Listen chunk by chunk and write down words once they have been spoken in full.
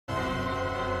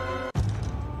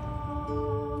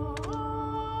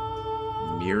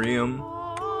Miriam.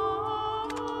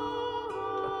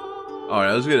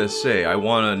 Alright, I was gonna say, I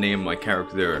wanna name my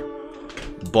character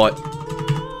Butt,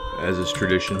 as is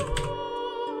tradition.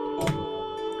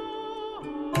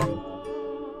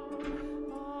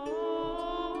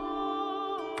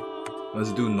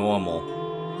 Let's do normal.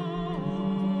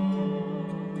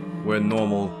 We're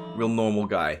normal, real normal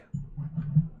guy.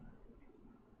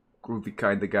 Groovy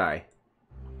kinda guy.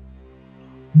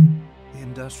 The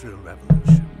Industrial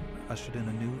Revolution ushered in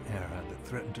a new era that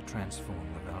threatened to transform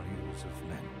the values of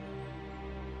men.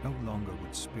 No longer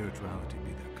would spirituality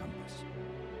be their compass,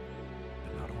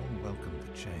 but not all welcomed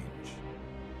the change.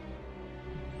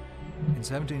 In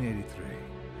 1783,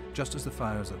 just as the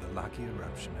fires of the Laki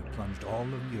eruption had plunged all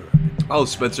of Europe into... Oh,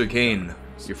 Spencer Kane.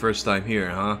 Your first time here,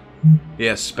 huh?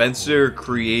 Yeah, Spencer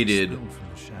created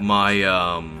my,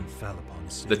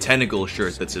 the tentacle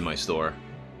shirt that's in my store.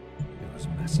 There was a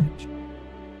message.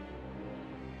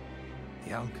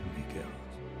 The Alchemy Guild,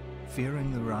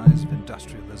 fearing the rise of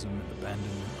industrialism and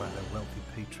abandonment by their wealthy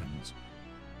patrons,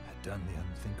 had done the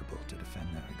unthinkable to defend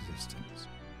their existence.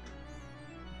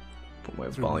 Put my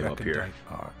volume up here. Through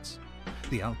recondite arts,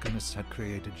 the alchemists had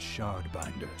created shard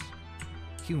binders,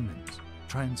 humans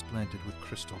transplanted with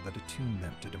crystal that attuned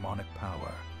them to demonic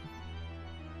power.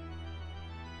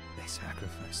 They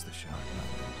sacrificed the shard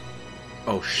binders.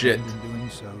 Oh shit. And in doing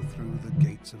so, threw the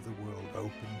gates of the world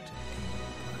open to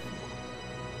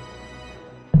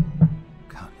humankind.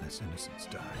 Countless innocents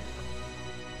died.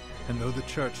 And though the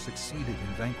church succeeded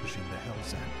in vanquishing the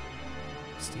Hell's End,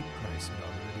 a steep price had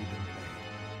already been paid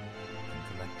and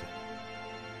collected.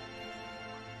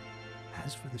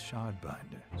 As for the shard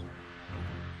binders,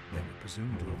 they were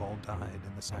presumed to have all died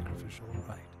in the sacrificial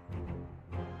rite.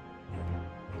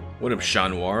 What up,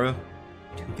 Shanwara?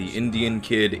 The Indian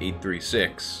Kid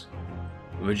 836.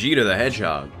 Vegeta the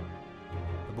Hedgehog.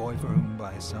 A boy for whom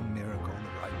by some miracle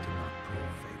the rite did not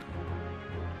prove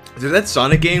fatal. Did that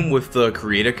Sonic game with the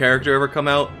creator character ever come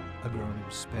out? A girl who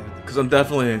was spared the... Because I'm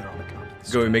definitely going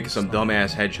to be making some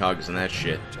dumbass hedgehogs and that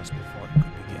shit. Just before it could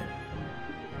begin.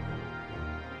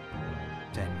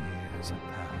 10 years had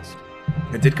passed.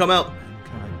 It did come out.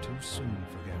 Mankind too soon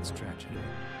forgets tragedy.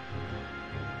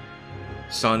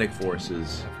 Sonic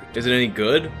Forces. Is it any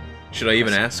good? Should I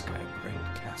even ask? By a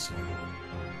great castle.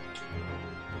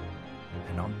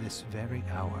 And on this very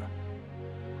hour,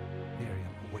 Miriam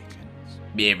awakens.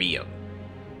 Miriam.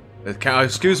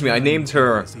 Excuse me, I named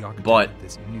her Butt.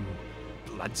 This new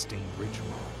bloodstained ritual.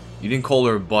 You didn't call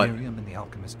her Butt. Miriam and the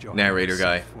alchemist Joy Narrator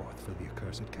guy. forth for the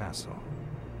accursed castle.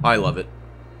 I love it.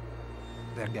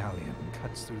 Their galleon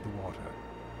cuts through the water,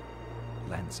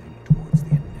 lancing towards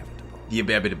the inevitable. The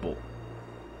inevitable.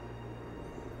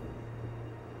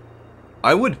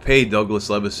 I would pay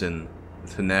Douglas Levison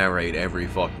to narrate every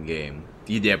fucking game.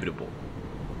 The inevitable.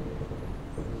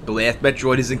 The last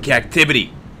Metroid is in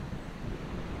captivity.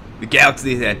 The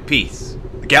galaxy is at peace.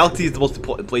 The galaxy is the most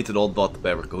important place in all North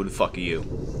America. Who the fuck are you?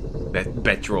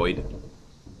 Metroid.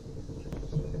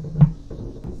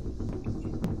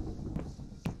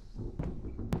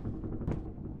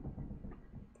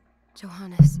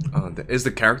 Johannes. Is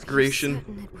the character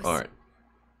creation? Alright.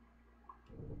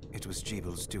 It was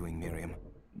Jeebel's doing, Miriam.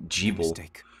 Jeebel.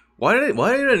 Why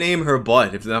did I name her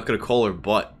Butt if they're not gonna call her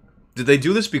Butt? Did they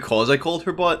do this because I called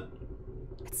her Butt?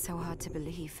 It's so hard to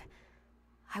believe.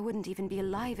 I wouldn't even be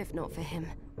alive if not for him.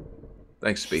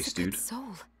 Thanks, Space He's a good Dude.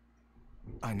 soul.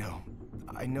 I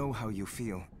know how you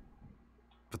feel.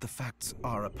 But the facts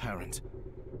are apparent.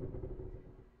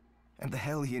 And the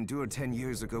hell he endured 10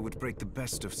 years ago would break the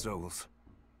best of souls.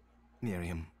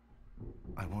 Miriam,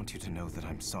 I want you to know that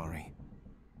I'm sorry.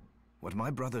 What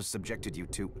my brothers subjected you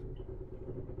to,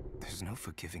 there's no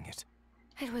forgiving it.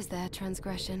 It was their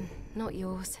transgression, not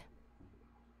yours.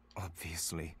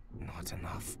 Obviously not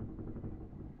enough.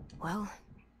 Well,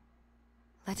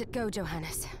 let it go,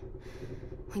 Johannes.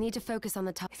 We need to focus on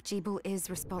the top. If Jeebel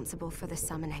is responsible for the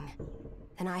summoning,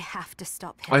 then I have to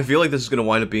stop him. I feel like this is gonna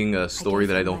wind up being a story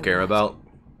that I don't care about.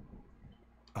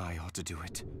 I ought to do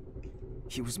it.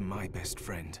 He was my best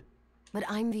friend. But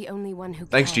I'm the only one who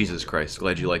Thanks, can. Jesus Christ.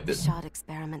 Glad you liked The it. shard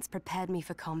experiments prepared me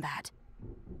for combat.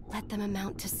 Let them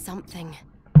amount to something.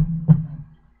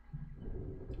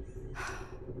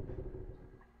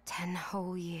 10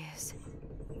 whole years.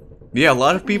 Yeah, a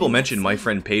lot of people mentioned my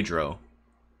friend Pedro.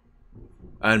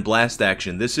 And Blast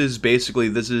Action. This is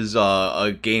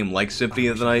a game like Symphony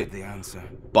of the Night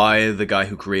by the guy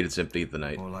who created Symphony of the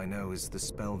Night. All I know is the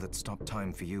spell that stopped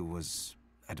time for you was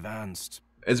advanced.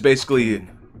 It's basically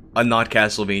a not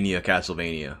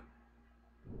Castlevania.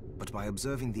 But by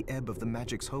observing the ebb of the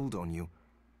magic's hold on you,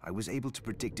 I was able to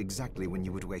predict exactly when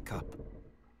you would wake up.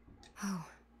 Oh,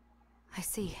 I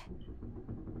see.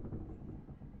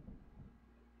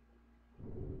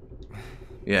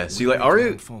 Yeah, see, like,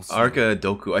 Arca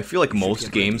Doku, I feel like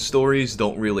most game stories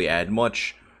don't really add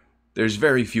much. There's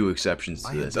very few exceptions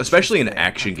to this, especially in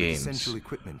action games.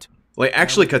 Like,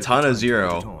 actually, Katana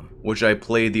Zero, which I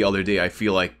played the other day, I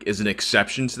feel like is an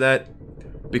exception to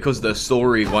that, because the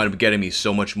story wound up getting me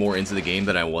so much more into the game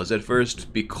than I was at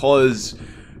first, because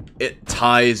it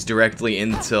ties directly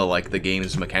into, like, the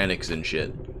game's mechanics and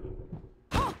shit.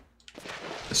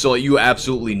 So you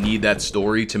absolutely need that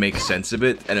story to make sense of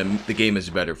it, and the game is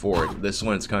better for it. This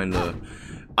one, it's kind of...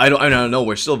 I don't know,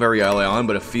 we're still very early on,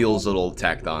 but it feels a little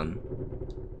tacked on.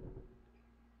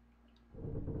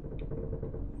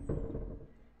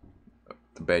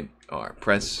 The bed... Alright,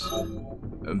 press...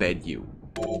 menu.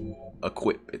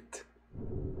 Equip it.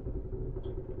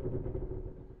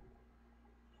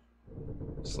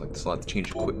 Select the slot to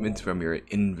change equipment from your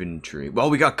inventory. Well,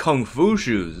 we got Kung Fu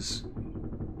shoes!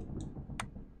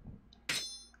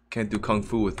 Can't do Kung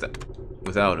Fu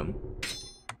without him.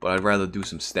 But I'd rather do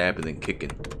some stabbing than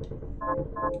kicking.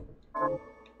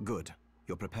 Good.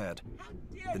 You're prepared.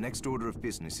 The next order of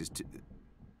business is to...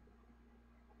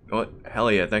 What? Hell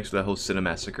yeah, thanks for that whole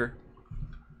Cinemassacre.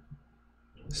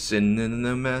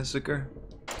 Cinemassacre?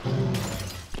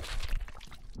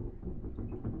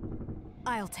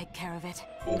 I'll take care of it.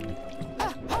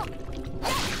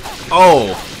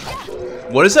 Oh!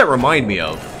 What does that remind me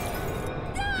of?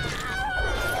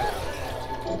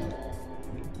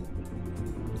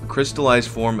 Crystallized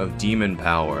form of demon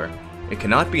power. It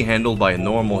cannot be handled by a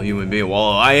normal human being.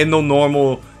 Well, I am no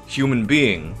normal human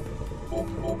being.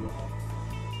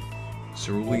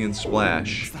 Cerulean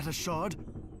Splash. Is that a shard?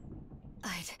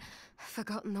 I'd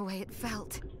forgotten the way it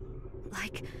felt.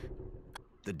 Like...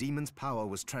 The demon's power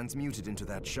was transmuted into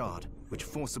that shard, which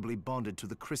forcibly bonded to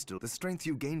the crystal. The strength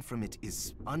you gain from it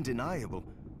is undeniable,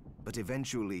 but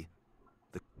eventually...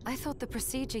 I thought the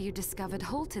procedure you discovered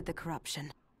halted the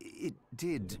corruption. It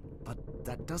did, but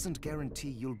that doesn't guarantee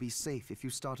you'll be safe if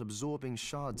you start absorbing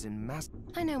shards in mass...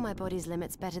 I know my body's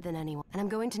limits better than anyone, and I'm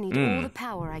going to need all the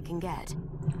power I can get.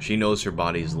 She knows her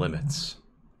body's limits.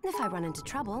 If I run into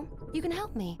trouble, you can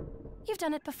help me. You've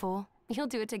done it before. You'll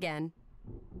do it again.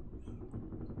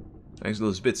 Thanks to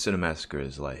those bits, Cinemassacre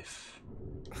is life.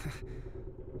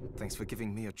 Thanks for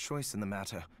giving me a choice in the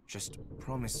matter. Just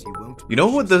promise you won't... You know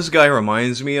what this guy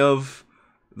reminds me of?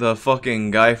 The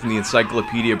fucking guy from the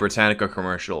Encyclopedia Britannica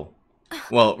commercial.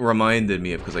 Well, reminded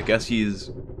me of, because I guess he's...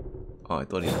 Oh, I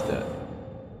thought he was dead.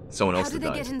 Someone else that died.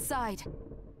 How did they get inside?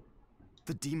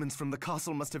 The demons from the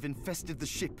castle must have infested the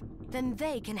ship. Then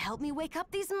they can help me wake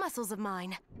up these muscles of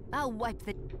mine. I'll wipe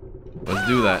the... Let's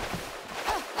do that.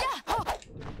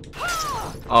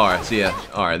 Alright, so yeah.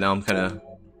 Alright, now I'm kinda...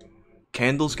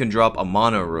 Candles can drop a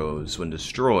mana rose when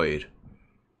destroyed.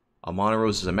 A mana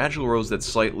rose is a magical rose that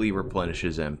slightly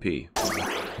replenishes MP.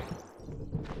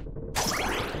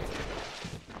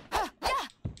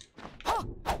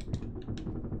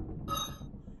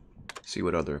 See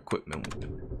what other equipment.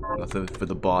 Nothing for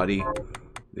the body.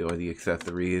 Or the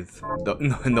accessories.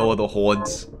 No other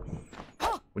hordes.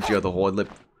 What's your other horde lip?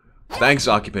 Thanks,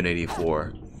 Occupant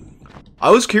 84. I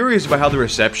was curious about how the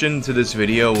reception to this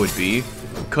video would be,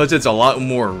 because it's a lot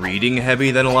more reading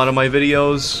heavy than a lot of my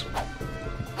videos.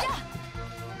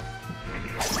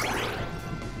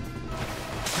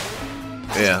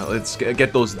 Yeah, let's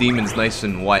get those demons nice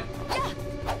and wet.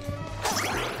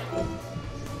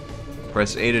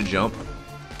 Press A to jump.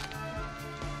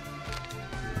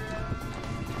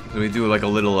 So we do like a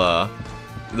little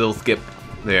skip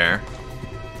there.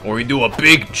 Or we do a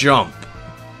big jump.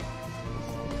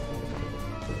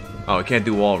 Oh, I can't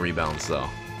do wall rebounds though.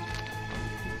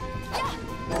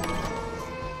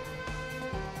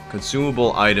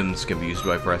 Consumable items can be used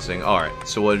by pressing. Alright,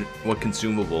 so what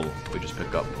consumable we just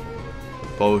pick up?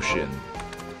 Potion.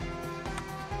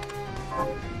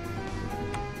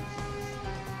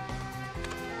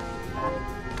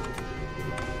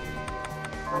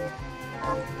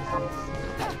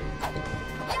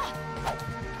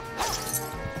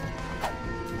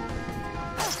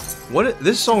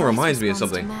 This song reminds me of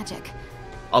something.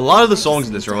 A lot of the songs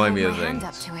in this remind me of things.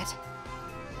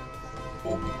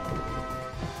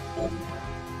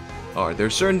 Alright, there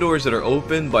are certain doors that are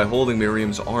opened by holding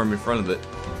Miriam's arm in front of it.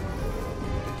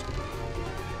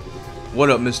 What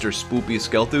up, Mr. Spoopy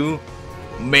Skeltu?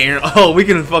 Man, oh, we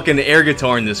can fucking air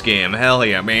guitar in this game. Hell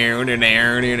yeah.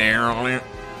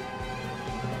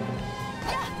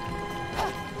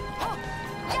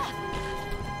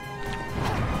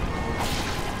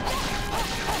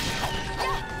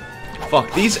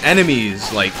 Fuck, these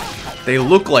enemies, like, they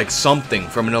look like something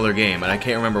from another game, and I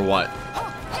can't remember what.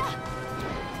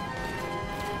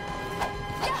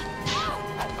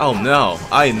 Oh no,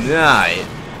 I know.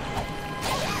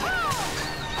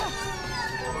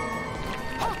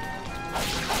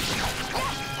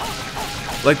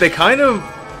 Like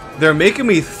they're making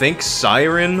me think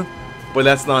Siren, but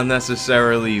that's not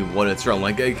necessarily what it's from.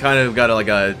 Like it kind of got like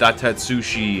a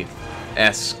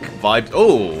Datetsushi-esque vibe.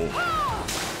 Oh,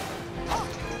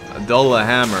 a dull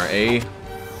hammer, eh?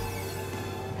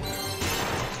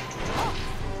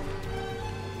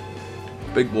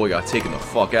 Big boy got taken the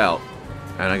fuck out,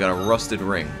 and I got a rusted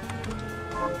ring.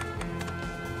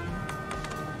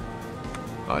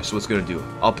 Alright, so what's gonna do?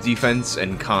 Up defense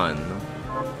and con.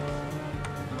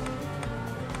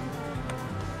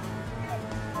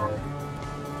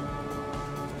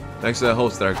 Thanks to the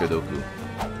host, Arkadoku.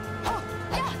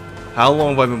 How long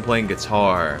have I been playing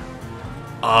guitar?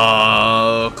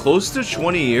 Close to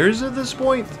 20 years at this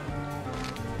point?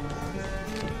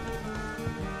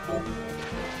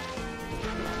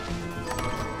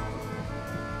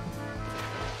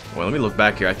 Well, let me look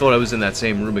back here. I thought I was in that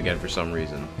same room again for some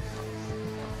reason.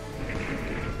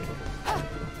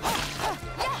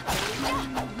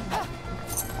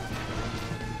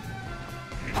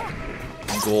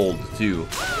 Gold, too.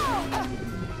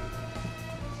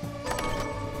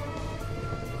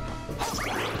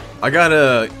 I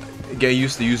gotta get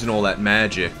used to using all that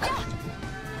magic.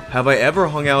 Have I ever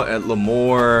hung out at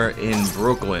Lemoore in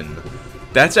Brooklyn?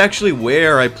 That's actually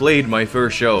where I played my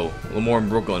first show, Lemoore in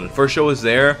Brooklyn. First show was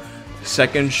there.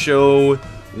 Second show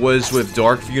was with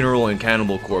Dark Funeral and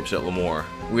Cannibal Corpse at Lemoore.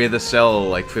 We had to sell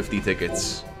like 50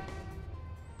 tickets.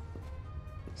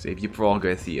 Save your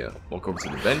progress. Walk over to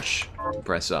the bench.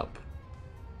 Press up.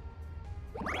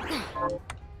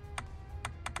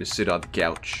 Just sit on the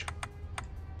couch.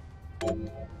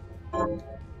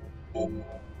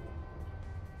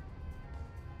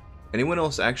 Anyone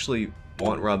else actually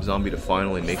want Rob Zombie to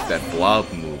finally make that Blob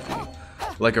movie?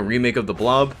 Like a remake of the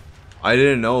Blob? I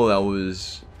didn't know that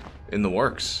was in the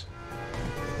works.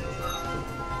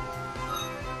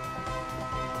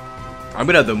 I'm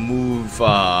gonna have to move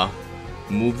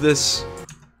this,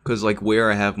 because like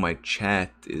where I have my chat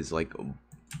is like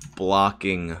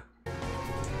blocking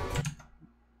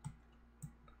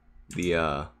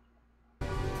the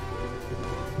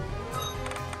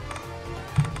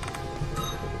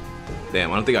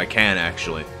damn, I don't think I can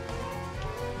actually.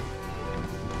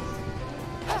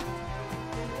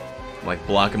 I'm like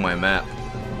blocking my map.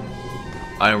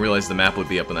 I didn't realize the map would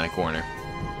be up in that corner.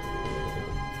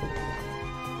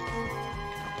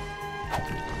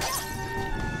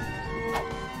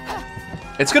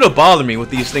 It's gonna bother me what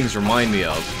these things remind me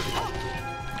of.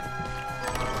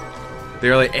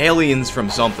 They're like aliens from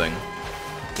something.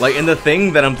 Like in the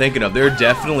thing that I'm thinking of, they're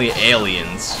definitely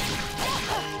aliens.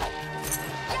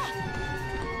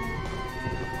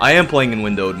 I am playing in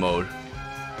windowed mode,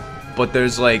 but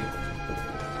there's like,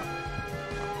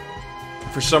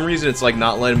 for some reason it's like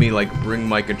not letting me like bring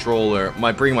my controller,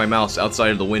 bring my mouse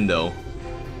outside of the window.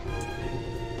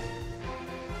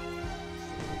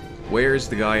 Where's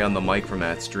the guy on the mic from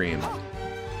that stream?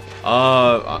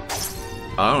 I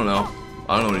don't know.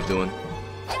 I don't know what he's doing.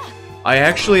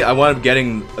 I wound up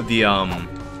getting the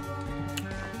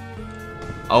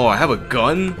oh, I have a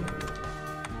gun?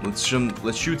 Let's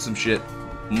shoot some shit.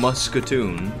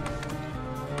 Musketoon.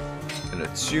 And a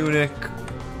tunic.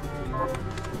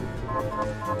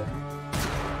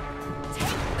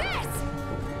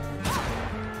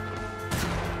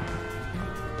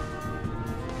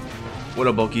 What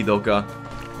a Boki Doka.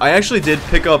 I actually did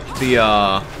pick up the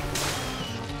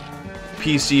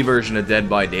PC version of Dead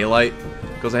by Daylight,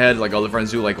 because I had like other friends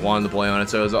who like wanted to play on it,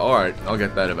 so I was like, alright, I'll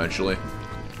get that eventually.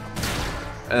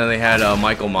 And then they had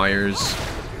Michael Myers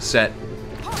set.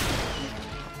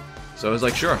 So I was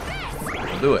like, sure,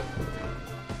 I'll do it.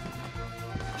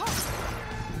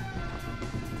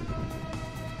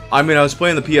 I mean, I was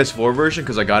playing the PS4 version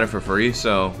because I got it for free,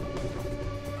 so...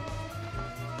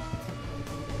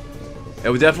 It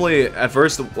was definitely, at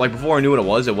first, like before I knew what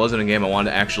it wasn't a game I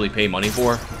wanted to actually pay money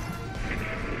for.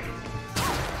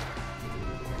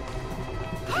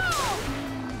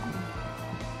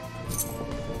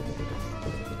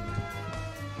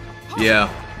 Yeah.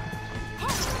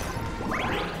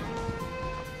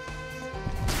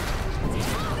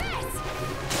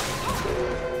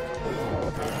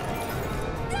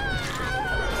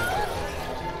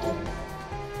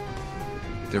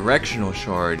 Directional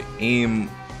shard, aim,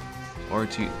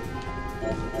 RT.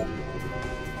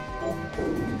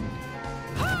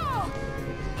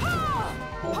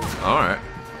 Alright.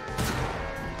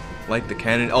 Light the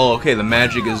cannon. Oh, okay, the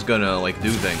magic is gonna, like, do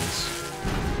things.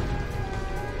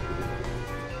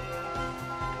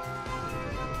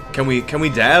 Can we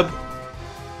dab?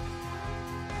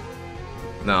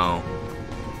 No.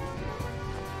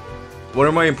 What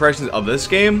are my impressions of this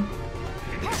game?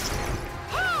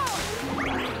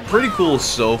 Pretty cool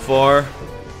so far.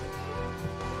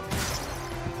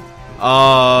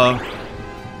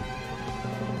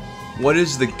 What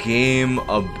is the game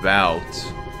about?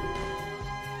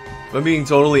 If I'm being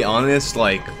totally honest,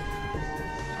 like,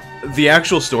 the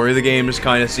actual story of the game just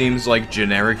kind of seems like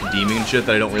generic demon shit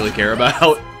that I don't really care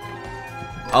about.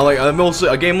 I'm mostly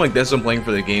a game like this I'm playing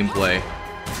for the gameplay.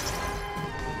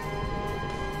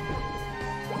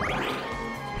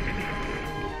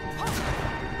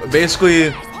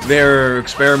 Basically, they're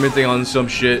experimenting on some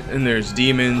shit, and there's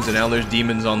demons, and now there's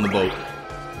demons on the boat.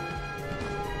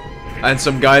 And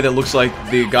some guy that looks like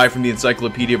the guy from the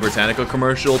Encyclopedia Britannica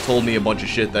commercial told me a bunch of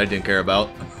shit that I didn't care about.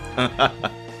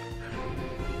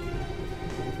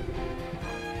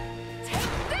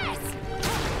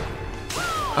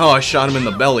 Oh, I shot him in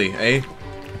the belly, eh?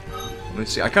 Let me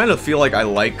see. I kind of feel like I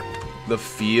like the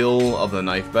feel of the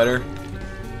knife better.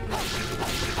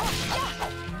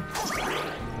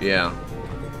 Yeah.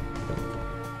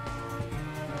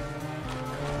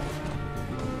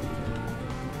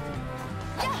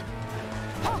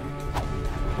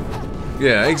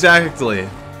 Yeah, exactly.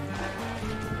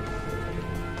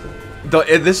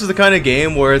 This is the kind of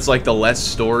game where it's like the less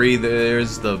story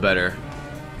there's, the better.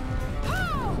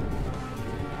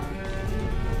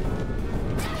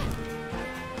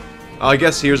 I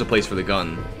guess here's a place for the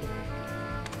gun.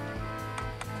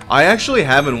 I actually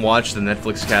haven't watched the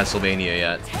Netflix Castlevania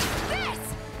yet.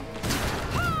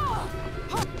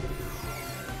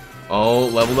 Oh,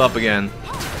 leveled up again.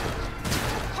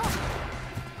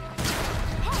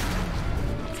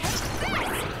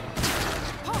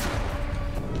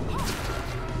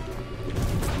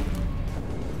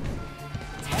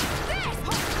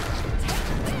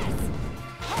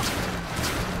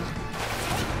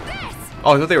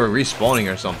 Oh, I thought they were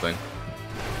respawning or something.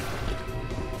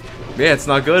 Yeah, it's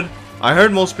not good. I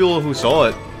heard most people who saw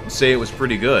it say it was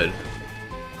pretty good.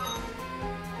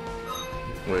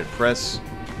 Wait, press.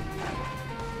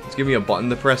 Let's give me a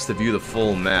button to press to view the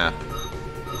full map.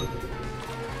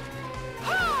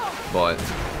 But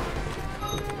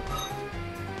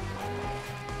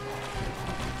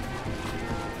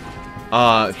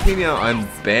opinion on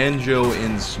Banjo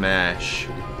in Smash.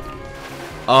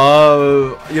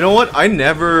 You know what? I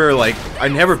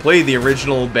never played the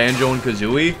original Banjo and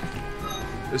Kazooie,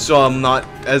 so I'm not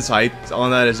as hyped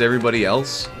on that as everybody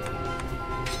else.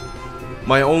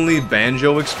 My only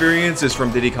Banjo experience is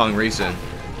from Diddy Kong Racing.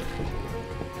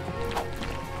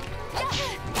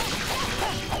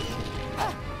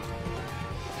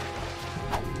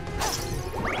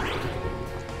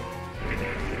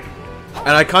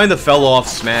 And I kind of fell off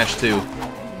Smash too.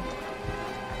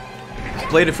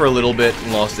 Played it for a little bit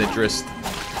and lost interest.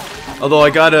 Although I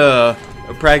got a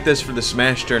practice for the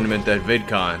Smash tournament at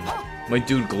VidCon. My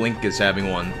dude Glink is having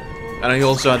one. And I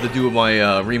also had to do my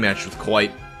rematch with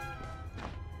Quite.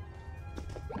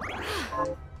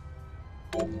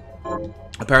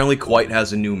 Apparently Quite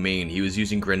has a new main. He was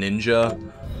using Greninja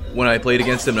when I played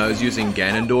against him, and I was using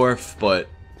Ganondorf, but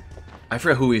I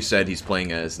forget who he said he's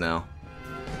playing as now.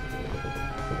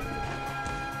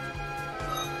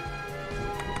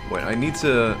 Wait, I need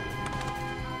to...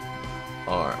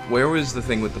 Alright, where was the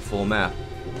thing with the full map?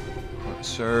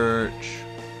 Search...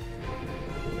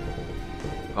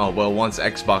 Oh, well, once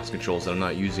Xbox controls it, I'm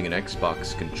not using an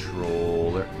Xbox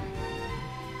controller.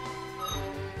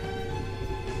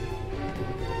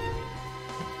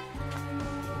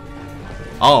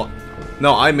 Oh,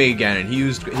 no, I made Ganon. He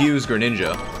used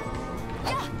Greninja.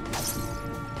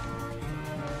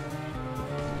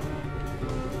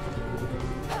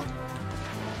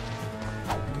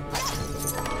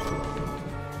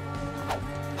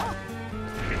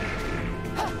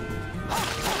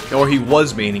 Or he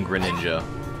was maining Greninja.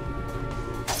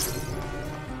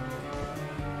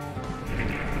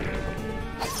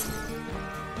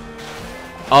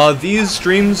 These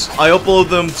streams, I upload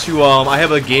them to, I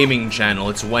have a gaming channel.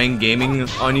 It's Whang Gaming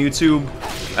on YouTube,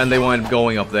 and they wind up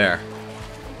going up there.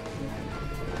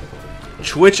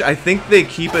 Twitch, I think they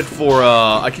keep it for,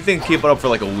 I think they keep it up for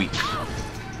like a week.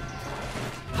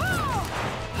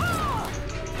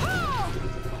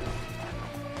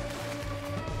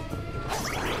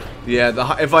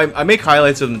 Yeah, if I make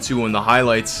highlights of them too, and the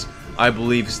highlights, I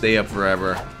believe, stay up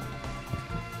forever.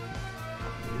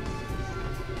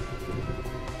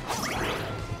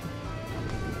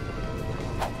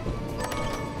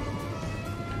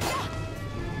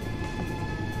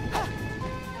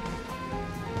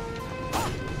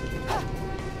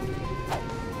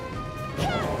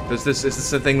 Is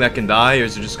this a thing that can die, or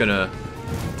is it just gonna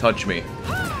touch me?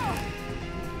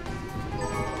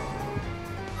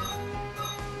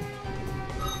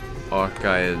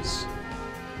 guy is.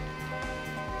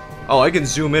 Oh, I can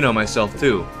zoom in on myself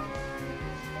too.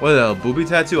 What, a booby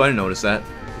tattoo? I didn't notice that.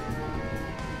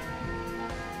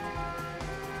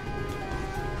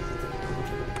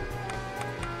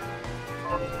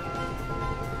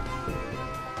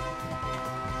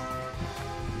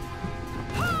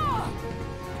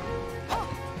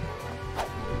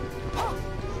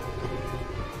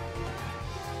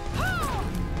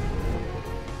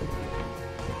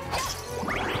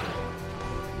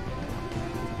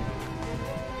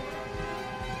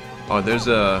 Oh, there's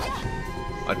a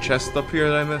chest up here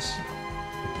that I missed.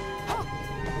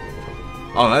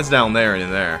 Oh, that's down there and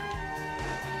in there.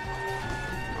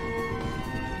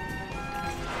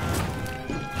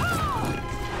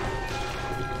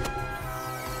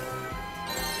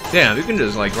 Damn, you can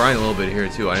just like grind a little bit here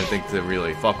too. I didn't think to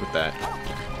really fuck with that.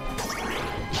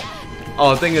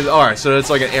 Oh, the thing is, alright, so it's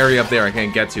like an area up there I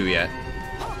can't get to yet.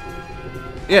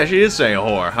 Yeah, she is saying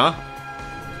whore, huh?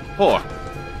 Whore.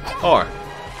 Whore.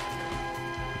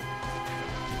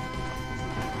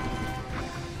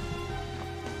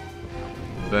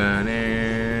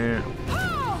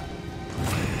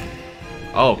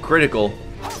 Oh, critical.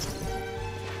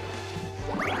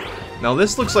 Now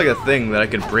this looks like a thing that I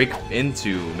could break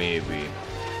into, maybe.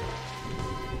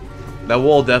 That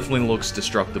wall definitely looks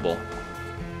destructible.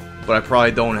 But I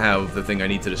probably don't have the thing I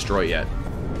need to destroy yet.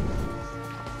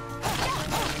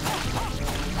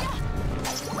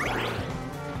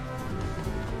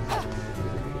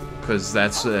 Because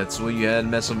that's what you had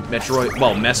in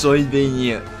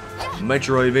Metroidvania.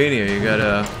 Metroidvania, you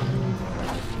gotta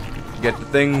get the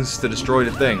things to destroy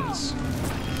the things.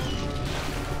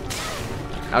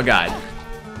 Oh god.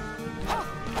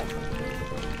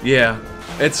 Yeah.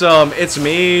 It's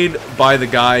made by the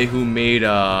guy who made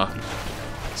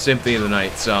Symphony of the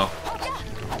Night, so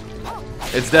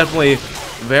it's definitely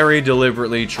very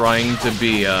deliberately trying to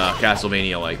be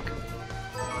Castlevania-like.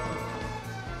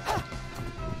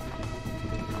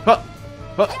 Huh.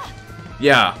 Huh.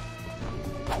 Yeah.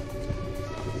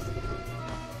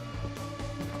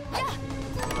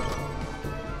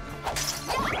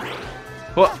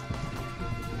 What?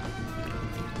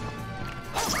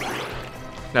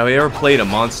 Now, have you ever played a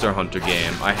Monster Hunter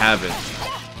game? I haven't.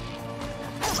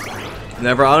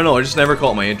 Never, I don't know, I just never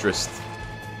caught my interest.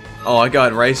 Oh, I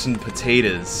got rice and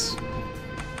potatoes.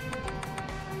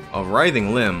 A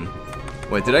writhing limb.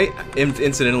 Wait, did I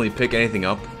incidentally pick anything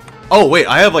up? Oh, wait,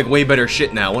 I have like way better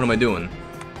shit now. What am I doing?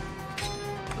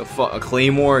 A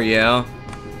claymore, yeah.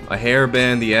 A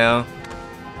hairband, yeah.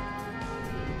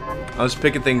 I was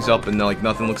picking things up and like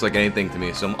nothing looks like anything to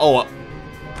me, so oh.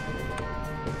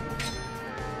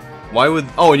 Why would...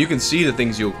 Oh, and you can see the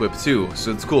things you equip too,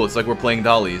 so it's cool. It's like we're playing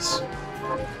dollies.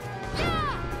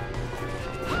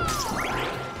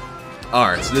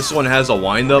 Alright, so this one has a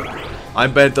wind-up. I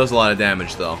bet it does a lot of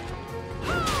damage, though.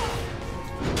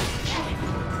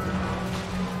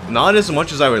 Not as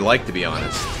much as I would like, to be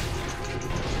honest.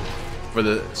 For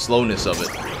the slowness of it.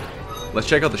 Let's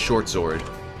check out the short sword.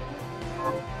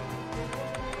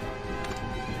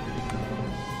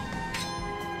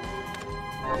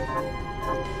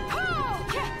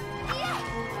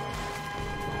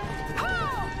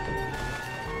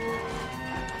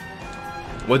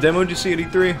 What demo did you see at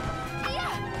E3?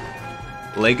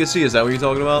 Legacy? Is that what you're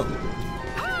talking about?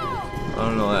 I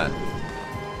don't know that.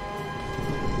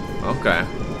 Okay.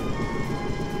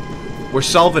 We're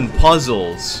solving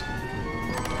puzzles.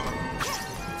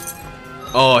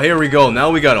 Oh, here we go.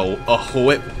 Now we got a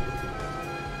whip.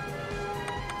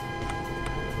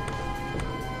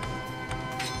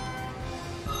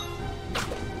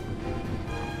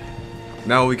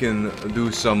 Now we can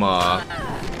do some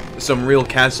real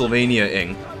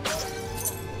Castlevania-ing.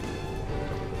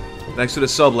 Thanks to the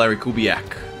sub, Larry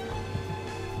Kubiak.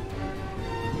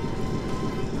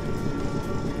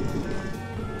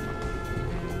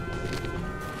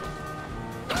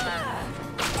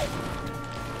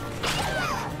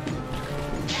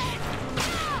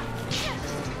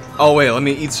 Oh wait, let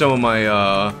me eat some of my,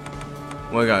 oh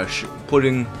my gosh,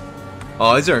 pudding.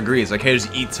 Oh, these are ingredients. I can't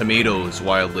just eat tomatoes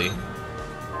wildly.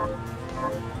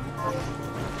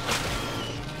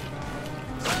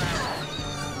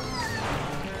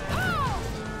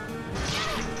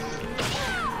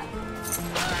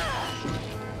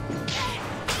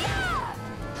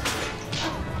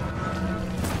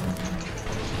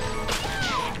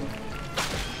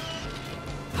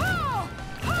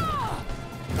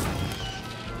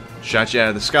 Shot you out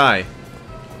of the sky.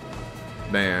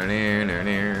 Map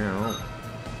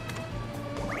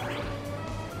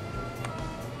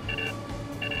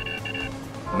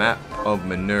of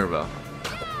Minerva.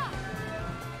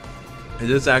 Is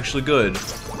this actually good?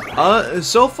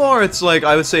 So far it's like,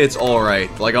 I would say it's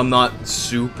alright. Like, I'm not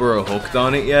super hooked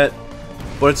on it yet.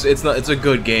 But it's a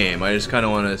good game. I just kind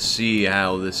of want to see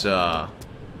how this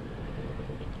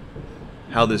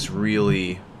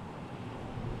really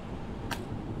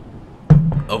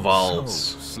evolves.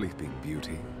 So, Sleeping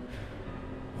Beauty,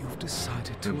 you've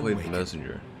decided to play the awaken.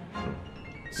 messenger.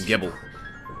 Gebel.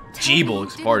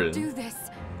 Jeeble, pardon. Do this.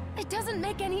 It doesn't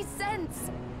make any sense.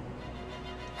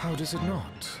 How does it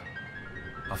not?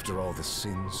 After all the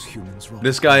sins humans wrought.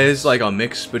 This guy is like a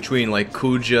mix between like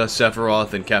Kuja,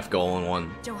 Sephiroth, and Kefka all in one.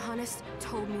 Johannes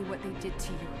told me what they did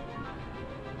to you.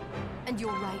 And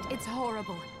you're right, it's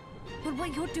horrible. But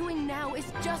what you're doing now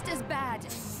is just as bad.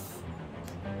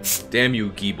 Damn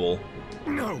you, Gebel.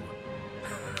 No!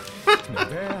 Now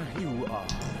there you are,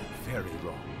 very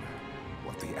wrong.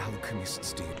 What the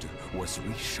alchemists did was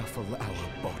reshuffle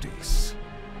our bodies.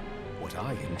 What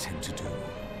I intend to do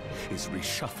is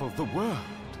reshuffle the world.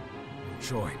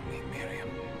 Join me, Miriam.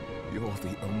 You're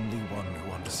the only one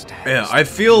who understands. Yeah, I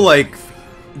feel like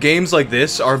games like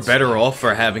this are better off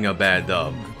for having a bad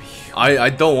dub.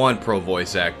 I don't want pro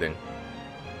voice acting.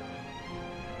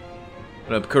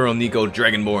 What up, Kuro Nico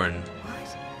Dragonborn?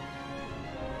 What?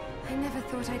 I never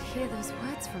thought I'd hear those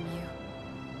words from you.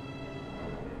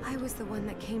 I was the one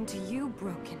that came to you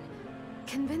broken,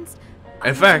 convinced.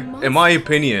 In fact, in my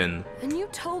opinion, and you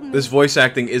told me this voice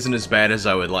acting isn't as bad as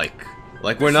I would like.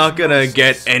 Like, we're not gonna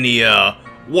get any,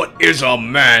 what is a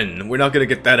man? We're not gonna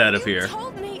get that out of here.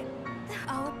 Told me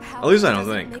our power At least I don't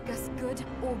doesn't think. make us good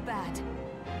or bad.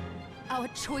 Our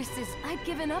choices. I'd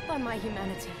given up on my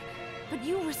humanity, but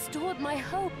you restored my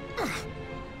hope.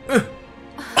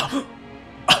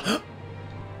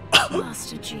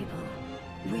 Master Jeeble,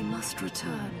 we must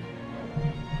return.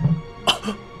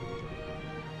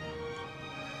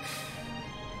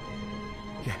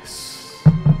 Yes.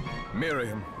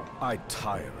 Miriam, I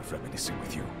tire of reminiscing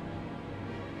with you.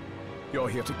 You're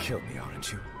here to kill me,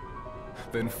 aren't you?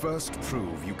 Then first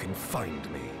prove you can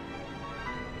find me.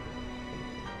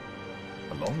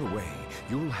 Along the way,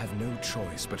 you'll have no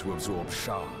choice but to absorb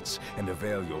shards and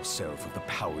avail yourself of the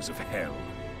powers of hell.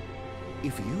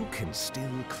 If you can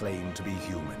still claim to be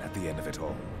human at the end of it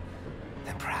all,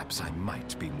 then perhaps I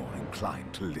might be more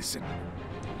inclined to listen.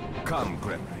 Come,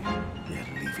 Gregory, we're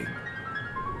leaving.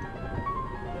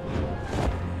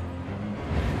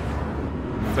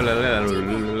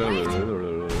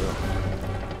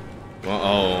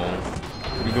 Uh-oh.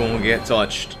 We're gonna get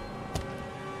touched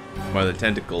by the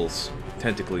tentacles.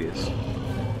 Tentacles.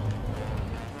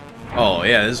 Oh,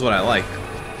 yeah, this is what I like.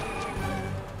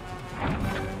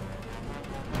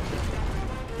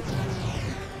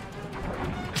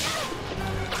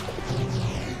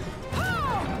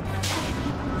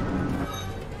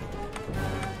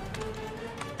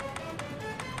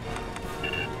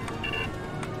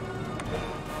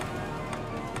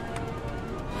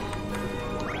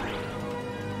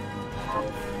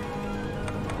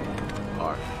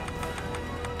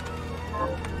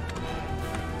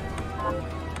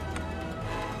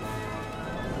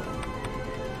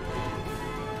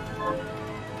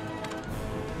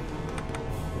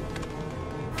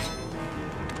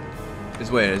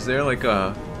 Wait, is there like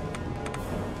a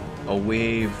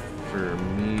wave for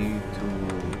me to...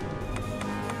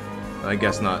 I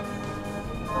guess not.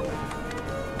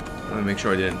 Let me make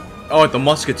sure I didn't. Oh, at the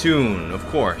Muscatoon, of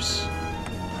course.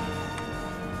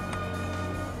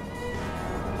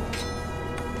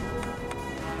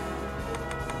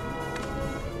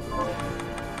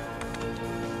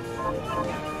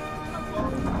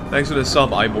 Thanks for the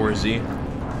sub, Ibor Z.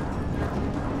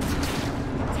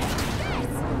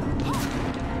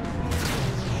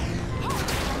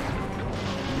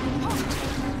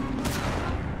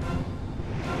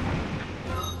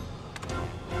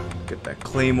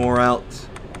 Claymore out.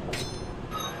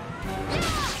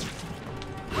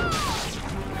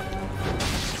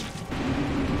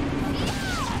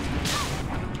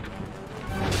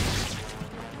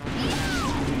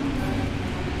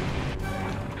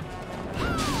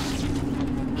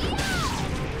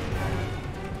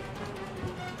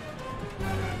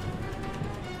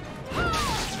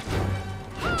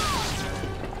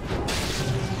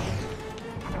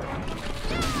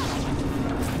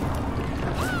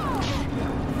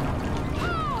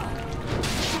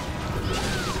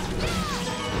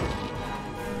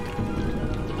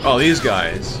 Oh, these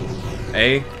guys.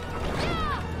 Eh?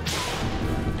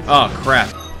 Oh,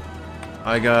 crap.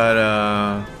 I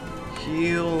got,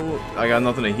 heal... I got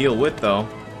nothing to heal with, though.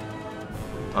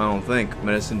 I don't think.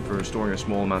 Medicine for restoring a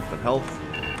small amount of health.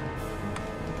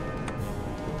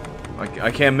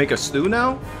 I can't make a stew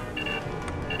now?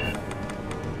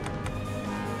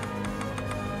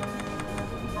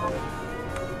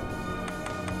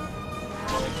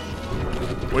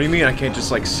 do you mean I can't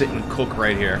just like sit and cook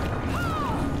right here?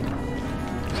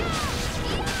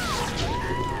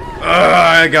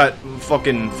 I got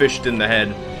fucking fished in the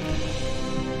head.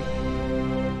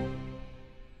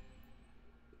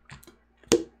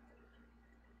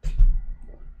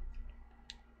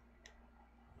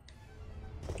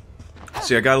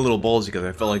 See, I got a little ballsy because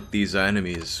I felt like these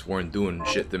enemies weren't doing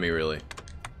shit to me, really.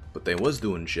 But they was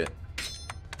doing shit.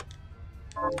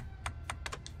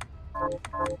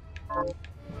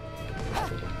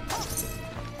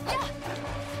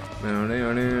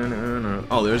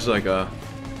 Oh, there's like a...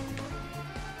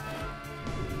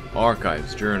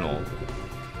 Archives journal.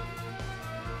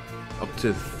 Up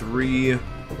to 3...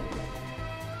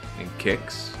 and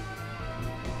kicks.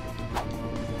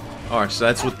 Alright, so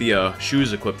that's with the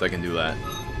shoes equipped, I can do that.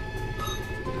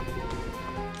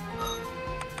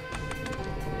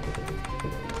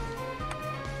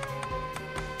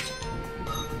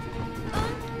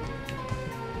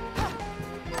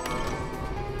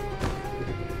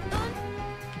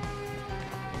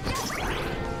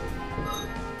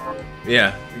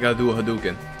 Yeah, you gotta do a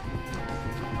Hadouken.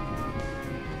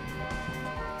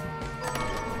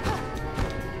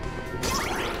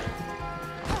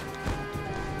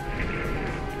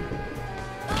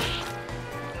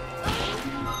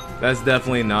 That's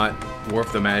definitely not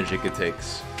worth the magic it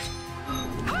takes.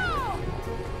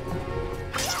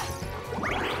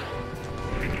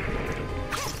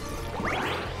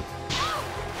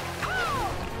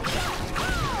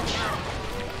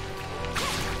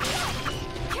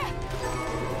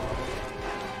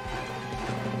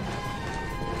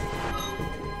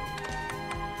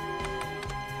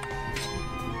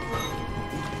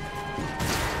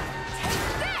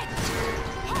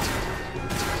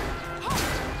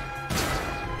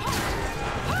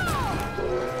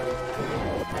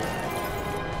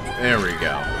 There we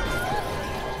go.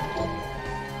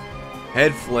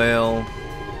 Head flail.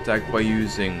 Attack by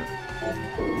using...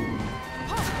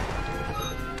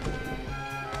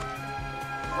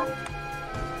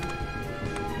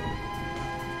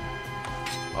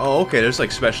 Oh, okay, there's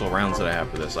like special rounds that I have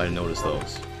for this. I didn't notice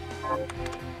those.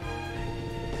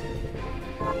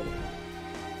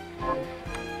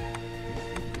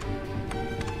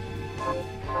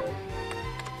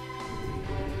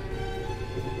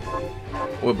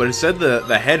 Well, but it said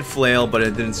the head flail, but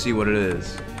it didn't see what it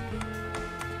is.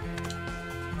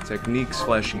 Techniques,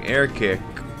 flashing air kick.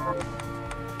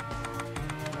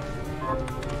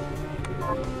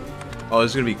 Oh,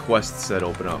 there's gonna be quests that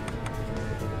open up.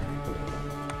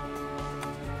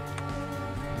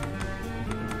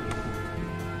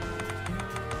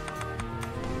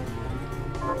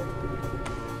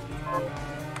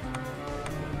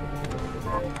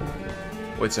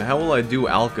 Wait, so how will I do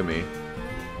alchemy?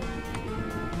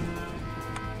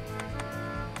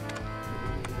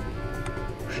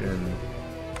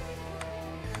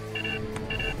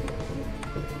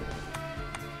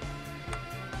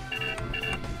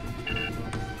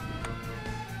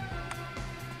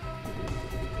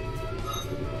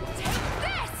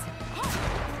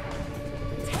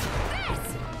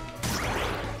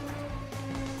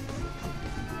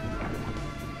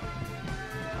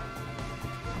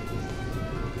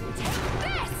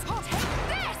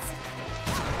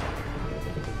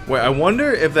 Wait, I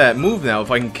wonder if that move now,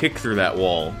 if I can kick through that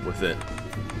wall with it.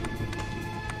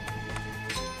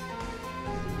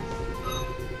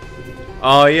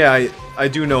 Oh yeah, I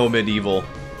do know medieval.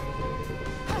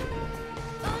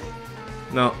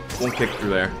 No, won't kick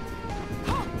through there.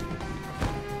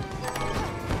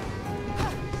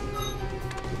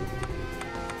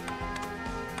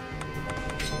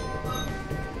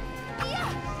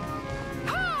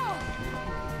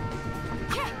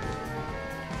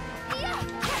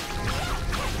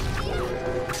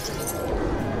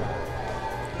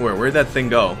 Where'd that thing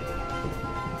go?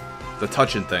 The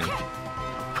touching thing.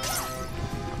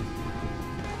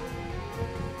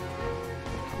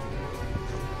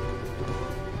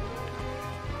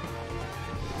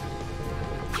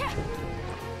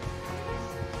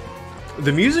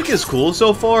 The music is cool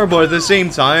so far, but at the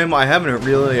same time, I haven't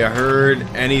really heard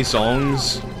any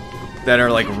songs that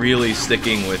are like really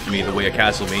sticking with me the way a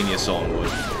Castlevania song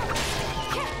would.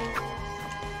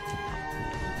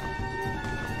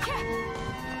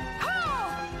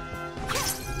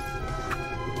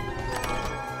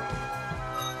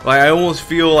 Like, I almost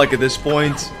feel like at this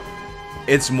point,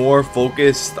 it's more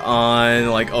focused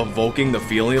on, like, evoking the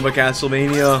feeling of a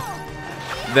Castlevania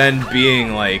than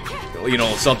being, like, you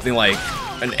know, something like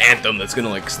an anthem that's gonna,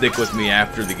 like, stick with me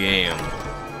after the game,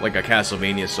 like a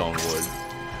Castlevania song would.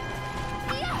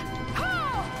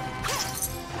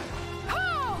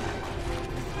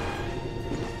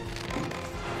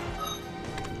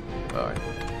 Alright.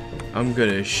 I'm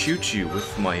gonna shoot you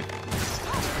with my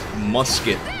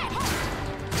musket.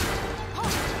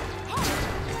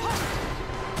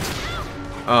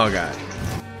 Oh god.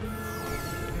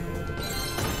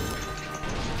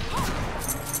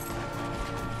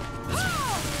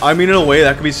 I mean, in a way,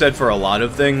 that could be said for a lot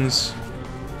of things.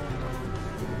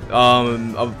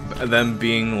 Of them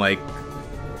being, like,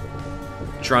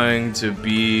 trying to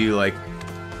be, like,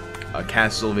 a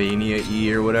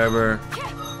Castlevania-y or whatever.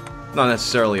 Not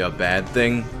necessarily a bad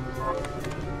thing.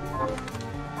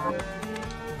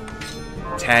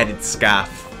 Tatted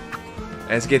scarf.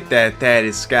 Let's get that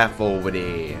tatted scarf over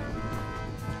there.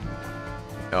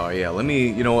 Oh, yeah, let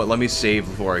me, you know what, let me save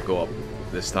before I go up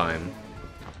this time.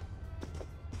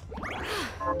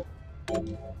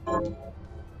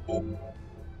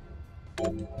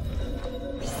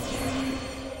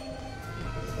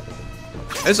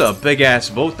 It's a big-ass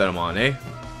boat that I'm on, eh?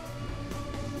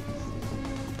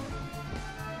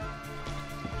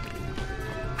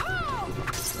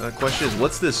 The question is,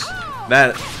 what's this,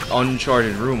 that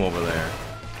uncharted room over there?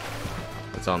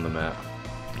 It's on the map.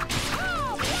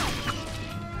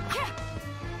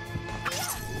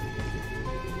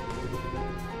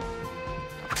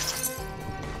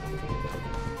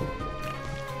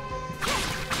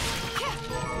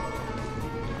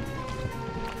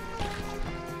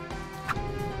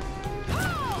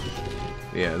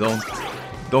 Yeah,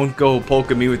 don't go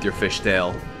poking me with your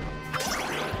fishtail.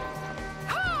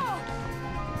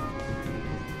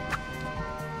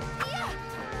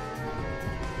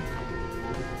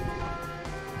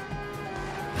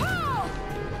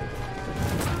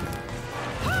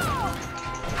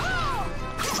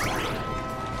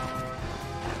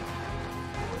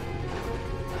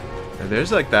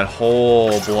 There's like that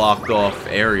whole blocked off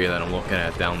area that I'm looking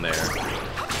at down there.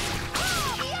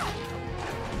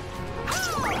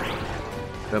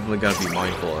 Definitely gotta be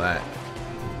mindful of that.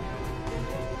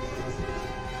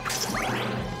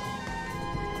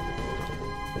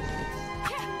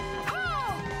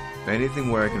 Anything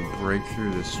where I can break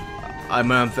through this?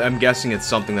 I'm guessing it's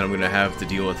something that I'm gonna have to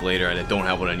deal with later, and I don't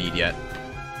have what I need yet.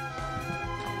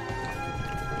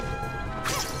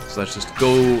 So let's just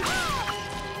go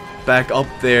back up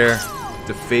there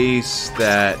to face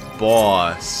that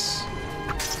boss.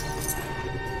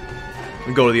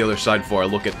 And go to the other side before I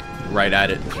look at right at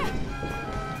it.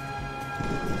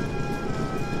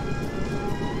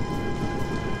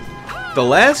 The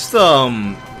last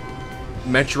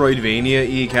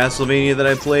Metroidvania-y Castlevania that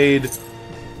I played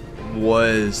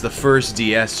was the first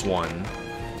DS one.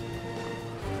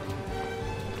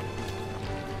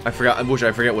 I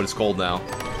forget what it's called now.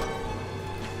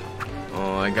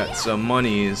 Oh, I got some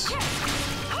monies.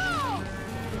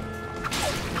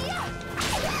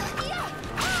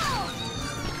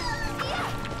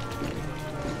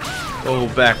 Go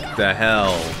back to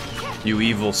hell, you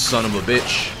evil son of a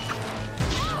bitch.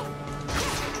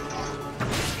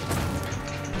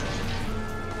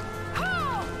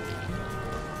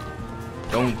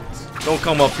 Don't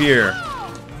come up here.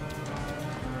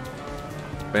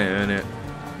 Ban it.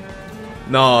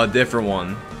 No, a different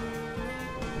one.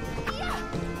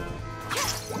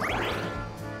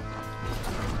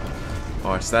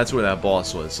 Alright, so that's where that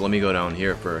boss was. So let me go down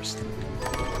here first.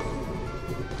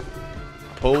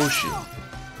 Potion.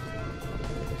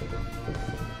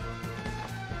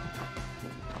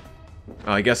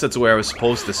 I guess that's where I was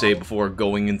supposed to save before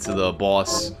going into the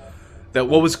boss. That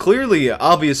what was clearly,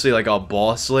 obviously, like a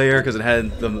boss layer, because it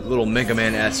had the little Mega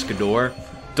Man-esque door.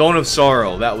 Dawn of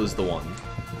Sorrow, that was the one.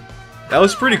 That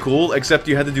was pretty cool, except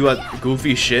you had to do that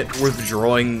goofy shit with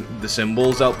drawing the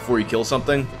symbols out before you kill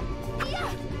something.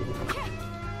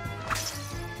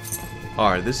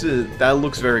 Alright, that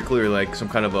looks very clearly like some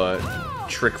kind of a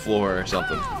trick floor or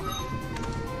something.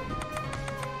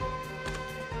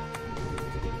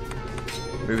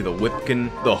 Maybe the Whipkin.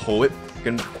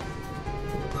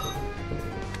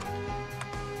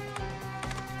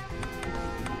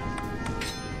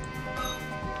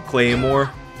 Claymore?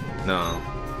 No.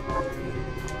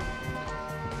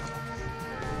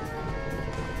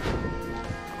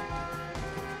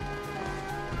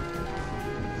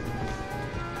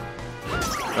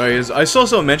 Alright, I saw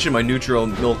someone mention my Neutral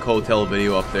Milk Hotel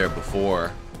video up there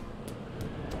before.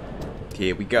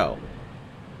 Here we go.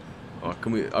 Oh,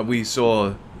 can we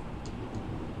saw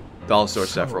Dollar Store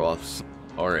Sephiroth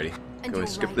already. Can we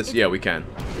skip this? Yeah, we can.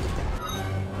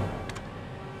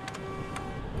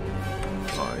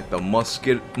 Alright, the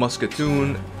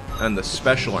Musketoon and the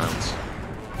special rounds.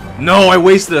 No, I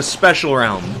wasted a special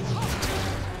round.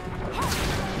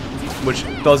 Which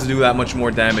doesn't do that much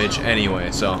more damage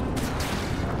anyway, so.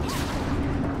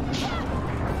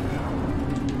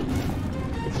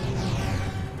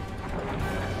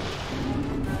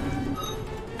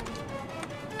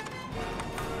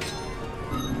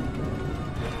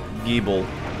 Geeble.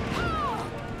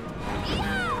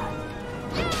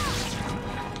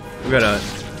 We gotta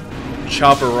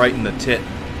chop her right in the tit.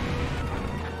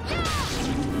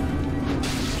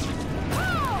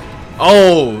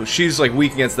 Oh, she's like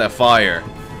weak against that fire.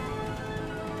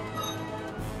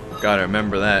 Gotta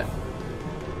remember that.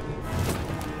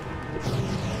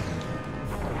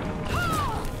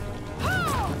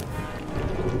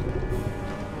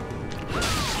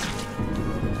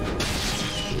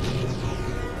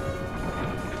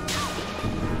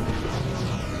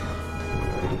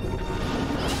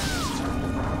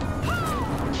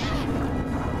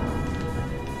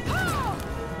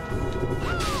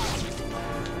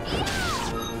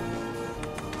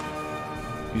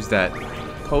 Use that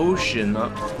potion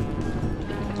up.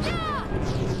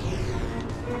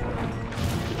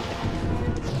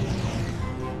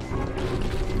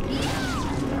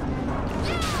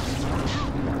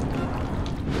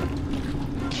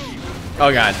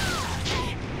 Oh god.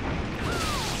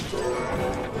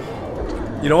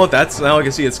 You know what? That's now I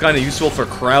can see it's kind of useful for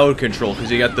crowd control because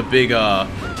you got the big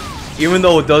even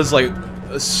though it does like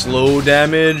slow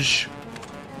damage.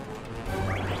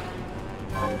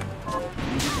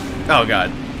 Oh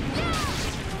god.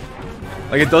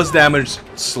 Like it does damage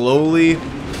slowly,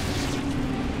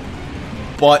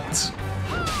 but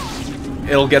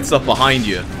it'll get stuff behind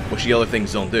you, which the other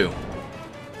things don't do.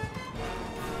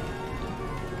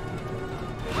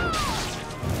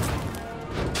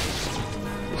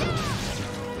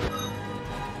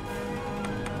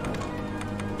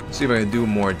 See if I can do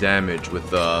more damage with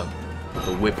the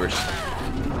whippers.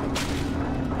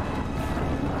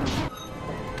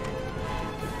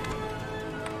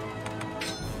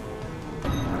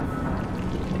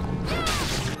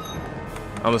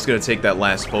 I'm just gonna take that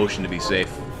last potion to be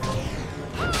safe.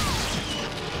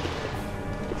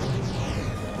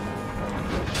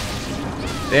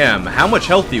 Damn, how much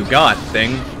health you got,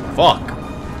 thing? Fuck.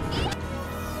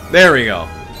 There we go.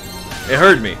 It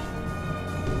hurt me.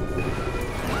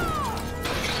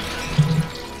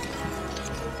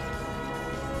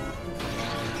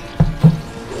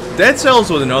 Dead Cells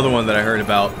was another one that I heard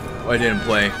about. I didn't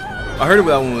play. I heard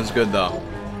that one was good though.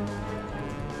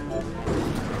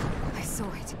 I saw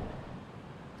it.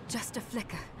 Just a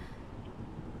flicker.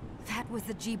 That was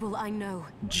the Geeble I know.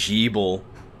 Geeble.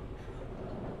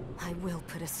 I will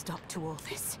put a stop to all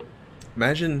this.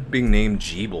 Imagine being named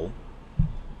Geeble.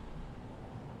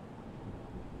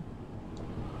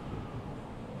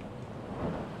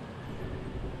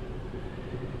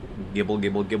 Gibble,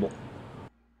 gibble, gibble.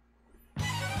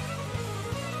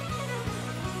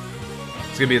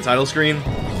 It's gonna be a title screen?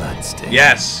 Bloodstained.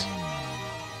 Yes!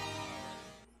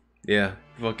 Yeah,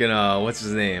 fucking, what's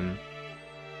his name?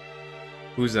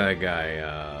 Who's that guy?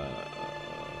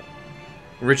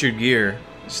 Richard Gere.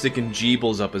 Sticking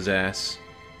Geebles up his ass.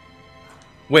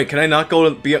 Wait, can I not go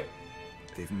to be...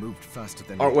 They've moved faster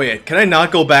than... Oh, wait, can I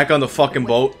not go back on the fucking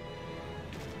boat?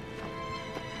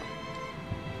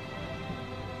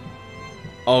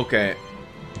 Okay.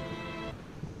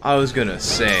 I was gonna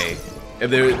say... If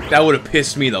there, that would have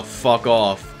pissed me the fuck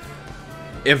off.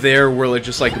 If there were like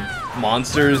just like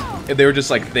monsters, if they were just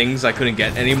like things I couldn't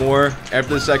get anymore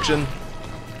after this section,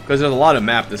 because there's a lot of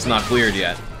map that's not cleared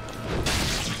yet.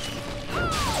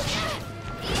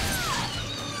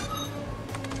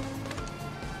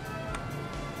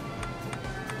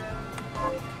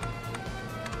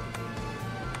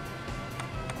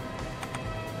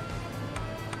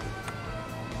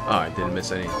 Oh, I didn't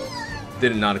miss any.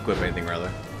 Did not equip anything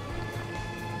rather.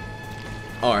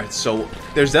 Alright, so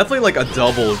there's definitely like a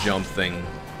double jump thing,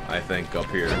 I think, up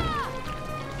here.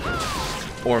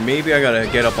 Or maybe I gotta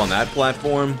get up on that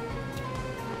platform.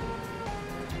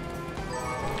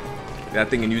 That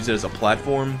thing and use it as a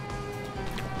platform.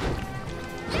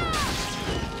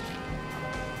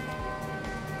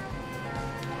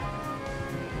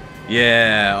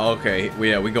 Yeah, okay.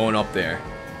 Yeah, we going up there.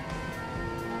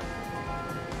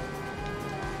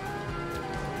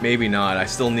 Maybe not. I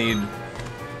still need...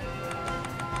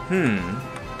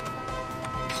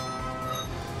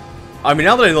 I mean,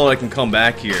 now that I know that I can come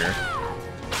back here.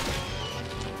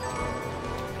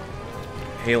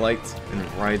 Halite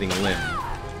and Writhing Limb.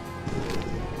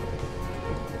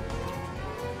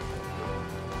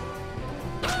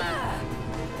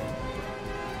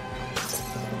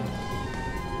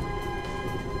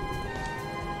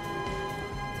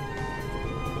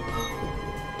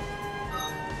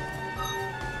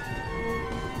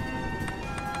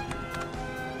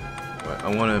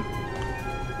 I want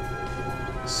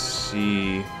to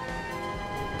see.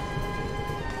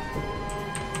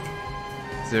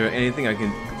 Is there anything I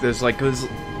can? There's like,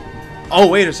 oh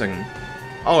wait a second.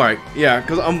 Alright, yeah,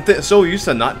 because I'm so used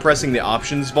to not pressing the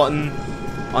options button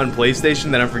on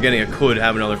PlayStation that I'm forgetting it could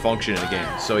have another function in the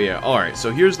game. So yeah, alright,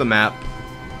 so here's the map.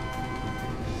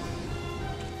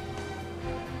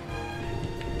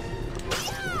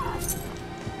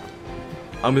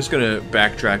 I'm just gonna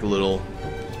backtrack a little,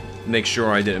 make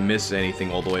sure I didn't miss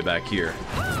anything all the way back here.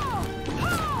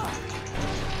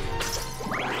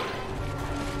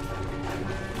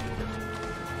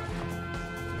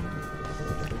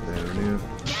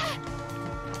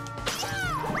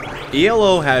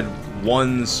 ELO had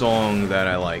one song that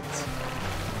I liked.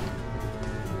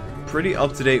 Pretty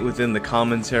up to date within the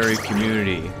commentary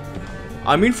community.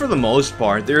 I mean, for the most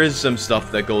part, there is some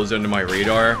stuff that goes under my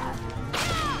radar.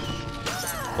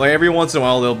 Like, every once in a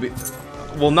while, there'll be...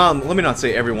 Well, let me not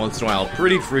say every once in a while.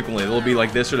 Pretty frequently, there'll be,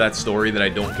 like, this or that story that I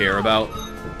don't care about.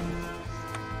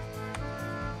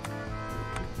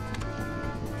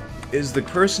 Is the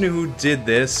person who did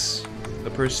this the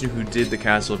person who did the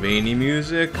Castlevania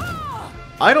music?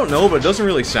 I don't know, but it doesn't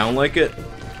really sound like it.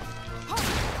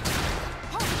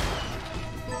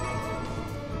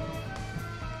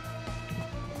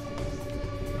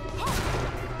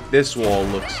 This wall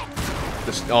looks...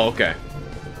 oh, okay.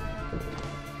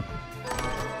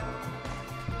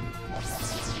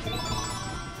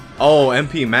 Oh,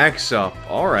 MP Max up.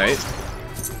 Alright.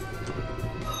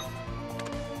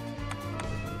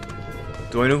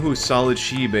 Do I know who Solid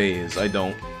Shibe is? I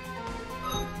don't.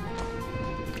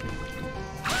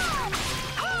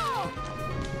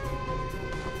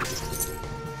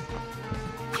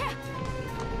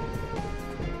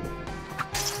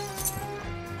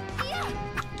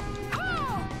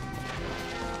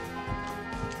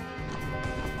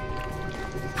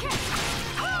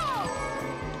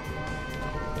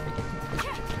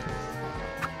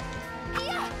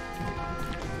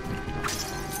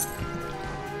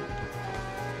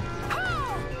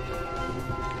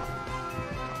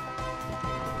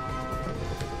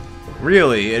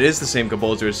 Really, it is the same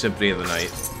composer as Symphony of the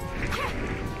Night.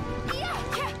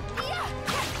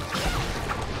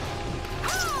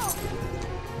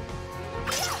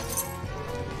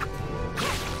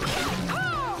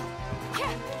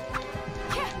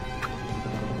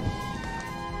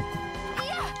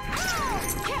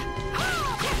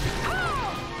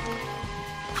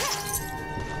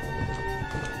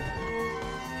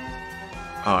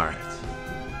 Alright.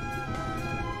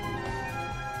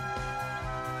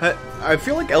 I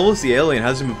feel like Elvis the Alien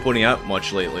hasn't been putting out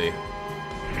much lately.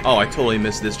 Oh, I totally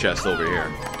missed this chest over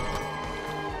here.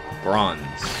 Bronze.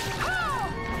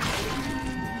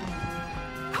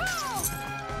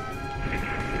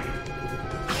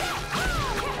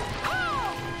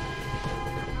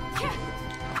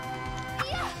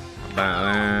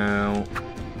 Bow.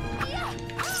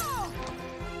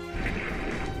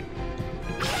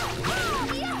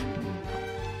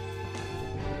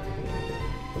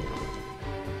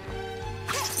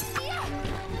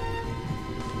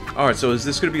 Alright, so is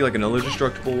this gonna be like another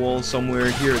destructible wall somewhere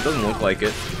here? It doesn't look like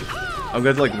it. I'm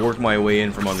gonna like work my way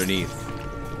in from underneath.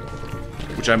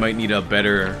 Which I might need a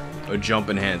jump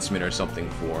enhancement or something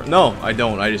for. No, I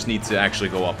don't. I just need to actually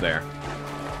go up there.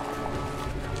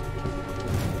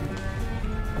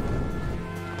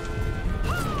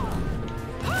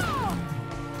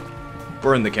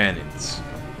 Burn the cannons.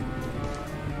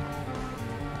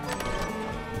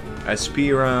 SP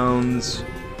rounds.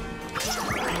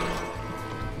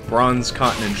 Bronze,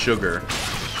 cotton, and sugar.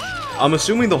 I'm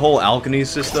assuming the whole alchemy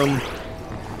system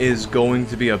is going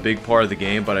to be a big part of the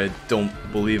game, but I don't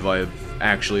believe I've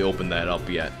actually opened that up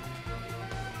yet.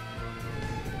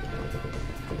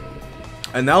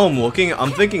 And now I'm looking,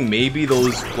 I'm thinking maybe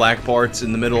those black parts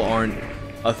in the middle aren't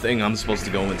a thing I'm supposed to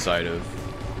go inside of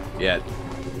yet.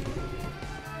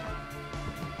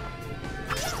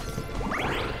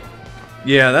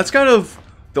 Yeah, that's kind of...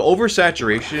 The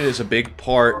oversaturation is a big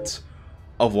part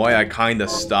of why I kinda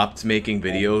stopped making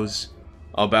videos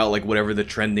about, like, whatever the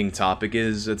trending topic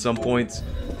is at some point.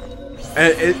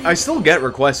 And I still get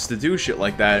requests to do shit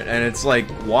like that, and it's like,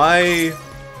 why...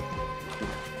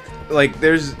 Like,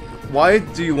 why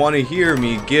do you want to hear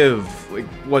me give, like,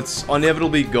 what's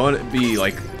inevitably gonna be,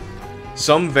 like,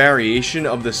 some variation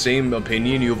of the same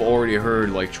opinion you've already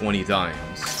heard, like, 20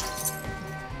 times?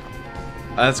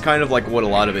 That's kind of, like, what a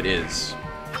lot of it is.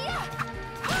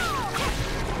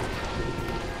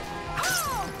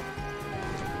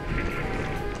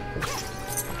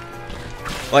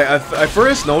 Like, I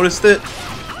first noticed it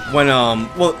when,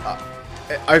 well,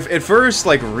 I at first,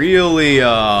 like, really,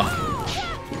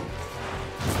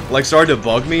 like, started to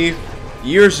bug me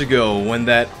years ago when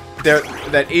that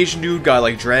Asian dude got,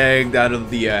 like, dragged out of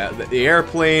the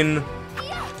airplane.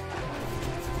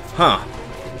 Huh.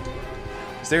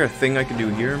 there a thing I can do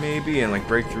here, maybe? And, like,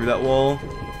 break through that wall?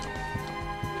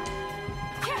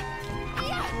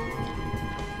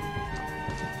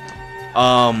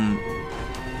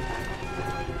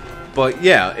 But,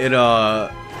 yeah,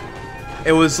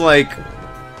 it was, like...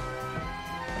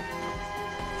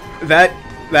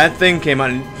 That thing came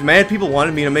out, and mad people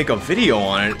wanted me to make a video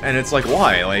on it, and it's like,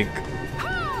 why? Like,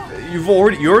 you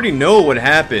already know what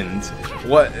happened.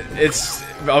 It's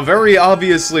a very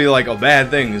obviously, like, a bad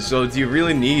thing, so do you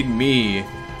really need me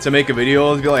to make a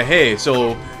video and be like, hey,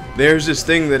 so there's this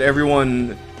thing that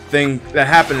that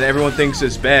happened and everyone thinks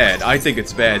is bad. I think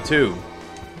it's bad too.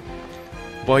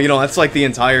 But, you know, that's like the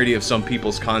entirety of some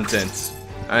people's content,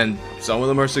 and some of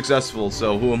them are successful,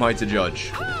 so who am I to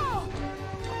judge?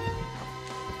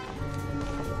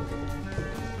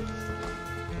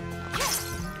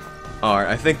 Alright,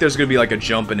 I think there's gonna be like a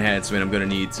jump enhancement I'm gonna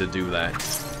need to do that.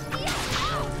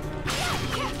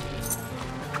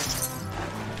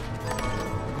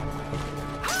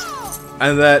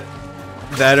 And that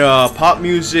pop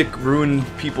music ruined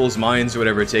people's minds or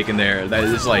whatever taken there. That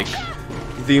is like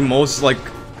the most like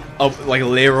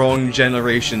Lerong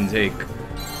generation take.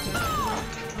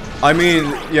 I mean,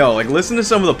 yo, like listen to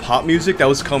some of the pop music that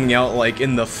was coming out like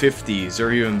in the 50s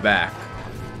or even back.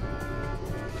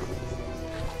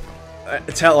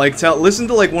 Listen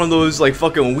to like one of those like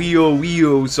fucking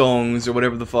Wee-Oh songs or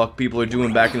whatever the fuck people are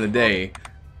doing back in the day,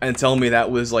 and tell me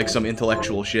that was like some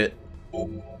intellectual shit.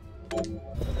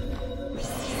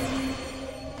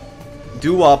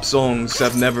 Doo-wop songs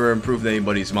have never improved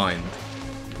anybody's mind.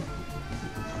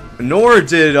 Nor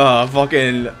did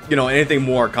fucking, you know, anything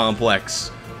more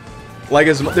complex. Like,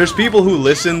 there's people who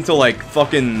listen to like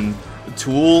fucking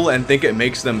Tool and think it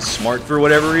makes them smart for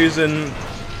whatever reason.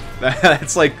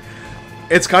 That's like,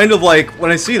 it's kind of like, when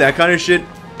I see that kind of shit,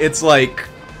 it's like,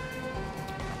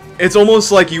 it's almost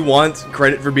like you want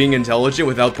credit for being intelligent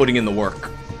without putting in the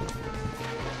work.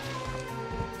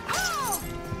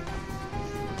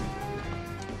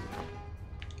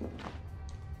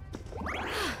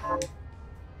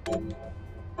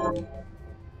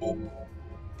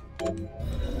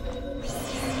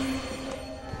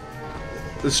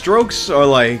 The Strokes are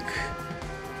like,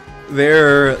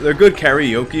 they're good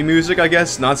karaoke music, I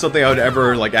guess. Not something I would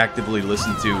ever like actively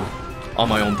listen to on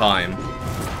my own time.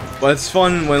 But it's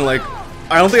fun when like,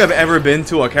 I don't think I've ever been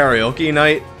to a karaoke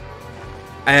night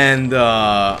and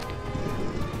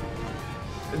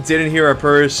didn't hear a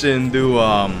person do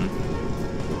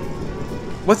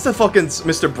what's the fucking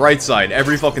Mr. Brightside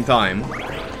every fucking time.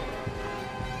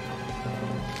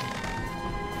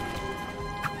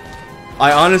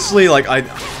 I honestly, like, I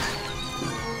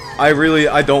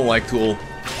don't like Tool.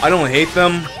 I don't hate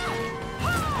them,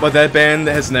 but that band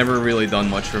has never really done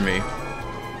much for me.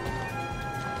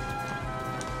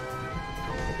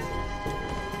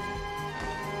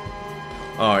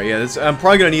 Alright, yeah, I'm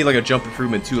probably gonna need, like, a jump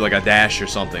improvement too, like a dash or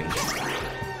something,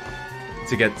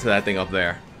 to get to that thing up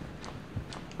there.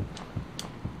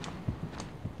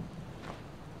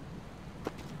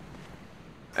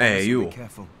 Hey, you. Be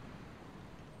careful.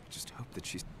 Just hope that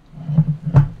she's...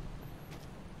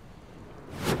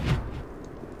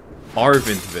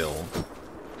 Arventville.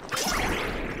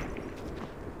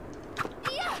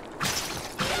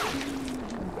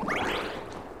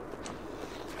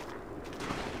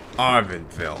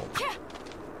 Arventville.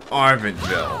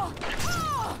 Arventville.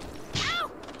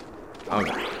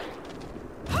 Okay.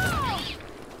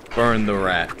 Burn the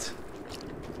rat.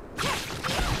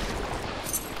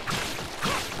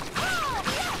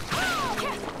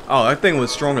 Oh, that thing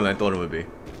was stronger than I thought it would be.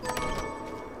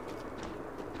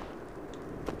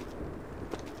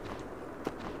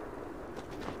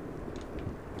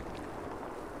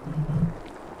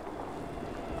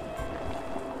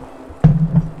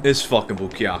 This fucking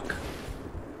Bukyak.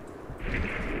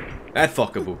 That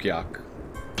fucking Bukyak.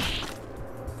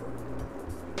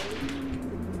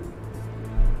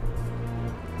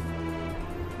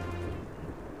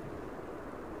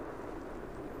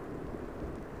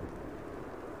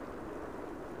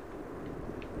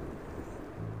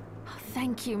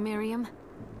 Thank you, Miriam.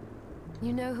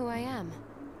 You know who I am.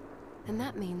 And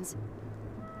that means...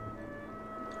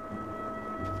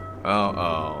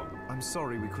 Uh-oh. I'm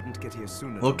sorry we couldn't get here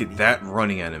sooner. Look at that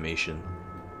running animation.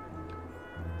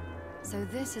 So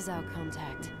this is our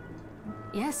contact.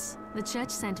 Yes, the church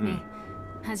sent me.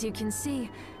 As you can see,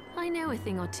 I know a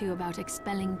thing or two about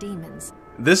expelling demons.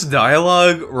 This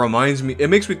dialogue reminds me... It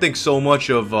makes me think so much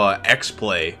of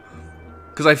X-Play.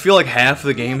 Because I feel like half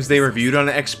the games they reviewed on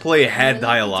X-Play had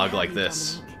dialogue like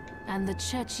this. And the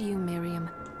church you, Miriam.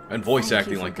 And voice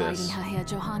acting like this. Her here,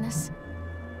 Johannes.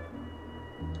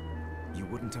 You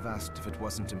wouldn't have asked if it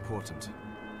wasn't important,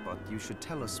 but you should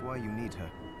tell us why you need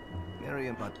her.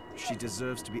 Miriam, but she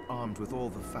deserves to be armed with all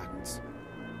the facts.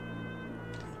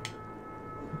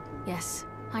 Yes,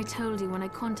 I told you when I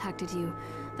contacted you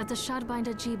that the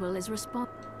Shardbinder Jebel is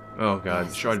responsible. Oh god,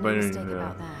 Yes, Shardbinder. there's no mistake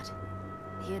about that.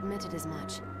 He admitted as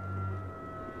much.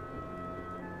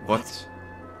 What?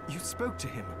 You spoke to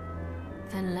him.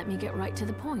 Then let me get right to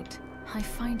the point. I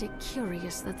find it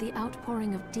curious that the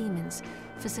outpouring of demons,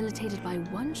 facilitated by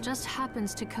one, just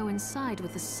happens to coincide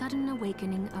with the sudden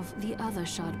awakening of the other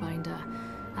Shardbinder,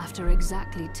 after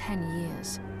exactly 10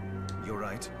 years. You're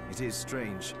right, it is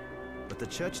strange. But the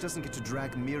church doesn't get to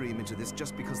drag Miriam into this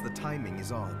just because the timing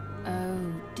is on.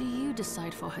 Oh, do you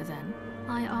decide for her then?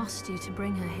 I asked you to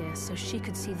bring her here so she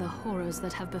could see the horrors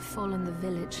that have befallen the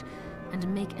village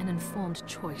and make an informed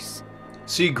choice.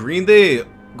 See, Green Day,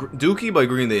 Dookie by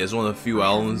Green Day is one of the few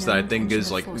albums that I think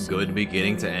is like good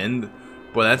beginning to end,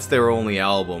 but that's their only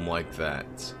album like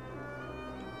that.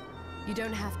 You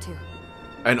don't have to.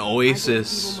 And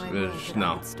Oasis,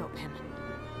 no. Stop him.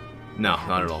 No,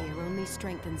 not at all. Here only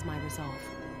strengthens my resolve.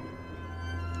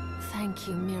 Thank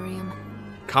you, Miriam.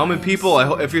 Common People,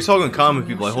 if you're talking Common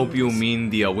People, I hope you mean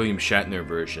the William Shatner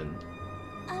version.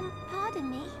 Pardon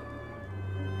me?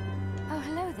 Oh,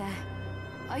 hello there.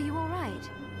 Are you alright?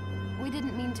 We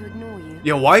didn't mean to ignore you.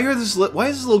 Yeah, why is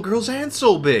this little girl's hand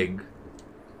so big?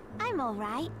 I'm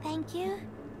alright, thank you.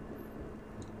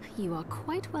 You are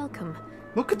quite welcome.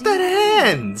 Look at that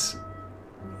hand!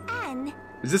 Anne?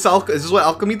 Is this what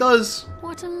alchemy does?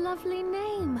 What a lovely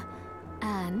name.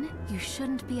 Anne, you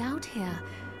shouldn't be out here.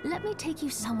 Let me take you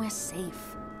somewhere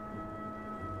safe.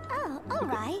 Oh,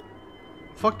 alright.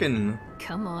 Fucking...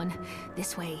 Come on,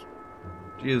 this way.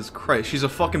 Jesus Christ, she's a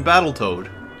fucking Battletoad.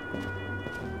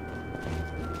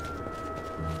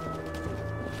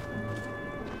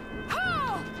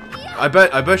 I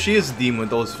bet she is a demon with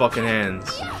those fucking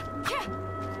hands.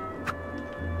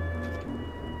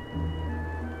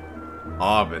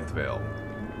 Arbentvale.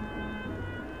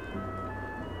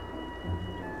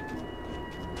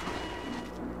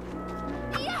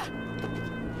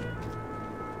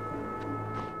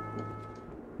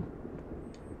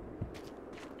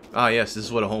 Ah yes, this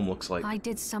is what a home looks like. I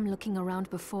did some looking around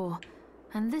before,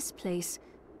 and this place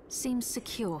seems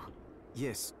secure.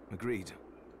 Yes, agreed.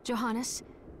 Johannes,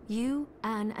 you,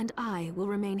 Anne, and I will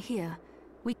remain here.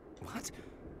 What?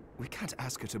 We can't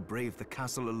ask her to brave the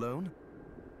castle alone?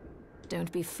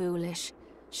 Don't be foolish.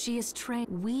 She is trained.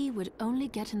 We would only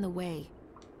get in the way.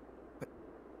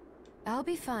 I'll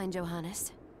be fine,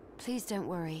 Johannes. Please don't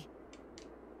worry.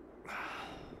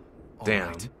 Damn.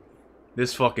 Right.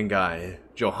 This fucking guy.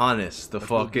 Johannes, the But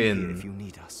we'll be here fucking... if you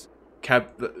need us.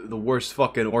 the worst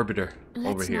fucking orbiter over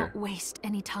Let's here. not waste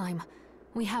any time.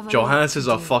 We have a Johannes lot is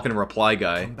to a do. fucking reply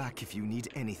guy. Come back if you need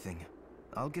anything.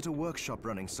 I'll get a workshop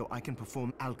running so I can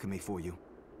perform alchemy for you.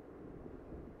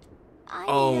 I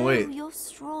Oh, know wait. you're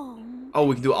strong. Oh,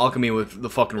 we can do alchemy with the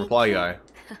fucking reply guy.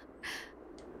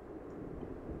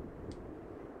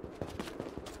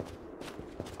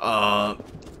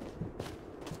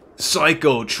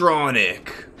 Psychotronic.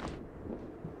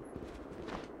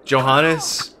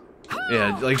 Johannes?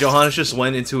 Yeah, like Johannes just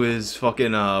went into his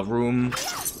fucking room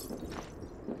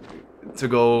to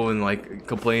go and like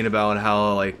complain about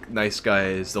how like nice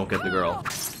guys don't get the girl.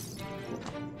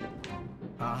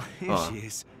 Ah, here she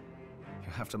is.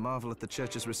 You have to marvel at the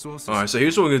church's resources. Alright, so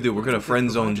here's what we're gonna do. We're gonna friend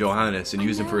zone Johannes and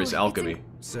use him for his alchemy.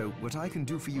 So, what I can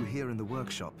do for you here in the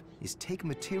workshop is take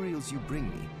materials you bring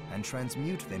me and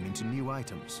transmute them into new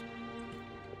items.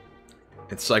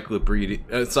 Encyclopedia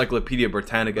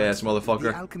Britannica ass The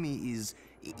motherfucker. alchemy is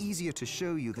easier to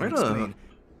show you than Right on. explain.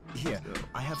 Here,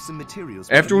 I have some materials.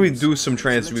 After we use. do some So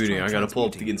let's transmuting, try I gotta pull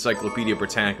up the transmuting. Encyclopedia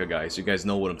Britannica, guys, so you guys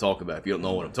know what I'm talking about if you don't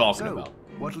know what I'm talking So, about.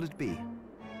 what'll it be?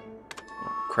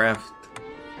 Craft.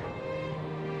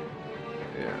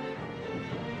 Yeah.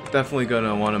 Definitely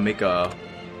gonna want to make a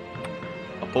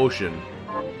potion.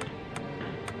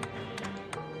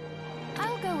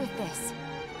 I'll go with this.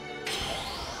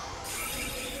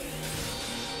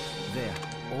 There,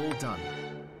 all done.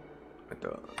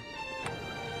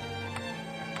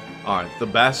 Alright, the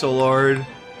Basilard.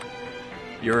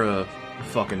 You're a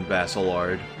fucking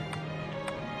Basilard.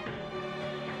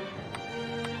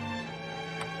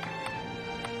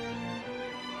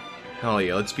 Hell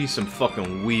yeah, let's be some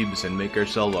fucking weebs and make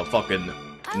ourselves a fucking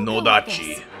I'll go with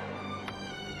Nodachi. this.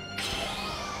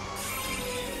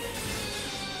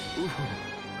 Ooh,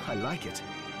 I like it.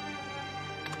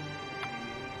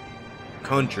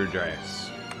 Country dress.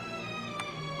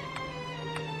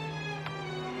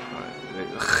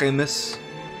 Chimis.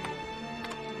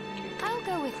 I'll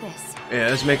go with this. Yeah,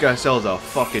 let's make ourselves a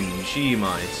fucking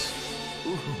she-mice.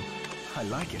 Ooh, I I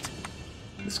like it.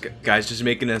 This guy's just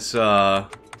making us,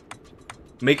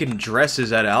 making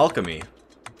dresses out of alchemy.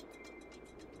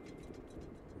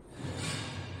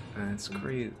 That's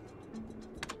great.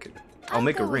 Okay. I'll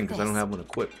make a ring because I don't have one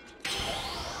equipped.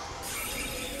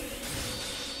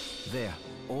 There,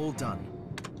 all done.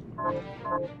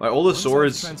 Like, all the Once I've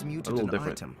swords are a transmuted little an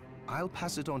different. item, I'll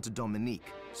pass it on to Dominique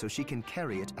so she can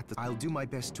carry it at the. I'll do my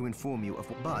best to inform you of.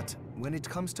 But when it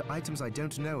comes to items I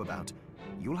don't know about,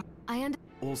 you'll.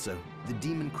 Also, the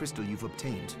demon crystal you've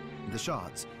obtained, the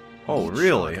shards. Oh, Each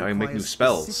really? shard I can make new requires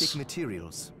spells. Specific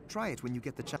materials. Try it when you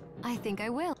get the chance. I think I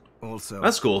will. Also,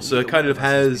 That's cool. So it neither kind one of us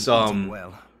has has, been eating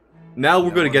well. now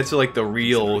we're going to get to, like, the So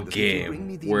real if you bring game,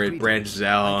 me the where it ingredients, branches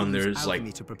out I and can use there's, like,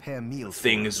 alchemy to prepare meals for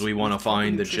things us, we want to with proper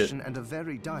find and shit. nutrition and a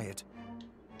varied diet.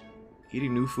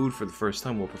 Eating new food for the first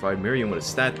time will provide Miriam with a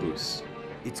stat boost.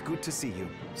 It's good to see you.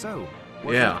 So,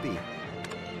 what Yeah. will it be?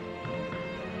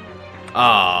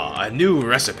 Ah, a new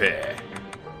recipe.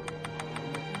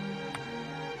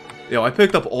 Yo, I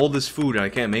picked up all this food and I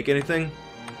can't make anything?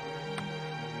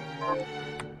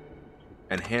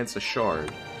 Enhance a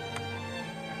shard.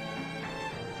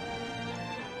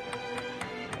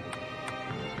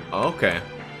 Okay.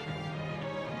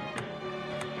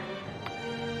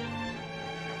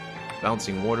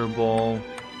 Bouncing water ball.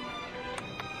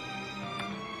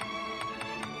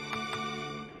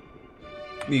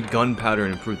 Need gunpowder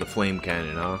and improve the flame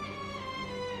cannon, huh?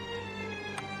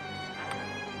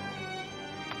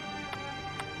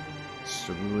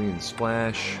 Cerulean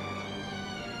splash.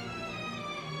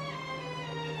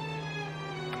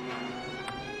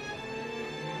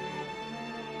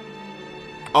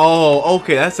 Oh,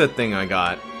 okay, that's that thing I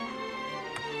got.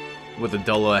 With the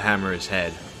Dulla Hammer's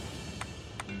head.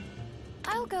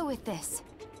 I'll go with this.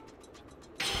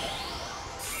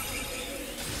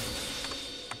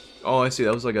 Oh, I see,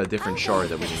 that was like a different shard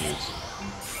that we can use.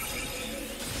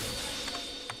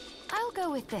 I'll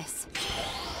go with this.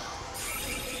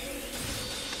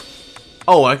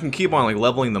 Oh, I can keep on like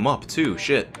leveling them up too,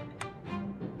 shit.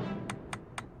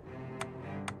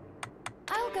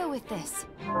 I'll go with this.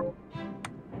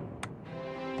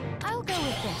 I'll go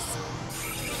with this.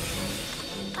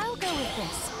 I'll go with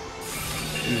this.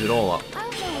 Use it all up. I'll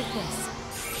go with this.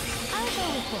 I'll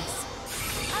go with this.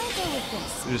 I'll go with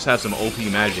this. We just have some OP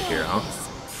magic here, huh?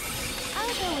 I'll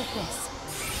go with this.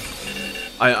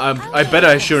 I bet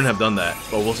I shouldn't have done that,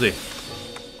 but we'll see.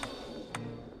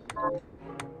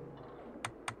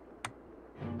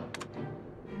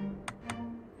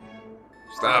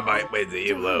 Starbite with the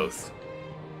evils.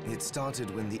 It started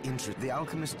when the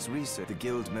alchemists researched the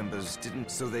guild members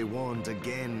didn't, so they warned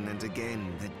again and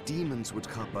again that demons would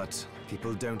come, but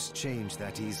people don't change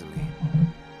that easily.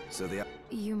 So they.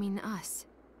 You mean us?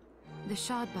 The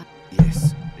Shardbite.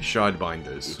 Yes.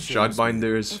 Shardbinders. It shows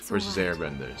Shardbinders It's versus alright.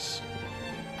 airbenders.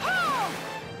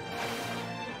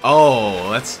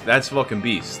 Oh, that's fucking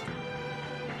beast.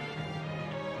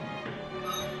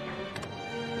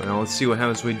 Well, let's see what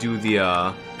happens when we do the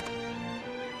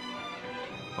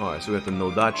Alright, so we got the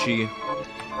Nodachi.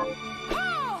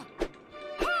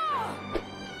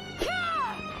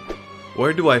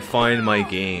 Where do I find my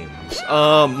games?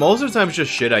 Most of the time it's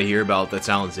just shit I hear about that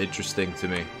sounds interesting to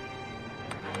me.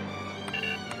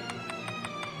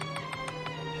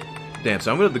 Damn,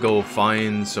 so I'm gonna have to go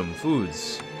find some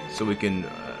foods so we can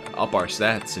up our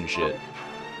stats and shit.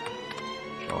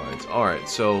 Alright,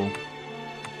 so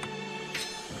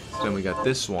then we got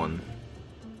this one.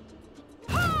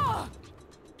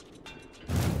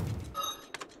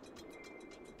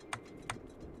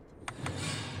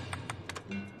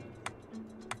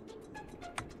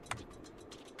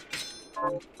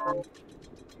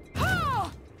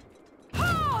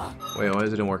 Wait, why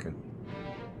is it not working?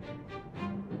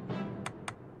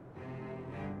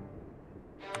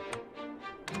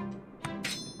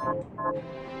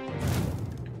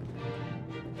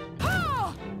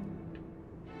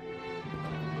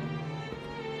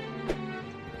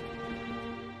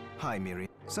 Hi, Miri.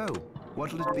 So,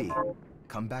 what'll it be?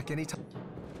 Come back anytime.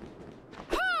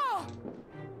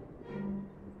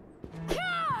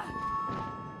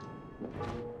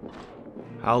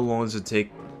 How long does it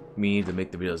take me to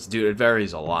make the videos? Dude, it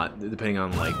varies a lot, depending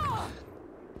on, like...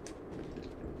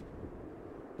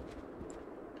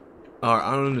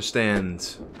 I don't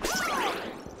understand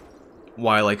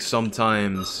why, like,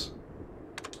 sometimes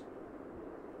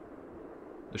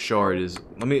the shard is...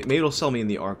 maybe it'll sell me in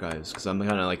the archives, because I'm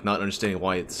kind of, like, not understanding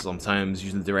why it's sometimes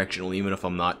using the directional, even if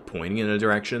I'm not pointing in a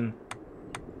direction.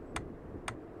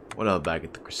 What up, back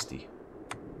at the Christie?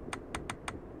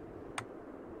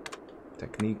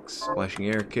 Techniques, splashing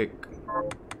air kick,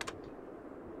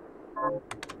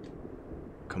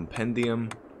 compendium.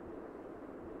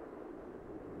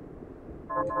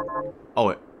 Oh,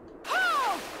 it.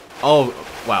 Oh,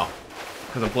 wow.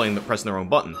 Because I'm pressing the wrong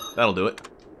button. That'll do it.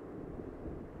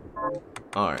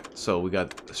 Alright, so we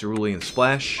got Cerulean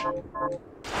Splash.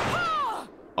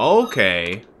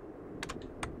 Okay.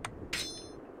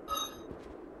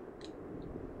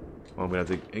 Well, I'm gonna have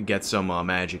to get some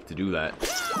magic to do that.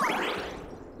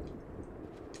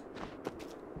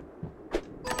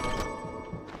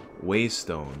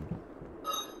 Waystone.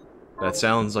 That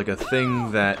sounds like a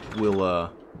thing that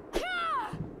will,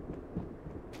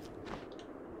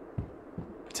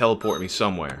 teleport me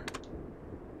somewhere.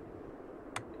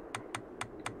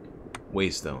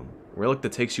 Waystone. Relic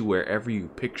that takes you wherever you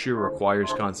picture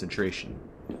requires concentration.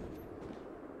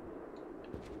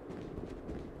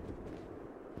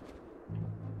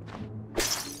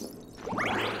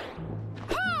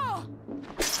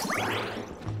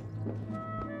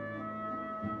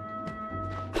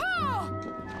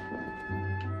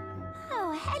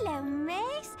 Oh, hello,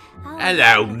 miss. Oh,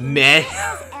 Hello, miss.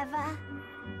 as ever.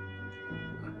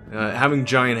 Having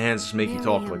giant hands make you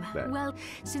talk like that. Well,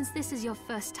 since this is your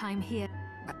first time here,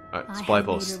 Alright, I supply have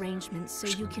made post. arrangements so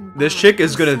you can This buy chick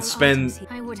is and gonna sell spend- items here.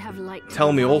 I would have liked to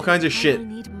telling me all provide, kinds of but I shit will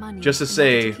need money just to in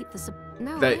order say keep the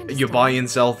No, I that you understand. buy and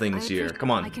sell I things here. appreciate-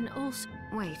 Come on. I can also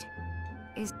Wait.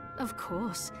 Is Of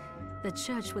course, the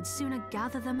church would sooner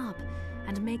gather them up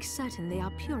and make certain they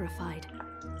are purified.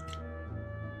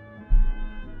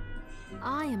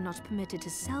 I am not permitted to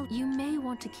sell. You may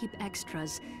want to keep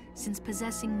extras, since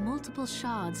possessing multiple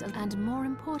shards and more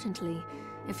importantly,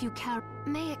 if you carry...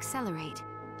 may accelerate.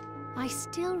 I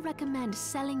still recommend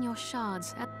selling your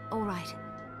shards at... Alright,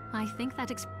 I think that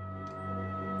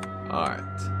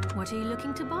Alright. What are you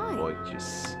looking to buy?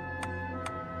 Gorgeous.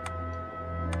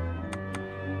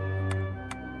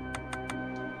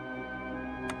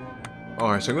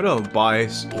 Alright, so I'm gonna buy...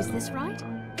 Is this right?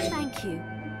 Thank you.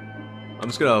 I'm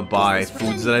just gonna buy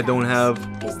foods that I don't have,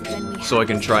 so I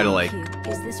can try to, like,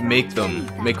 make them,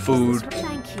 make food,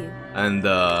 Thank you. and,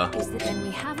 Then we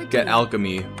have a get deal.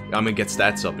 alchemy. I'm gonna get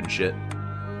stats up and shit.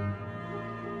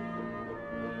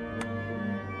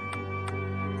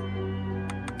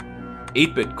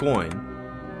 $8-bit coin.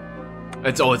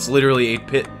 It's literally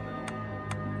 8-bit.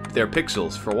 They're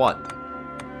pixels for what?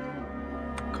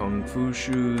 Kung Fu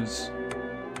shoes.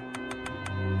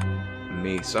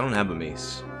 Mace. I don't have a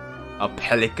mace. A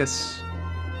pelicus.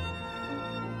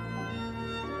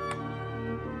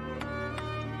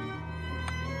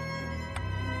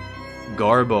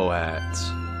 Garbo hat.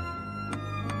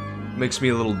 Makes me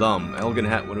a little dumb. Elegant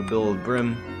hat with a billowed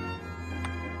brim.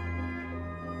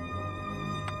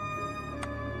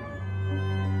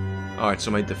 Alright,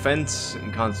 so my defense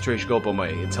and concentration go up, but my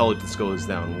intelligence goes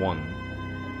down 1.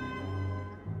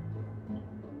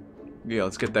 Yeah,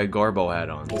 let's get that Garbo hat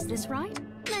on. Is this right?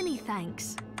 Many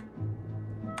thanks.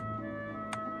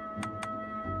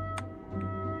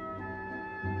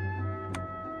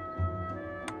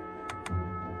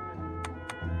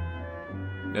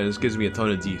 Yeah, this gives me a ton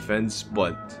of defense,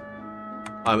 but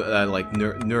I like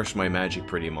nurse my magic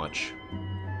pretty much.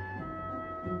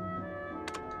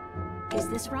 Is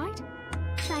this right?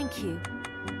 Thank you.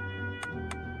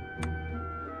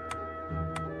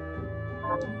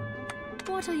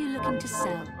 What are you looking to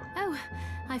sell? Oh,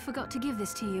 I forgot to give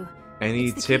this to you. Any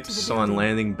It's the key to tips the on building.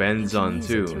 landing bends You can on use it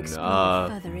to tune? explore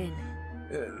further in.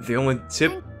 The only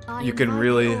tip I you can invite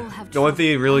really, all have the only thing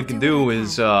you trouble. really I'll can do what do I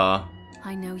is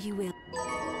I know you will.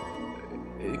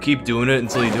 keep doing it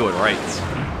until you do it right.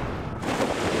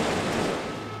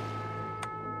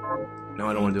 No,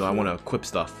 I don't want to do. I want to equip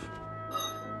stuff.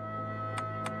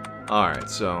 All right,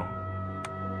 so.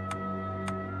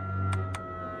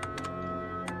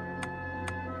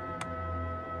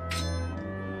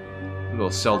 We'll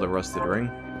sell the rusted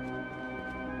ring.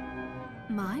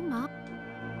 My mom.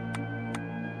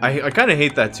 I kind of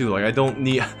hate that too. Like I don't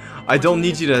need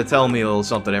you to tell me a little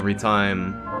something every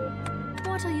time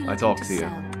What are you I looking talk to to you.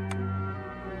 sell?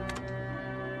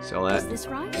 Sell Is that. this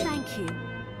right? Thank you.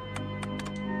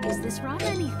 Is this right?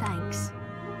 Many thanks.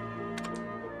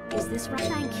 Is this right?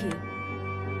 Thank you.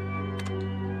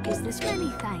 Is this many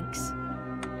thanks?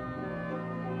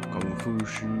 Kung Fu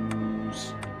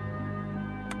shoes.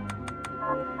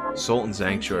 Sultan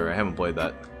Sanctuary. I haven't played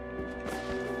that.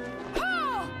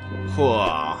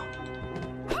 Hua.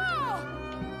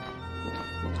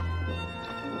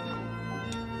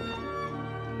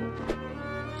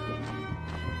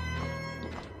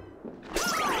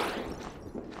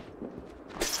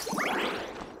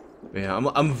 Yeah,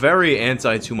 I'm very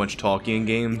anti too much talking in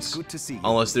games, Good to see you.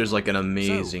 unless there's like an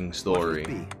amazing So, what would it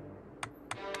story. be?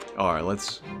 Alright,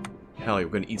 let's... Hell, we're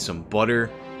gonna eat some butter.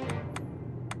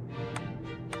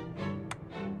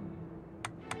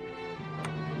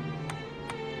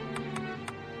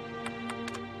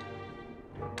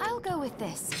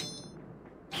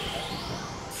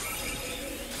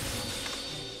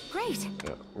 Great.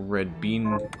 Red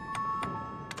bean.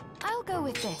 I'll go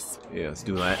with this. Yeah, let's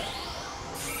do that.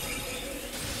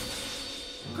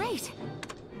 Great.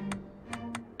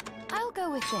 I'll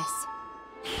go with this.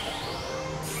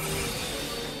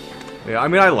 Yeah, I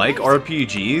mean, I like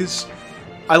RPGs.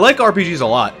 I like RPGs a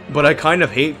lot, but I kind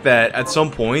of hate that at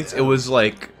some points it was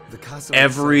like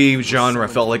every genre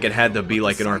felt like it had to be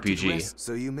like an RPG.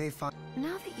 So you may find.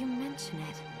 Now that you mention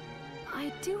it,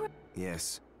 I do.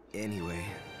 Yes. Anyway.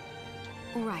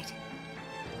 All right.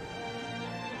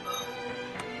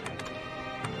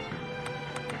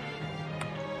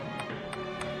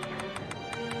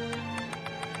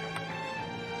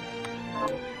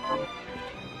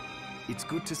 It's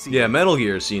good to see. Yeah, Metal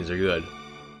Gear scenes are good.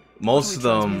 Most of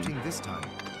them.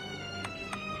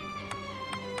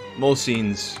 Most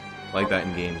scenes like that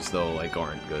in games, though, like,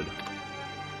 aren't good.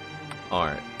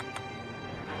 Alright.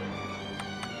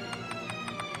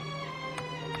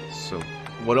 So,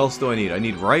 what else do I need? I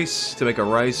need rice to make a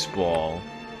rice ball.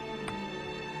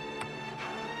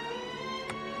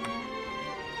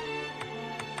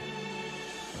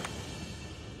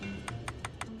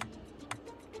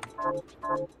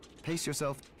 Pace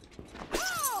yourself.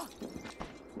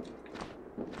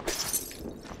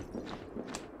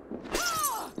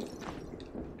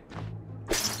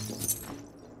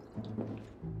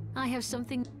 I have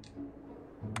something.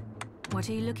 What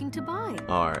are you looking to buy?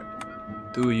 Alright.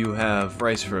 Do you have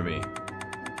rice for me?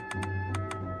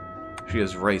 She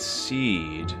has rice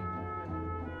seed.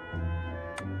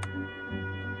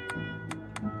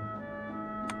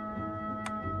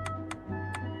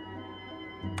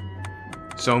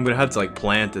 So I'm gonna have to, like,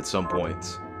 plant at some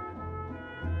point.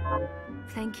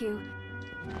 Thank you.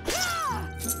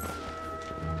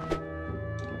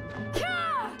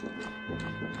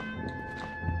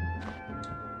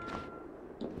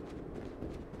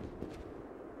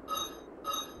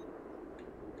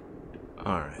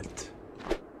 Alright.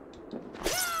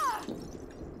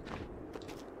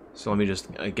 So let me just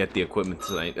get the equipment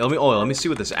tonight. Let me see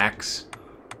what this axe,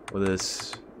 what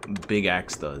this big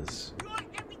axe does.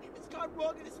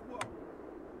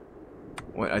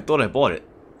 Wait, I thought I bought it.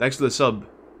 Thanks for the sub,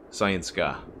 Science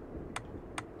Guy.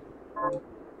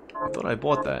 I thought I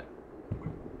bought that.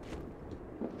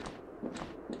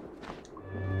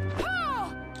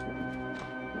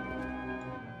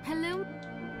 Hello?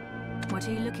 What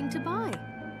are you looking to buy?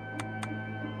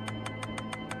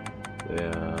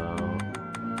 Yeah.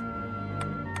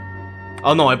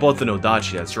 Oh no, I bought the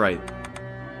Nodachi, that's right.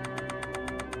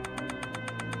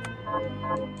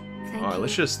 Alright,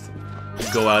 let's just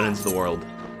go out into the world.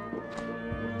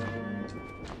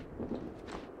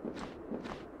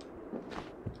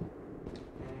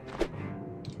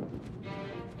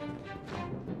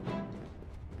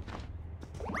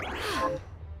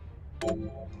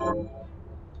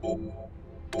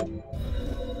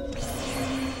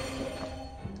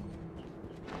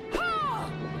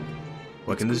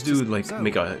 What, can this dude, like,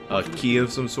 make a key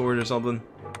of some sort or something?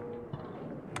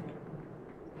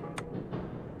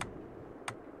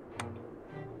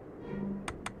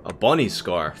 A bunny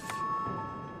scarf.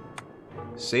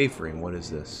 Safe ring, what is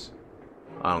this?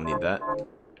 I don't need that.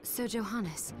 So,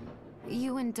 Johannes,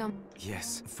 you and Dom...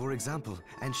 Yes, for example,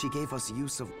 and she gave us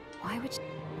use of... Why would you...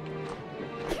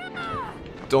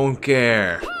 Don't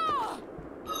care.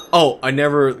 Oh, I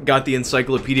never got the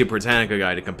Encyclopedia Britannica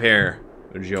guy to compare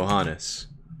with Johannes.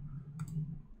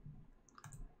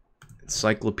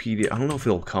 Encyclopedia... I don't know if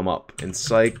it'll come up.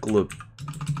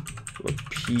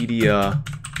 Encyclopedia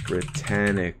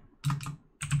Britannica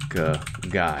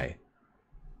guy.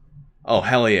 Oh,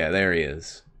 hell yeah, there he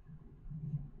is.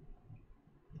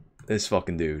 This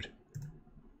fucking dude.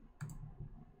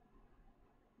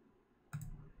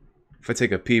 If I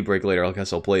take a pee break later, I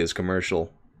guess I'll play his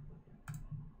commercial.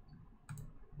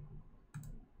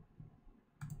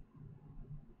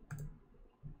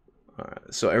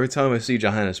 Alright, so every time I see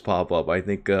Johannes pop up, I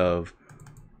think of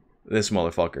this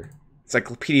motherfucker.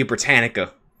 Encyclopedia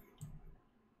Britannica.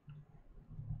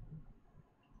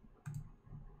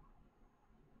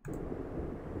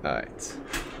 Alright.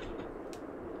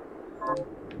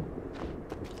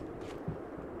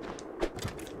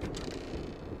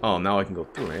 Oh, now I can go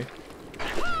through, eh?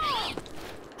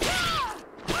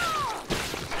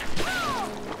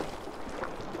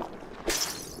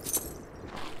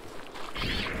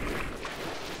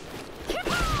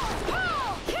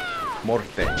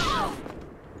 Morte.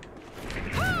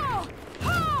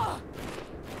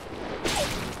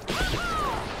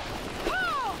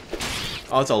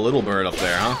 Oh, it's a little bird up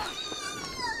there, huh?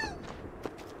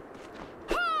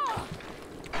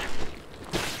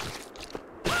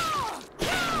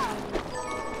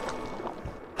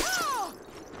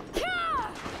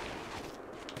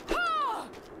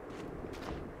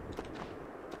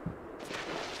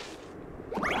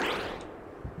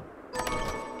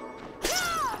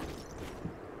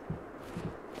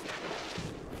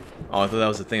 Oh, I thought that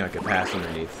was the thing I could pass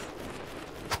underneath.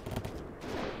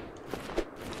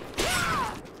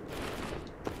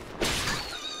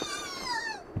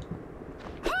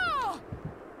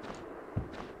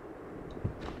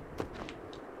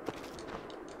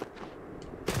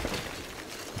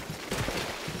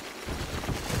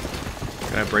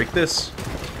 Can I break this?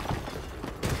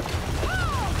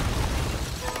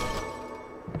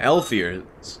 Elf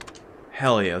ears.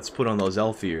 Hell yeah, let's put on those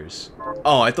elf ears.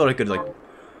 Oh, I thought I could, like...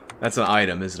 That's an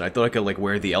item, isn't it? I thought I could, like,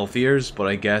 wear the elf ears, but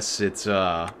I guess it's,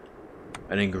 an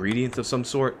ingredient of some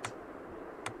sort.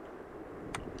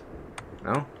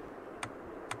 No?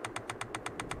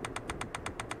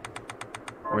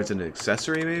 Or it's an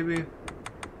accessory, maybe?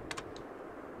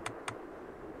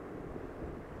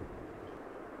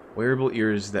 Wearable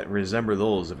ears that resemble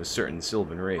those of a certain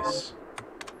Sylvan race.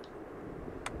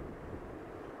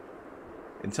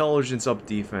 Intelligence up,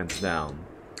 defense down.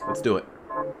 Let's do it.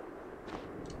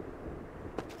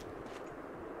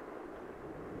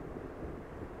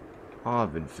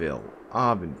 Arvenville.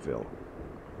 Arvenville.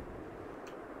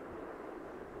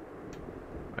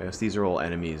 I guess these are all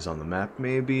enemies on the map,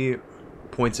 maybe?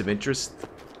 Points of interest?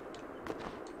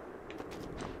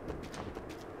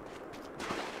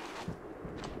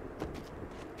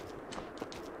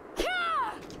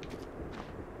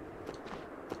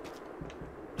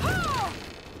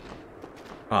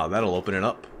 Ah, that'll open it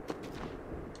up.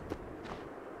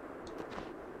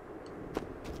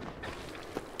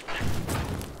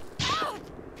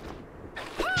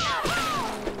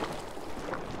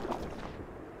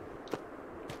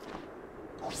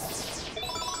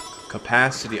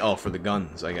 Capacity, oh, for the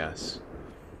guns, I guess.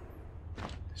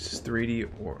 This is 3D,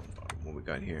 or what we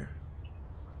got here?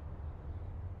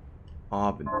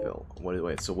 Aubenville.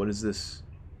 Wait, so what is this?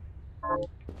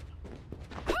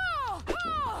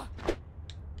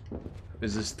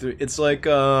 Is this it's like,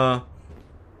 I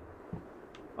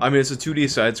mean, it's a 2D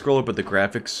side-scroller, but the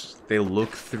graphics, they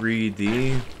look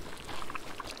 3D.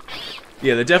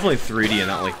 Yeah, they're definitely 3D and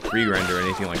not, like, pre-render or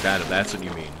anything like that, if that's what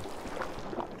you mean.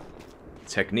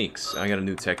 Techniques. I got a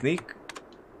new technique.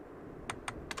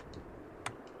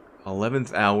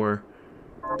 11th hour.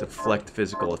 Deflect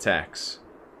physical attacks.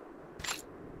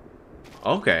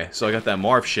 Okay, so I got that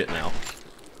Marv shit now.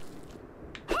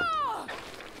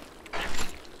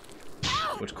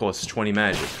 Which costs 20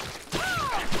 magic.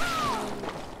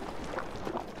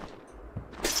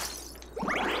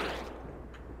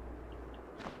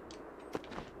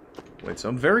 Wait, so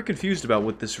I'm very confused about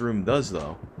what this room does,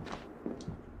 though.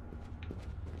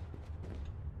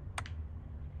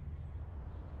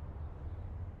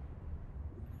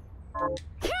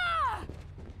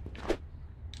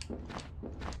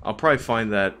 I'll probably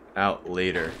find that out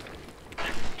later.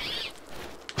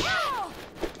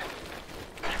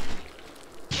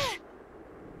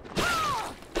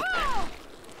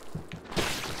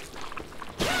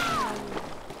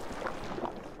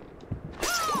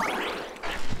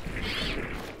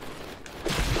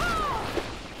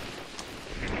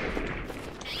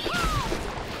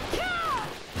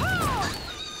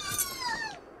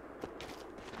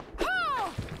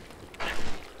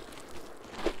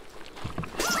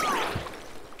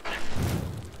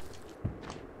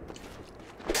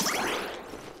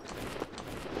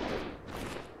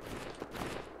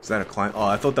 Is that a climb? Oh,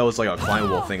 I thought that was like a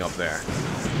climbable thing up there.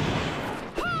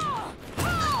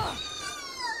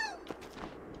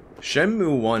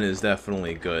 Shenmue 1 is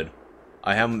definitely good.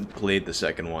 I haven't played the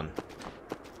second one.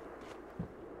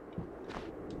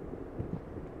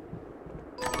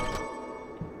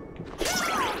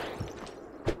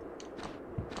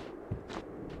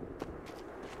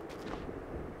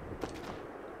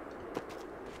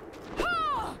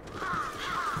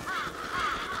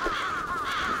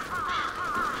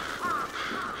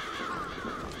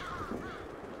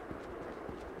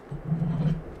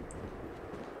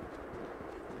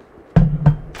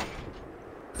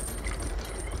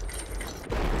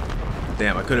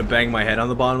 Damn, I couldn't bang my head on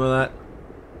the bottom of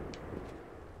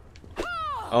that.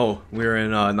 Oh, we're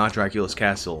in not Dracula's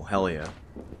castle. Hell yeah.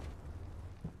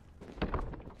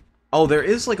 Oh, there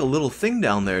is like a little thing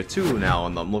down there too now,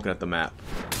 and I'm looking at the map.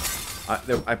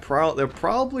 There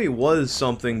probably was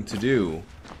something to do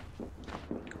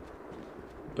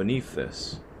beneath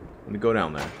this. Let me go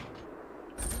down there.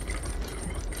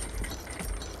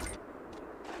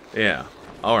 Yeah,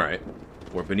 alright.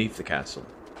 We're beneath the castle.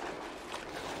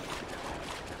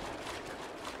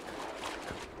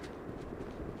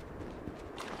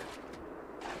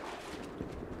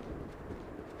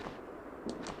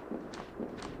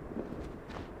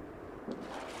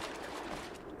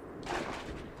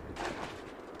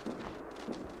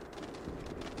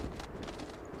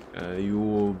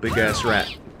 You big-ass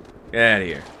rat. Get out of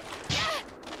here.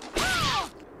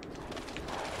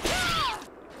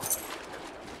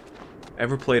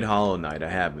 Ever played Hollow Knight? I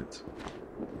haven't.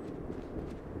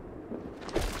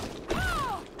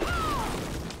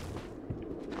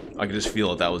 I could just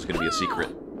feel that was going to be a secret.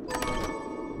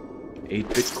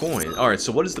 8-bit coin. Alright,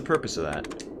 so what is the purpose of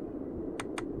that?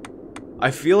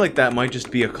 I feel like that might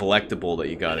just be a collectible that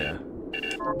you gotta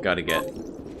get.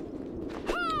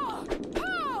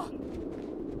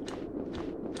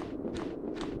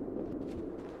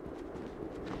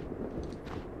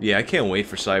 Yeah, I can't wait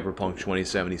for Cyberpunk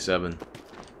 2077.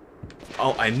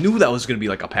 Oh, I knew that was going to be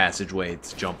like a passageway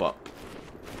to jump up.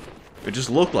 It just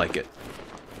looked like it.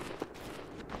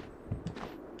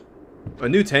 A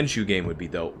new Tenchu game would be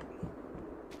dope.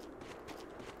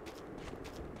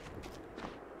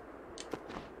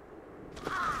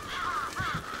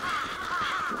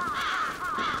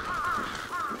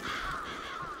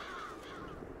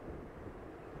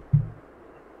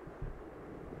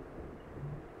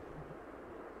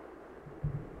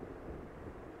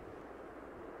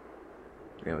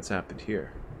 Yeah, what's happened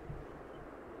here?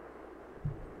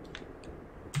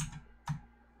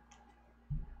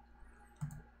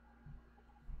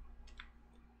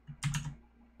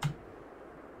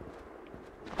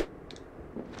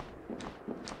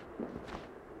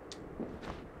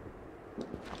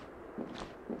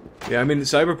 Yeah, I mean,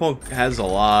 Cyberpunk has a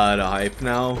lot of hype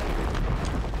now.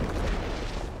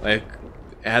 Like,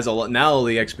 it has a lot. Now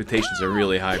the expectations are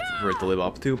really high for it to live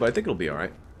up to, but I think it'll be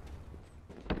alright.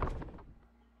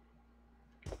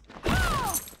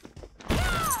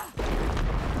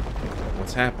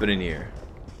 What's happening here?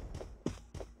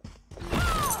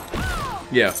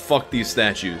 Yeah, fuck these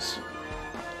statues.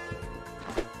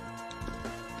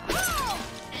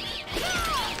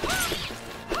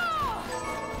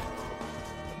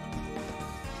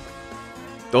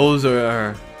 Those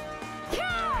are...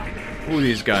 Who are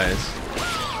these guys?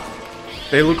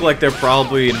 They look like they're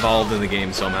probably involved in the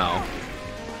game somehow.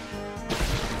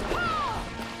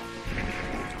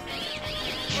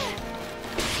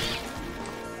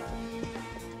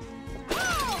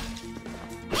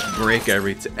 Break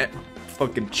everything.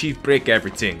 Fucking chief break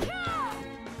everything.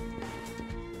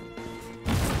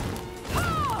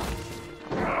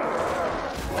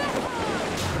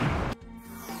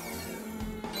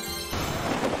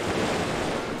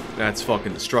 That's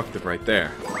fucking destructive right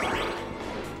there.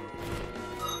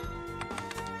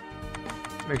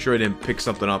 Make sure I didn't pick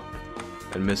something up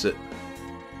and miss it.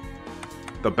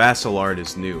 The Basilard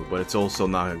is new, but it's also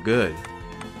not good.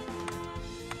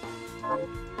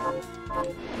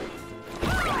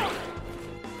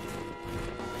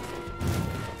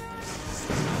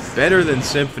 Better than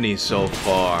Symphony so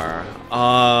far.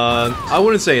 I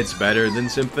wouldn't say it's better than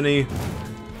Symphony.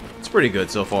 It's pretty good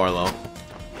so far, though.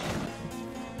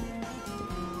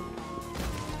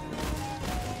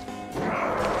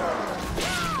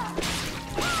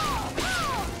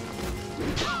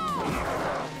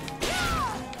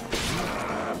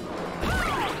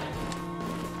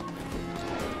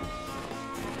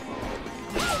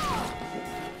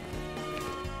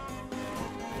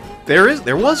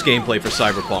 There was gameplay for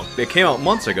Cyberpunk. It came out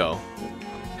months ago.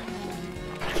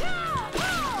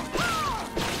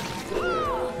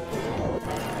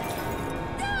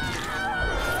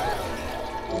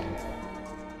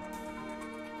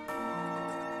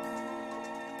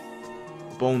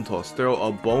 Bone toss. Throw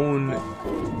a bone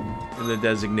in the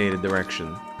designated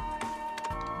direction.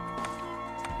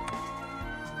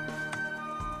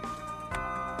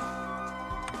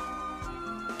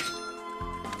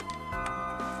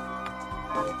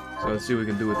 Let's see what we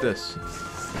can do with this.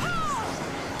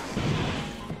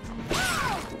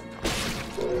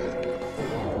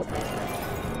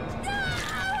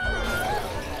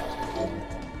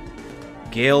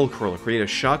 Gale Curler. Create a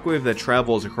shockwave that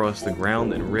travels across the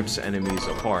ground and rips enemies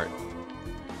apart.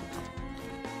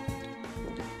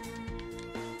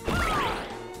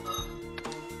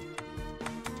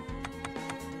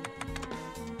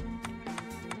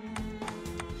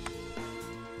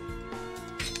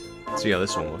 See how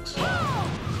this one looks.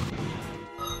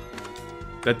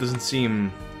 That doesn't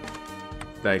seem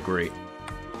that great.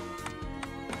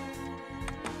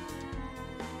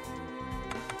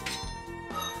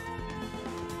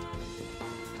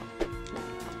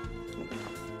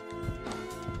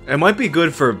 It might be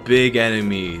good for big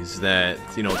enemies that,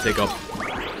 you know, take up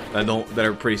that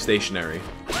are pretty stationary.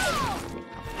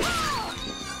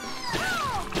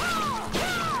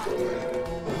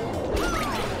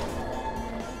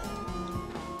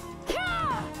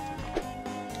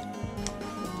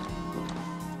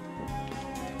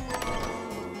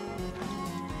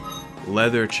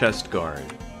 Leather chest guard.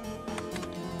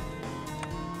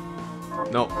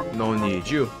 No, no one needs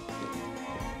you.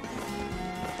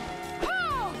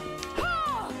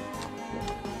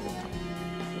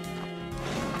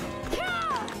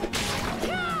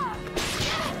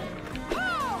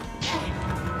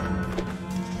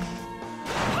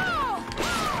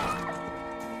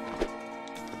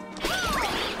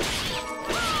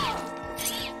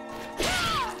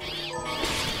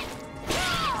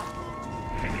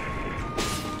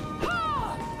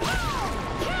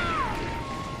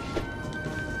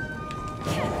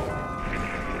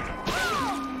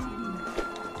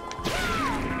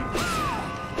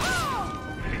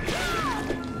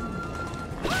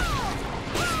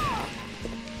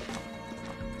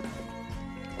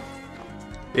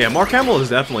 Yeah, Mark Hamill is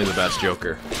definitely the best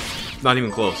Joker. Not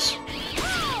even close.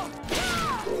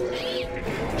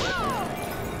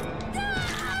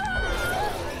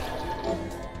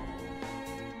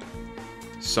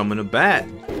 Summon a bat.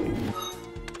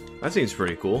 That seems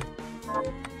pretty cool.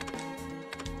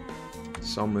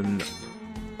 Summon...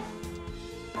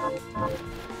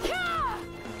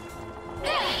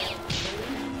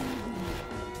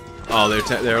 Oh,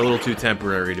 they're a little too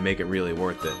temporary to make it really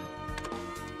worth it.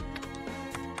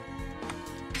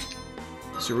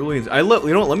 Cerulean...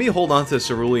 you know what, let me hold on to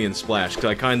Cerulean Splash,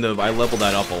 because I leveled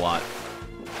that up a lot.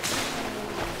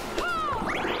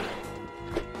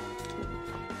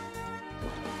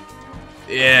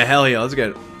 Yeah, hell yeah, let's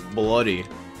get bloody.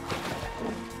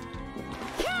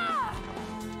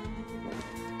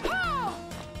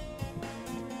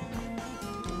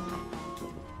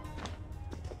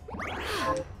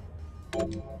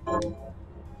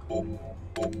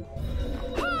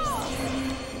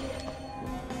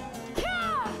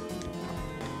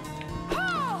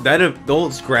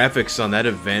 Those graphics on that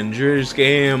Avengers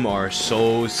game are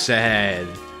so sad.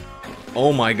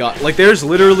 Oh my god. Like, there's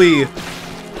literally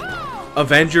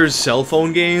Avengers cell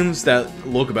phone games that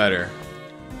look better.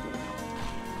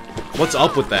 What's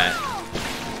up with that?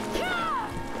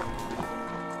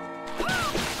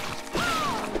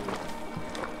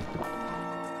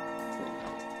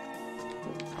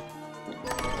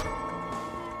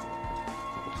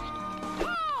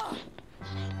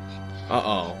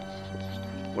 Uh-oh.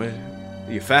 What?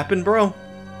 Are you fapping, bro?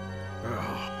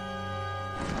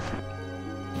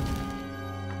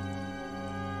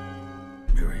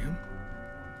 Miriam?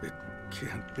 It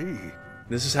can't be.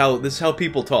 This is how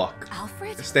people talk.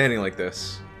 Alfred? Standing like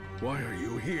this. Why are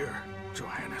you here,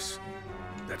 Johannes?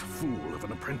 That fool of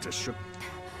an apprentice should...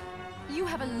 You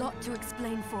have a lot to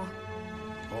explain for.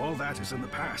 All that is in the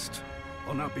past.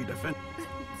 I'll not be defended.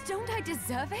 Don't I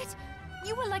deserve it?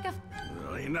 You were like a...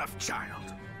 Enough,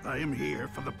 child. I am here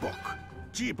for the book.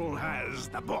 Jeeble has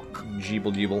the book.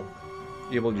 Jeeble, jeeble.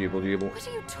 Jeeble, jeeble, jeeble. What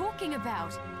are you talking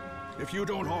about? If you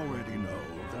don't already know,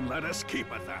 then let us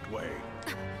keep it that way.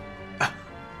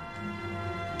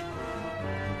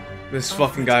 This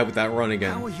fucking guy with that run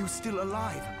again. How are you still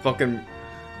alive? Fucking...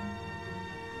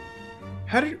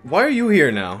 Why are you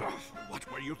here now?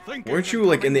 What were you thinking? Weren't you,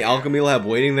 like, in the alchemy lab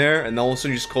waiting there, and all of a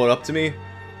sudden you just caught up to me?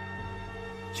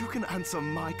 You can answer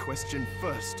my question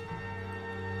first.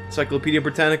 Encyclopedia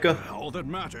Britannica? All that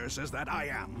matters is that I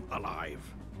am alive.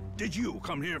 Did you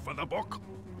come here for the book?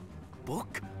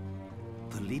 Book?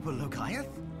 The Liber Logaeth?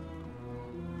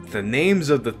 The names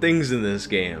of the things in this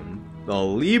game. The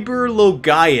Liber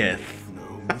Logaeth.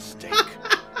 No mistake.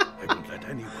 I won't let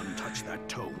anyone touch that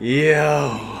tome.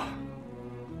 Yo.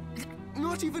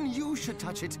 Not even you should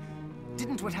touch it.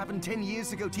 Didn't what happened 10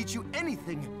 years ago teach you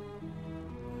anything?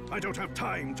 I don't have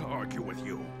time to argue with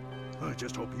you. I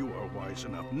just hope you are wise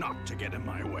enough not to get in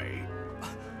my way.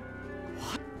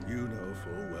 What? You know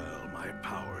full well my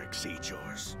power exceeds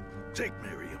yours. Take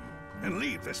Miriam and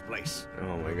leave this place.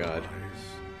 Oh my god.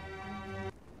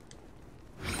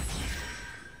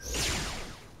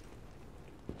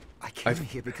 I came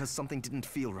here because something didn't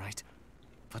feel right.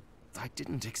 But I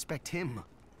didn't expect him.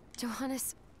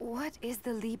 Johannes, what is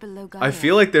the Liber Logaeth? I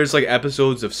feel like there's like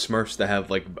episodes of Smurfs that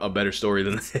have like a better story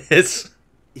than this.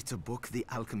 It's a book the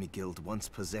Alchemy Guild once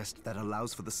possessed that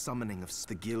allows for the summoning of...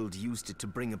 The guild used it to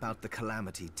bring about the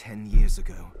calamity 10 years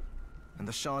ago. And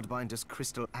the Shardbinder's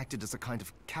crystal acted as a kind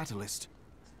of catalyst.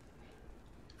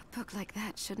 A book like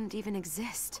that shouldn't even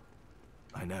exist.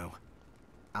 I know.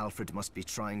 Alfred must be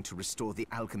trying to restore the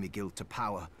Alchemy Guild to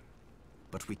power.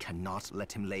 But we cannot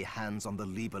let him lay hands on the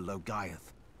Liber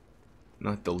Logaeth.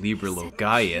 Not the Liber He said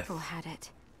Logaeth. people had it.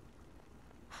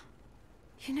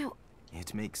 You know...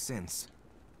 It makes sense.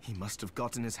 He must have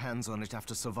gotten his hands on it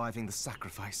after surviving the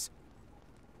sacrifice.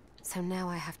 So now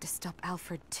I have to stop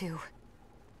Alfred too.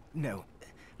 No.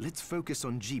 Let's focus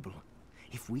on Jeeble.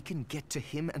 If we can get to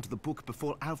him and the book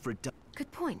before Alfred does...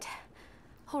 Good point.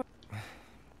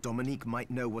 Dominique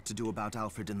might know what to do about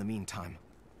Alfred in the meantime.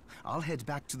 I'll head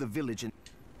back to the village and...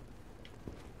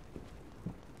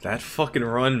 That fucking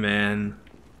run, man.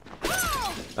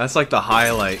 That's like the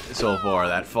highlight so far,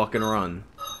 that fucking run.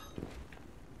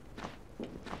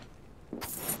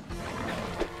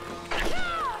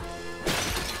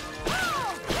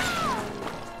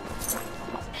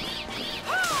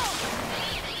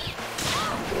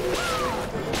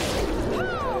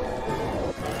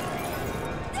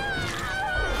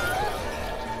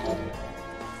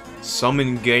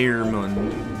 Summon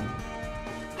Geirmund.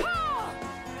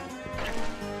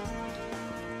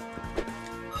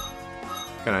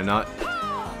 Can I not?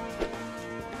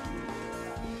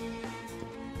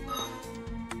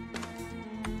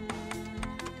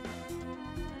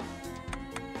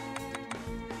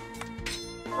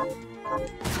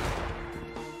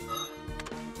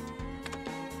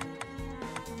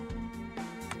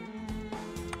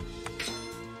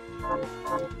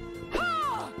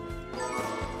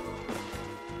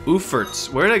 Uferts.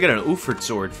 Where did I get an Ufert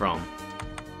sword from?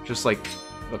 Just like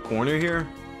the corner here?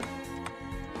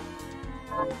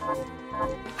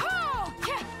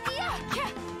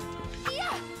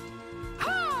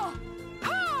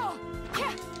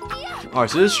 Alright,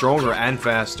 so this is stronger and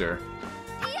faster.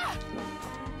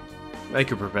 Thank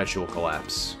you, Perpetual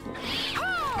Collapse.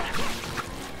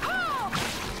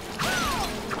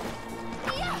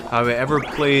 Have I ever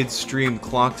played streamed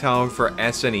Clock Tower for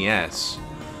SNES?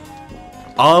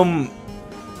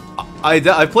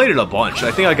 I played it a bunch.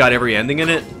 I think I got every ending in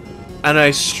it. And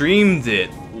I streamed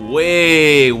it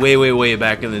way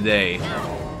back in the day.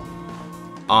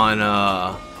 On,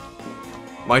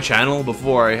 my channel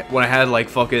before when I had like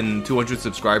fucking 200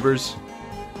 subscribers.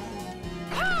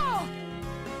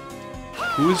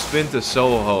 Who's been to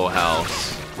Soho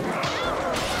House?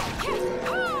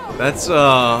 That's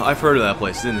I've heard of that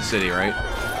place. It's in the city, right?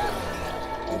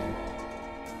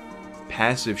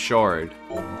 Passive shard.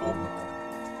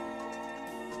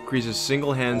 Increases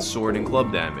single hand sword and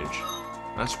club damage.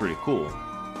 That's pretty cool.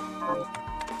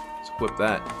 Let's equip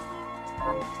that.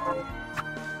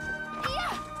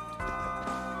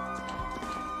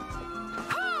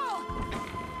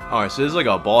 Alright, so this is like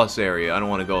a boss area. I don't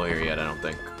want to go here yet, I don't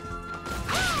think.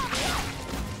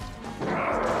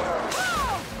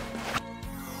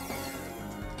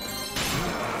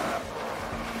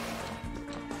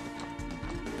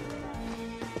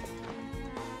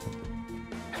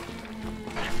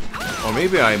 Or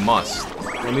maybe I must.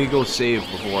 Let me go save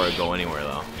before I go anywhere,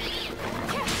 though.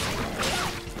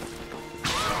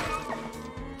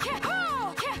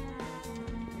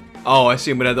 Oh, I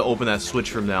see. I'm gonna have to open that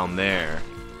switch from down there.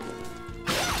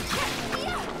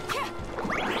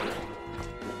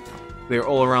 They're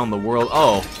all around the world.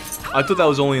 Oh, I thought that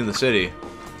was only in the city.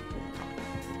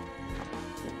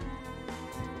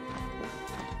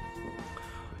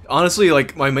 Honestly,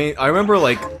 like, I remember,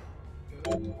 like,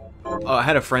 I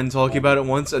had a friend talking about it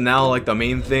once, and now, like, the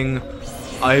main thing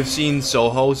I've seen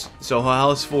Soho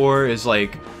House for is,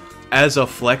 like, as a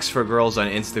flex for girls on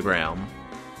Instagram.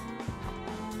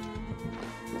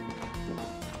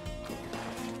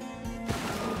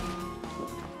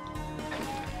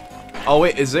 Oh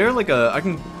wait, is there like a... I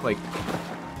can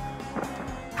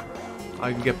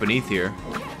get beneath here.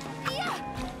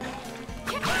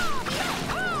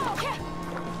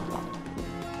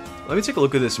 Let me take a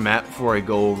look at this map before I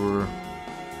go over...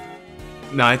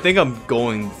 No, I think I'm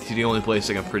going to the only place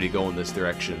I can pretty go in this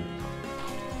direction.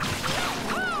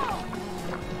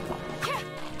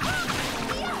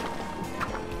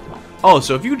 Oh,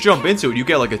 so if you jump into it, you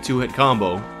get like a 2-hit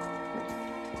combo.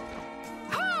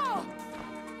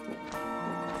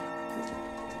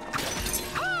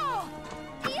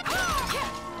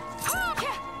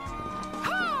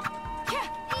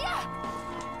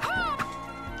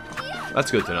 That's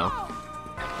good to know.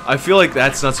 I feel like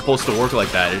that's not supposed to work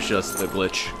like that, it's just a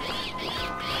glitch.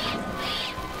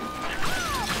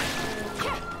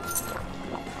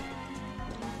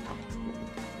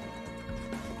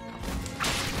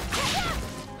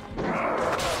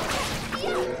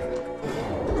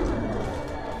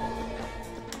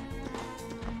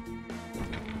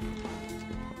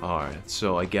 Alright,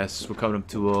 so I guess we're coming up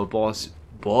to a boss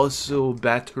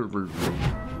battle.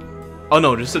 Oh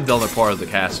no, just another part of the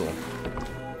castle.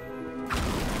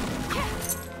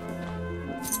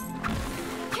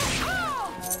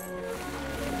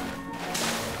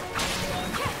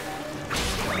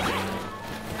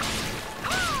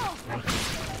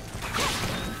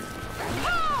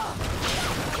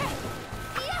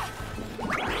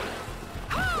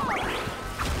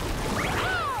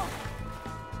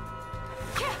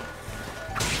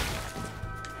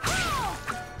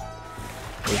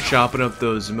 chopping up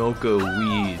those Milko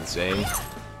weeds, eh?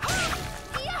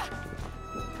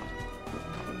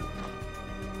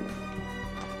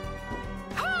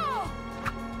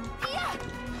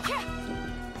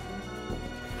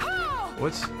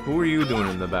 Who are you doing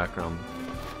in the background?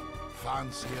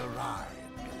 Fancy a ride?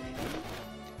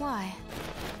 Why?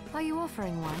 Are you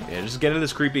offering one? Yeah, just get in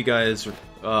this creepy guy's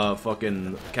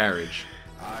fucking carriage.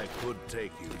 I could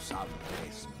take you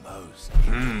someplace most.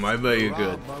 I bet you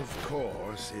could. The rub, of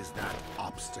course, is that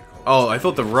obstacle. Oh, I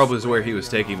thought the rub was where he was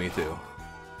taking me to.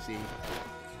 See?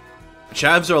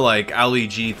 Chavs are like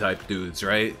LHAD type dudes,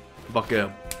 right?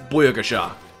 Baka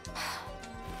Boyakasha.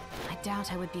 I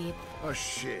doubt I would be. A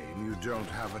shame you don't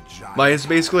have a giant. But it's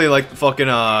basically like fucking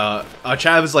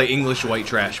Chav is like English white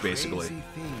trash, basically. Crazy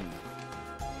thing.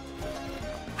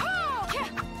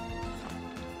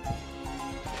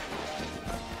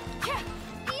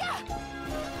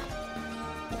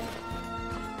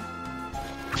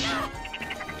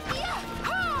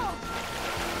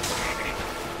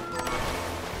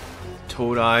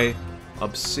 Todai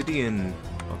obsidian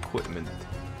equipment.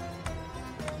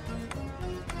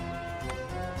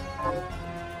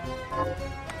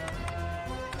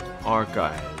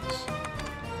 Archives.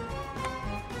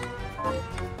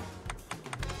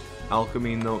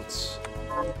 Alchemy notes.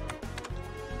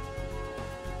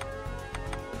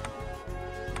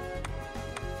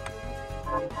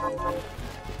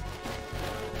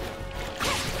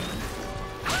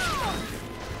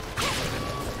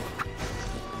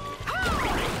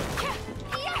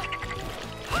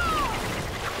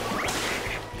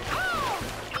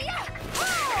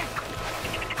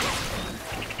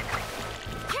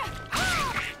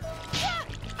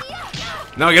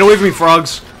 No, get away from me,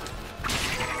 frogs!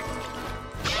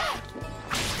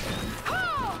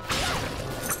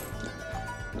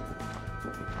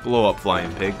 Blow up,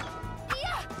 flying pig.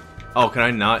 Oh, can I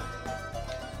not?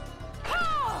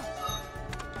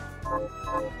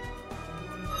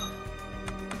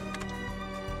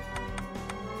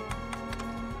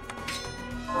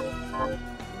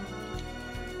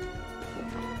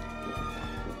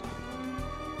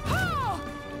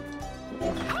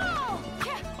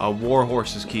 A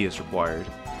warhorse's key is required.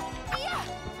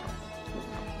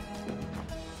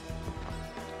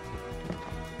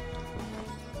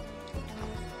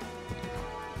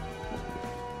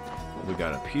 What we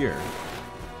got up here?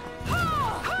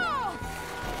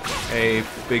 Hey,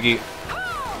 Biggie.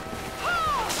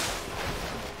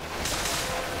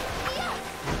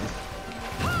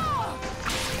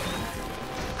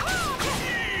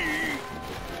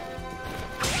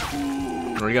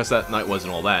 I guess that night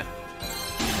wasn't all that.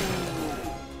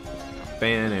 Oh,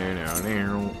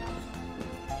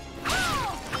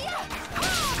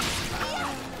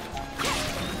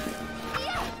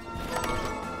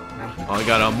 I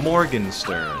got a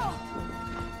Morgenstern.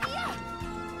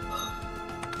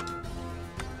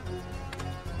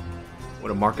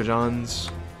 What a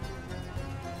Markajons.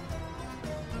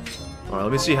 Alright,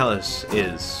 let me see how this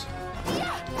is.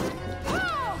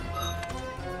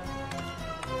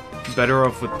 Better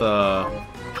off with the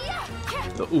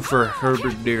Ufer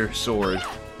Herberdier sword.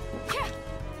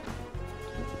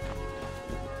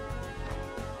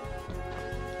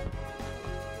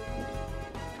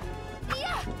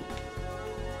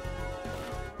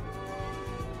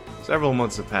 Several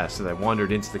months have passed since I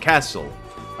wandered into the castle.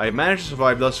 I have managed to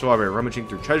survive thus far by rummaging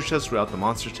through treasure chests without the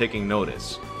monsters taking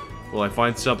notice. Will I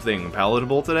find something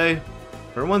palatable today?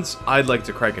 For once, I'd like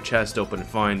to crack a chest open and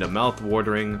find a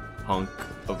mouth-watering hunk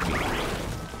of meat.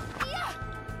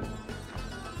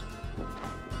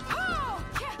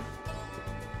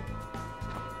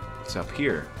 What's up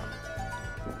here?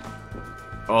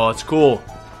 Oh, it's cool.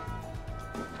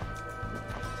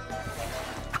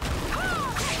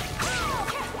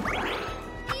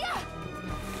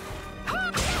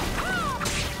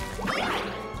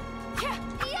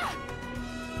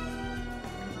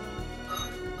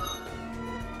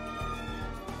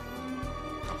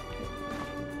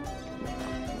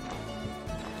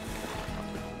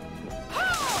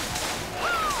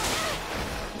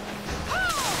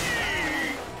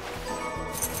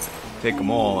 Take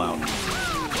them all out.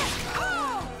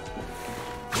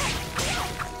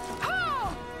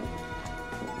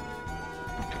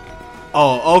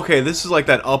 Oh, okay, this is like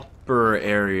that upper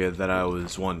area that I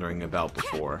was wondering about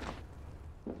before.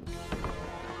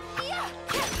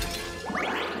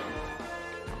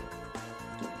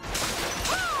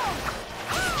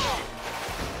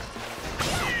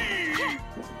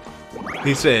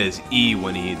 He says E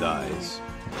when he dies.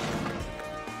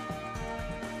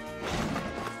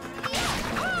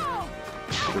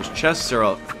 Those chests are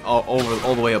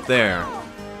all the way up there.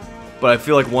 But I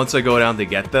feel like once I go down to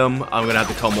get them, I'm gonna have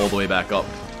to come all the way back up.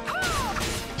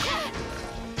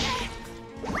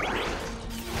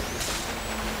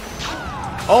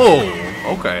 Oh,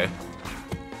 okay.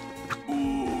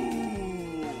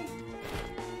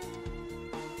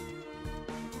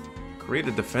 Create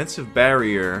a defensive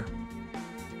barrier.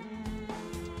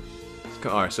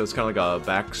 Alright, so it's kind of like a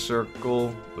back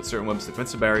circle with certain weapons.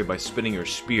 Defensive barrier by spinning your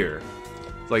spear.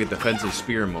 It's like a defensive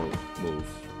spear move.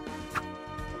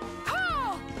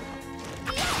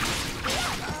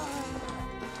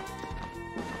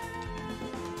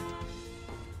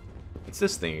 What's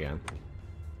this thing again?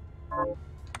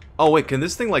 Oh wait, can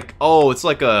this thing like... Oh, it's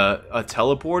like a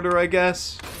teleporter, I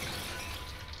guess?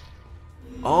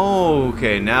 Oh,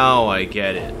 okay, now I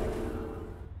get it.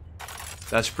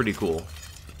 That's pretty cool.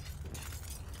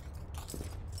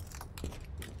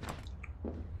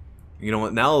 You know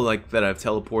what, now like that I've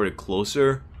teleported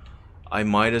closer, I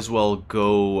might as well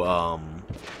go,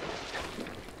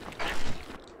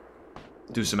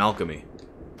 do some alchemy.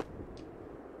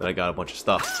 Then I got a bunch of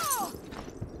stuff.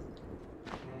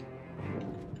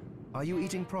 Are you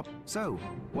eating So,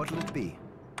 what'll it be?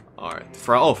 Alright,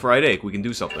 fried egg, we can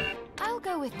do something. I'll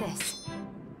go with this.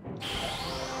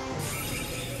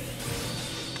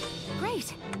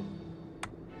 Great.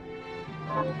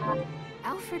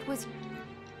 Alfred was...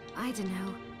 I don't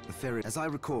know. The theory, as I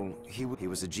recall, he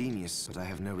was a genius, but I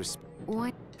have no respect.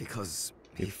 Why? Because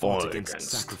he fought against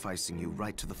sacrificing you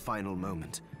right to the final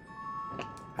moment.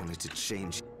 Only to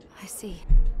change. I see.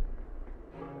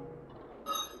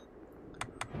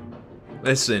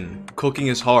 Listen, cooking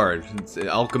is hard.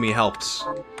 Alchemy helps.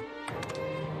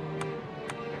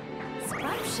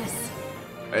 Scrumptious.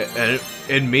 And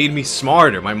it made me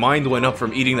smarter. My mind went up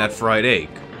from eating that fried egg.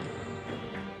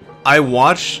 I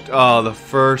watched the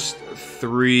first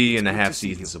 3.5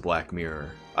 seasons of Black Mirror.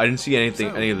 I didn't see any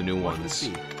of the new ones.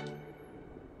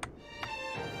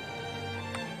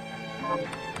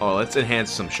 Oh, let's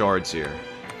enhance some shards here.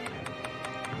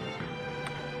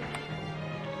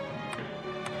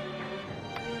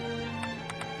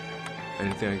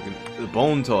 Anything I can... The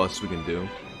bone toss we can do.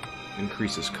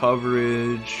 Increases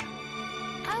coverage.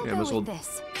 I'll go with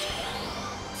this.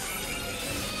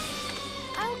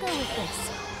 I'll go with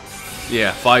this.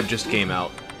 Yeah, 5 just came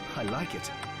out. I like it.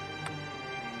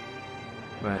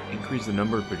 Right, increase the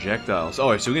number of projectiles.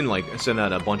 Oh, so we can like send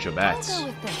out a bunch of bats. I'll go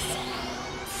with this.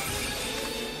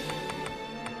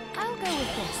 I'll go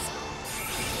with this.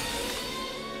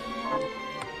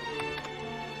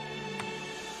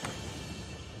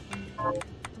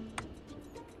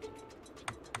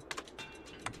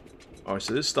 Alright,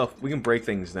 so this stuff, we can break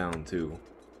things down too.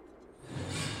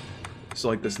 So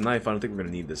like this knife, I don't think we're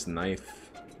gonna need this knife.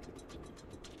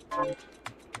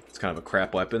 It's kind of a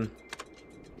crap weapon.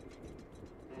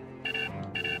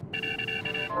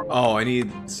 Oh, I need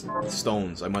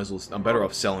stones. I might as well. I'm better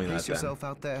off selling that then. Yourself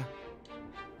out there.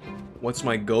 What's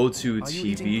my go-to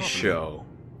TV show?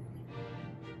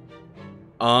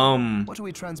 What are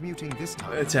we transmuting this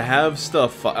time? To have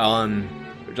stuff on,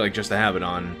 like just to have it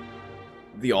on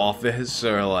The Office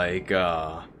or like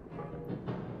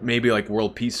maybe like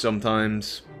World Peace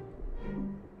sometimes.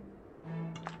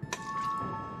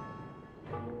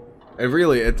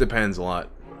 It depends a lot.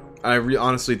 I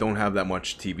honestly don't have that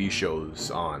much TV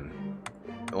shows on.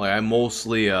 Like, I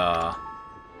mostly,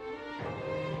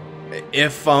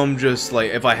 if I'm just,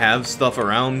 like, if I have stuff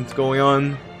around going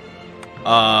on,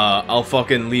 I'll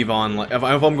fucking leave on, like, if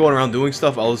I'm going around doing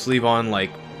stuff, I'll just leave on, like,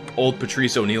 old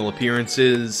Patrice O'Neal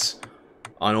appearances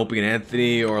on Opie and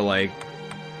Anthony, or, like,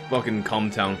 fucking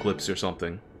Cumtown clips or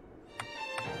something.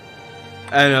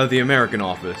 And, The American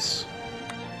Office.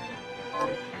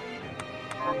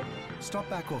 Stop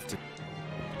back off to...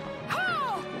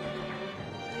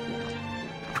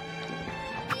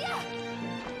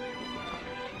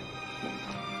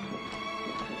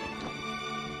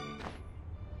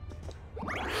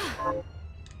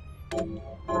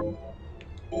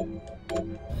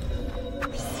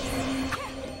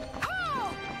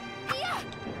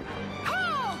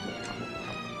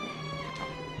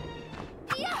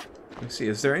 Let's see,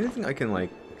 is there anything I can, like,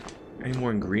 any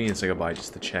more ingredients I could buy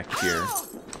just to check here?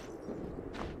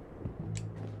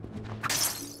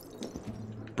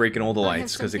 Breaking all the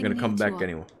lights, because they're going to come back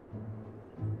anyway.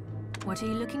 What are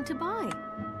you looking to buy?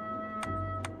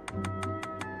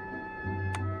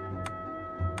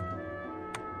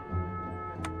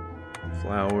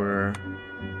 Flour.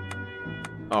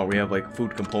 Oh, we have, like,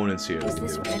 food components here. Is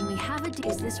this when we have a...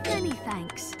 Is this many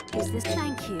thanks? Is this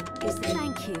thank you? Is this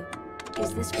thank you?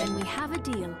 Is this when we have a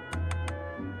deal?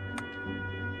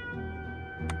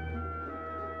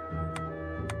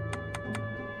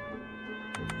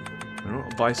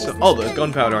 buy some. Oh, the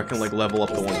gunpowder. I can like level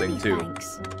up the one thing too.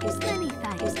 Is there any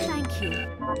thanks? Thank you.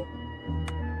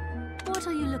 What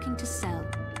are you looking to sell?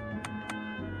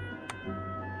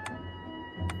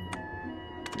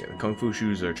 Yeah, the kung fu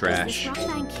shoes are trash. Is this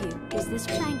thank you? Is this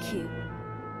thank you?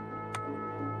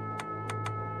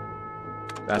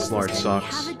 That's large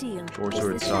sucks. Short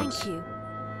sword sucks. Thank you.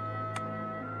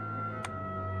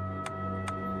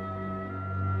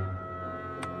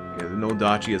 Yeah, the no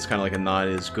dachi is kind of like a not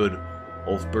as good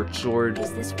Ulfbert sword.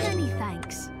 Is this many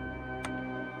thanks?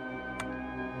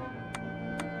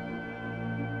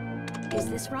 Is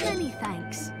this right? Many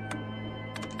thanks.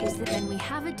 Is that then we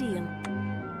have a deal?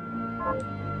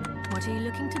 What are you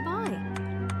looking to buy?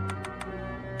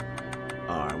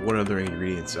 Alright, what other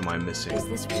ingredients am I missing? Is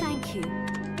this thank you?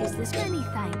 Is this many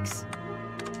thanks?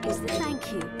 Is this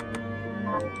thank you?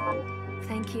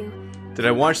 Thank you. Did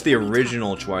I watch the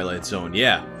original Twilight Zone?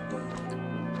 Yeah.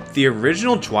 The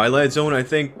original Twilight Zone, I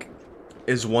think,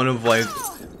 is one of, like,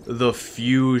 the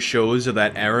few shows of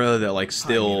that era that, like,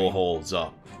 still holds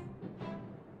up.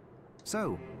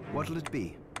 So, what'll it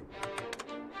be?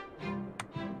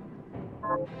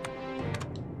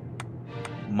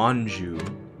 Manju.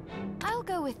 I'll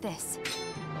go with this.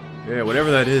 Yeah,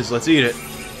 whatever that is, let's eat it.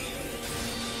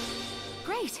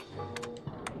 Great.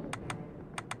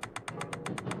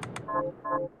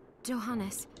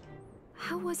 Johannes,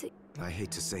 how was it? I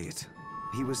hate to say it.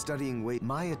 He was studying way.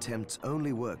 My attempts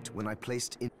only worked when I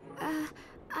placed in.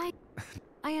 I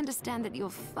understand that you're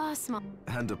far smart.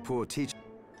 And a poor teacher.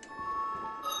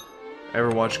 Ever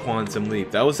watch Quantum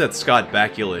Leap? That was that Scott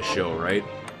Bakula show, right?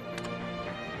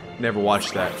 Never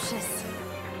watched that.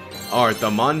 Alright, the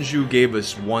Manju gave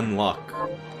us 1 luck.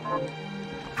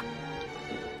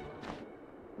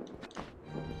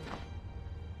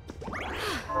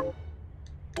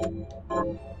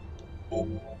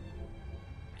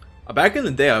 Back in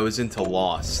the day, I was into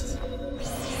Lost.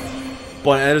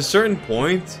 But at a certain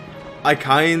point, I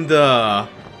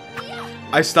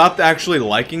stopped actually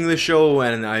liking the show,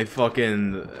 and I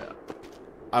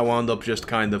wound up just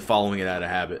kind of following it out of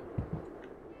habit.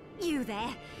 You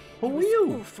there? Who are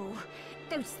you? Awful.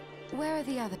 Those Where are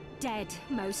the other? dead,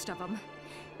 most of them.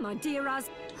 My dear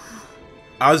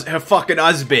Her fucking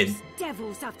husband.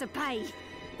 devils have to pay.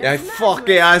 Her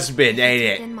fucking husband, ain't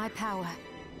it? In my power.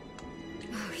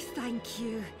 Oh, thank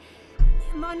you.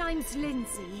 My name's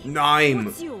Lindsay. Name.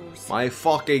 What's yours? My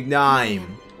fucking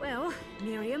name. Well,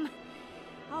 Miriam,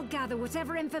 I'll gather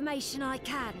whatever information I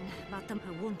can about them.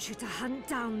 I want you to hunt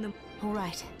down them. All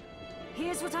right.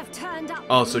 Here's what I've turned up.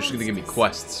 Oh, on so she's gonna give me monsters.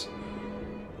 quests.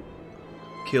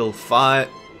 Kill five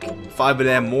of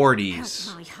them Mortys.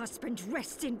 Help my husband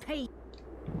rest in peace.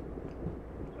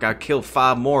 Gotta kill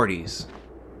 5 Mortys.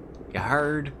 You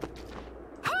heard?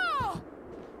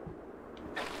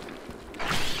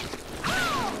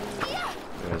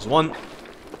 There's one.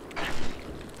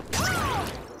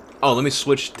 Oh, let me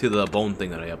switch to the bone thing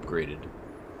that I upgraded.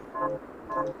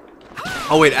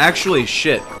 Oh wait, actually,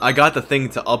 shit. I got the thing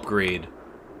to upgrade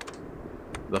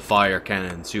the fire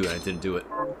cannon too, and I didn't do it.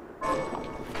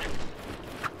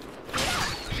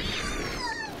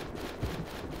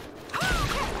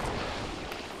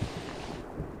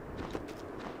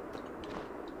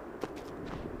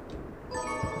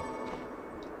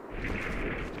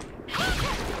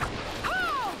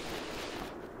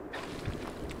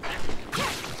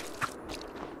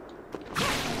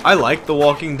 I liked The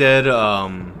Walking Dead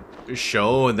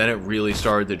show, and then it really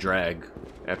started to drag.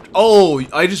 Oh,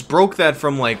 I just broke that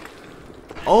from like...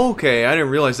 Okay, I didn't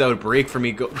realize that would break for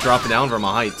me dropping down from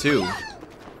a height too.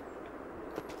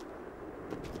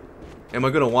 Am I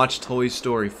gonna watch Toy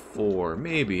Story 4?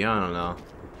 Maybe, I don't know.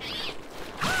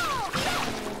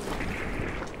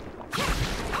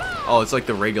 Oh, it's like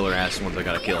the regular ass ones I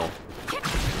gotta kill.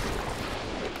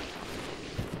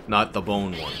 Not the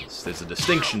bone ones. There's a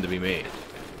distinction to be made.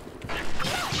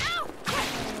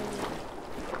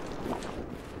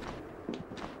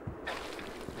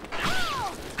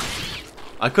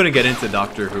 I couldn't get into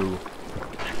Doctor Who.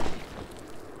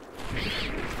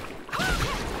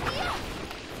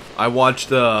 I watched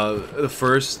the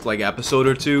first like episode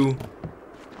or two,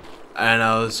 and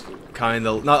I was kind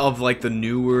of not of like the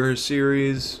newer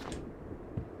series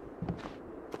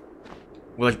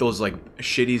with like those like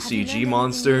shitty CG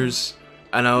monsters,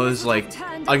 and I was like,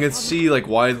 I can see like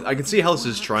why I can see how this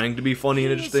is trying to be funny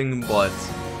and interesting, but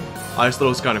I just thought it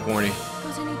was kind of corny.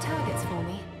 Got any targets for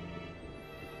me?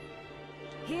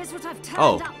 Here's what I've turned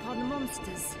Oh. up on the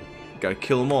monsters. Gotta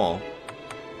kill them all.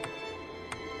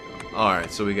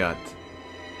 Alright, so we got...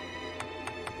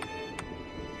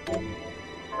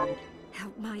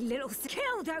 Help my little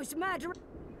kill those murderers.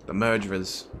 the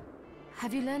murderers.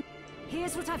 Have you learned?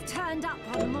 Here's what I've turned up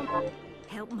on, Mum.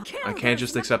 Help me. I can't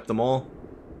just accept them all.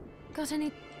 Got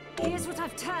any? Here's what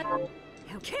I've turned.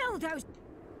 Help kill those.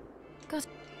 Got.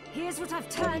 Here's what I've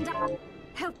turned up.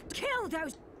 Help kill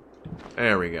those.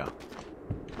 There we go.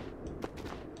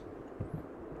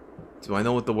 Do I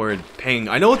know what the word ping?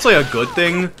 I know it's like a good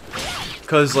thing,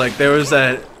 cause like there was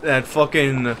that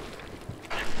fucking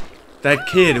that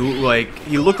kid who like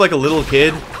he looked like a little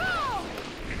kid,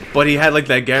 but he had like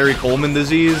that Gary Coleman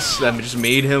disease that just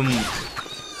made him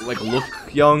like look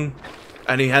young,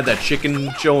 and he had that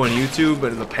chicken show on YouTube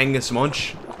and the Pengus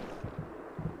Munch.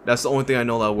 That's the only thing I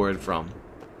know that word from.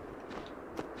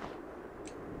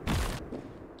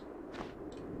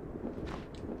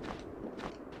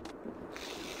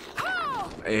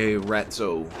 A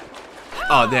ratzo.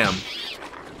 Oh damn!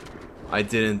 I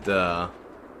didn't. Oh,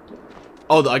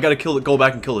 I gotta go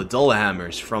back and kill the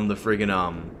Dullahammers from the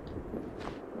friggin'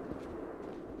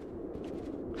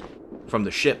 from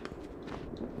the ship.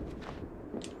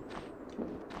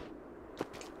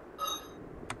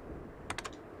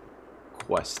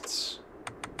 Quests.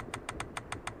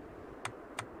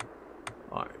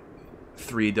 All right,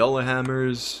 3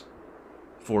 Dullahammers,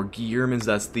 4 Gearmans.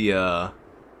 That's the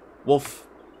wolf.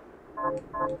 Right.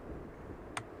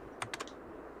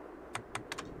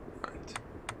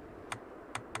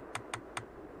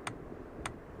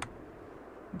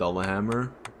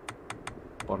 Dullahammer.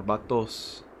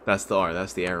 Barbatos. That's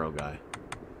the arrow guy.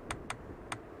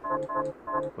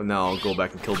 But now I'll go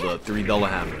back and kill the 3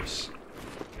 Dullahammers.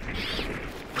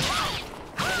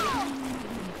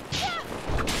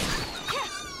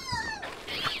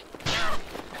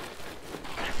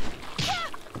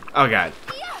 Oh god.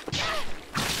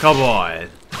 Come on.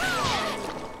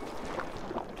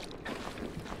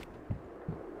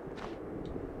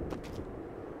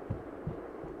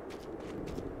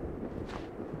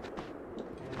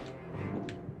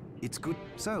 It's good.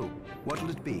 So, what'll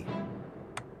it be?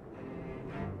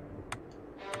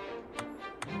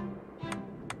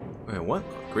 Wait, what?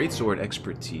 Greatsword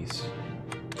expertise.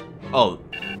 Oh.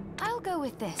 I'll go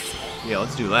with this. Yeah,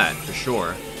 let's do that for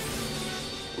sure.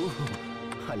 Ooh,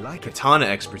 I like it. Katana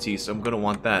expertise. I'm gonna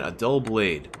want that. A dull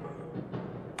blade.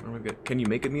 Can you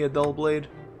make me a dull blade?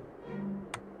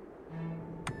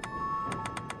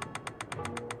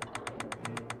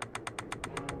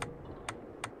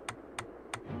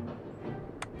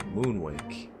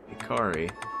 Moonwake.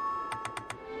 Ikari.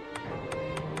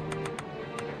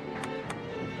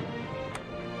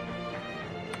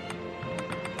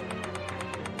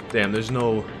 Damn, there's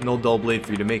no dull blade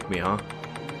for you to make me, huh?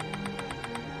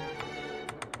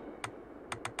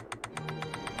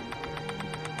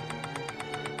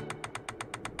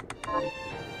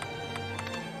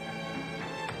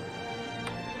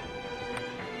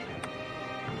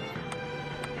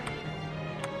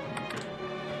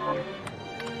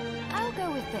 I'll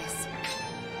go with this.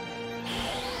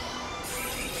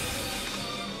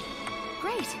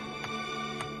 Great.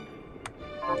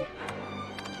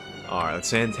 Alright,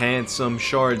 let's enhance some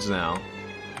shards now.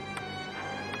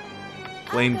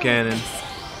 Flame cannon.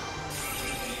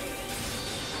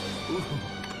 Ooh,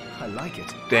 I like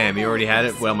it. Damn, you already had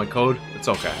it without my code? It's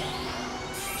okay.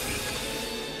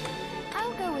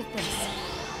 I'll go with this.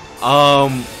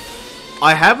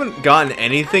 I haven't gotten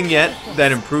anything yet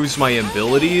that improves my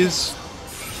abilities.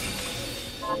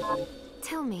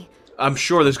 Tell me. I'm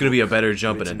sure there's gonna be a better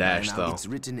jump and a dash, though. It's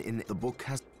written in the book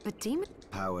has But demon?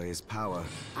 power is power.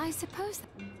 I suppose.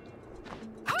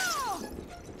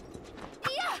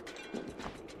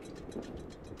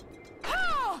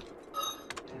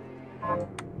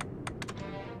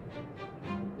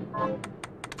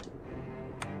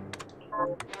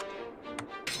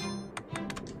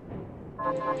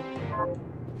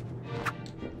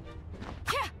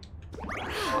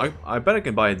 I bet I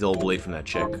can buy a dull blade from that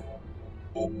chick.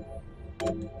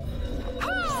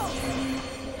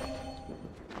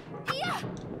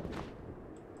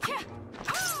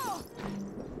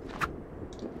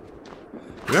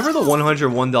 Remember the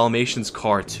 101 Dalmatians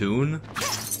cartoon?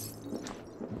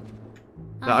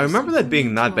 Now, I remember that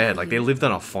being not bad. Like, they lived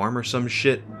on a farm or some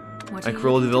shit. And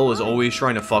Cruella de Vil was always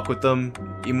trying to fuck with them,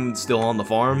 even still on the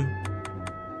farm.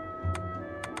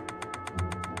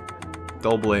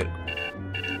 Dull blade.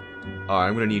 Alright,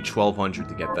 I'm gonna need 1200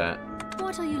 to get that.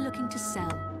 What are you looking to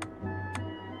sell?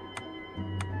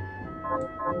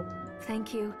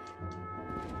 Thank you.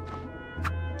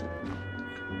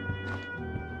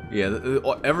 Yeah,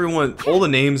 everyone, all the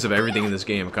names of everything in this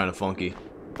game are kind of funky.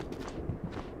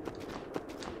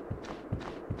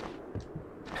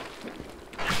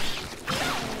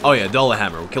 Oh yeah,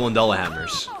 Dullahammer. We're killing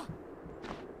Dullahammers.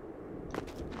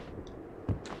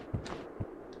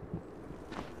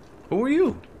 Who are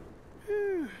you?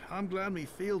 I'm glad me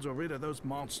fields are rid of those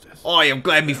monsters. Oh, I'm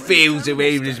glad me fields are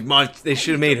rid of this monster. They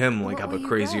should have made him like have a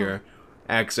crazier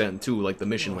accent too, like the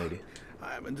mission lady.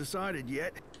 I haven't decided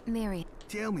yet. Mary.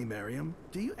 Tell me, Miriam,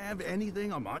 do you have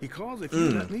anything on my... Because if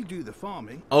you let me do the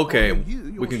farming... Okay, I'll give you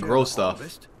your we can share grow of the stuff.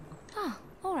 harvest. Oh,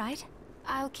 alright.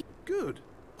 I'll keep... Good.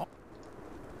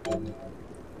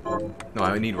 No,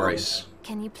 I need rice.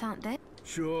 Can you plant that?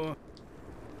 Sure.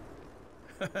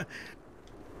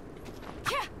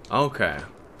 Okay.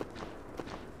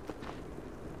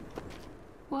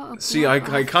 What a See,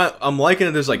 I'm liking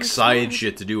that there's like side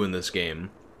shit to do in this game.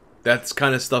 That's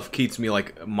kind of stuff keeps me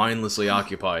like mindlessly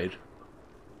occupied.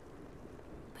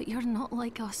 But you're not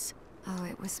like us. Oh,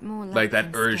 it was more Like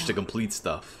that than urge to still. complete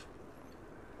stuff.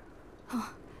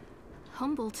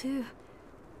 Humble too.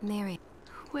 Mary.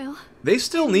 Well, They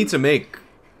still need to make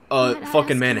a Might I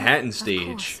fucking ask Manhattan you? Of stage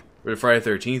course. for the Friday the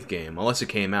 13th game, unless it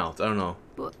came out. I don't know.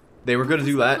 but They were gonna is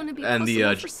do that that gonna be and the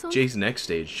possible for some? Jason X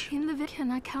stage. in the can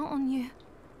I count on you?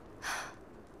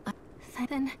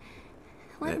 Then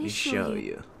let me show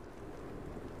you.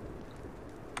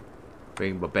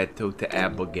 Bring Babetto to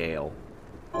Abigail.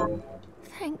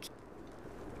 Thank you.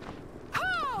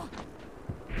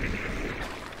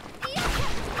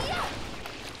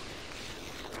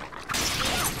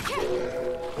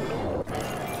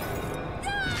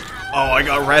 Oh, I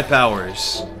got rat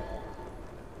powers.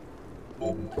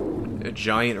 A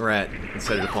giant rat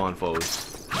instead of the pawn foes.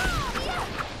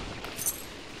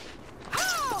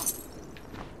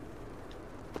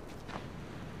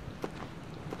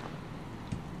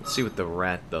 Let's see what the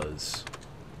rat does.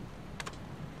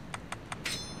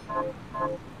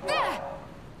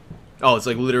 Oh, it's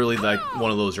like literally like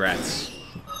one of those rats.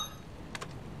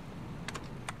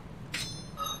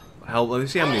 Let me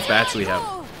see how many bats we have.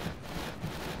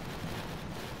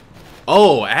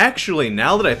 Oh, actually,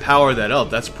 now that I power that up,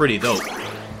 that's pretty dope.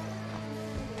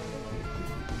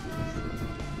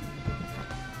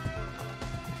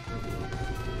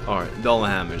 Alright,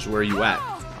 Dullahammers, where are you at?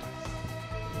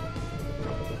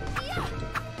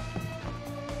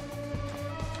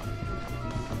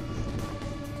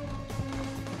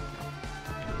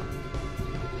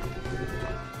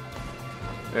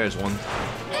 There's one.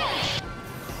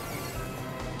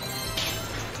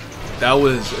 That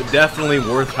was definitely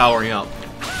worth powering up.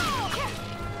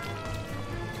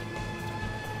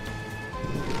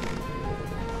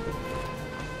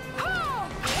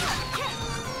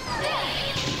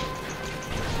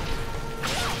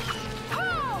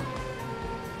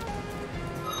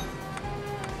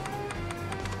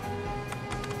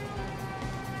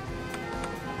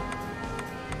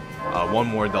 One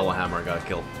more Dullahammer I gotta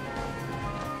kill.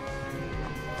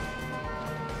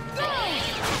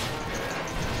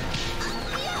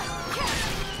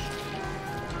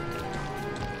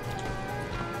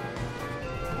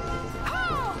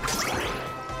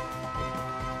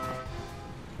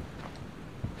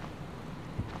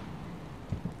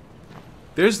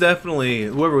 There's definitely,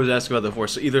 whoever was asking about that before,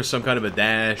 so either some kind of a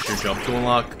dash or jump to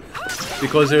unlock,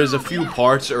 because there's a few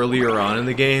parts earlier on in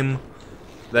the game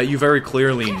that you very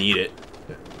clearly need it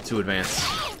to advance.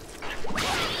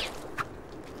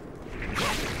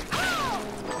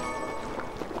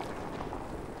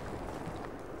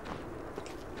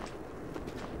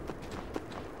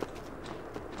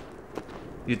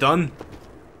 You done?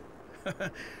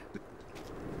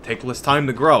 Take less time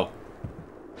to grow.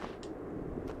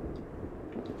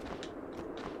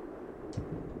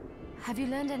 Have you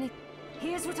learned any?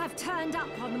 Here's what I've turned up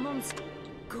on the monster.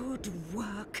 Good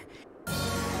work.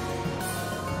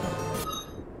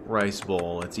 Rice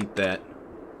bowl, let's eat that.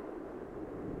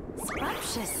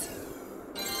 Scrumptious.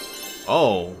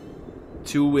 Oh,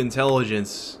 2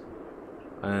 intelligence,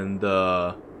 and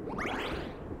I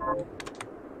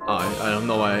don't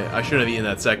know why I shouldn't have eaten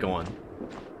that second one.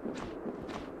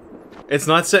 It's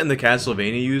not set in the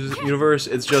Castlevania universe.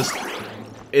 It's just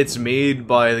it's made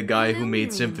by the guy who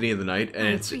made Symphony of the Night, and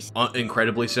it's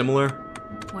incredibly similar.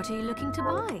 What are you looking to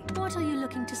buy? What are you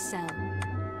looking to sell?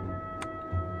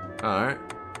 All right.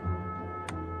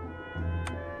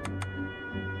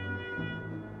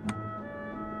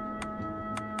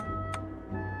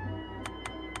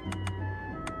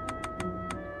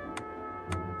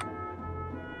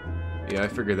 Yeah, I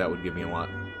figured that would give me a lot.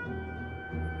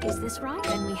 Is this right?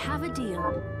 Then we have a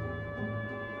deal.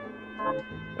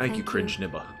 Thank you, Cringe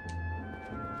Nibba.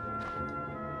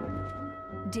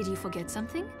 Did you forget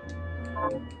something?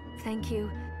 Thank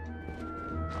you.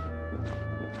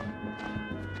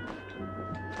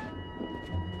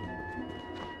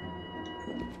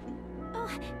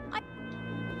 Oh,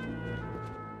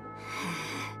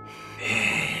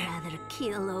 Rather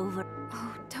kill over.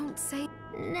 Oh, don't say.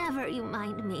 Never you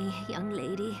mind me, young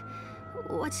lady.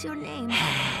 What's your name?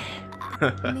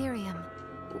 Miriam.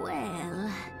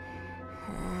 Well...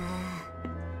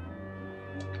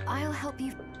 I'll help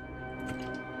you.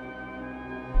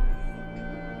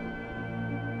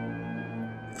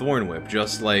 Thorn Whip,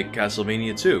 just like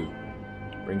Castlevania 2.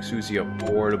 Bring Susie a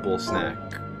portable snack.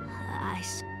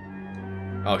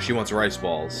 Oh, she wants rice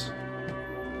balls.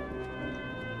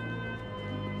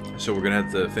 So we're gonna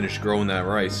have to finish growing that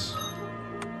rice.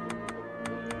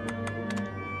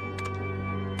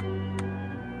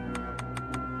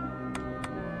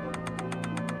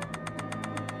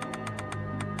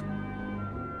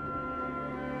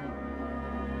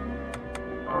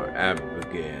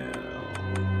 Abigail.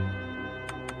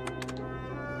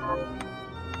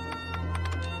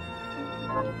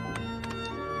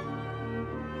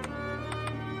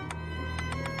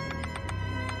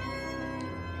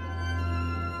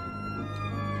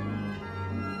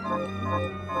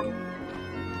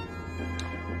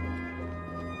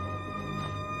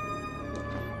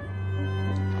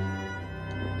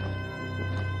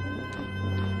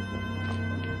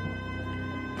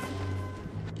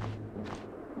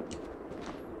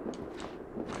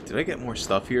 Did I get more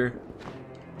stuff here?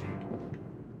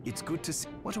 It's good to see.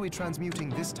 What are we transmuting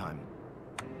this time?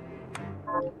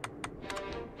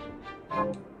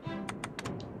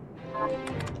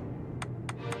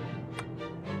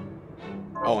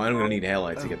 Oh, I'm gonna need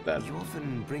halide to get that. You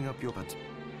often bring up your but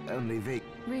only vague.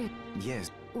 Really? Yes.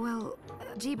 Well,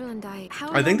 Jebel and I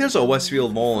think there's a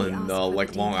Westfield Mall in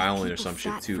like Long Island or some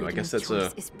shit too. I guess that's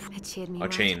a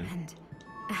chain.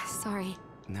 Sorry.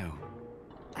 No.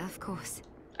 Of course.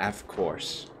 Of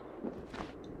course.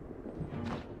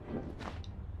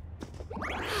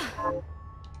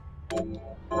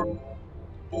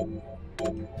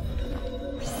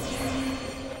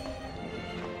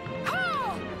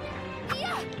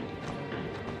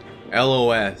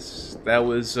 LOS. That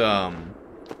was that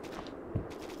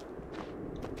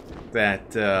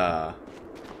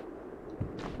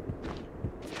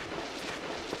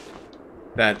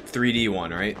 3D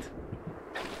one, right?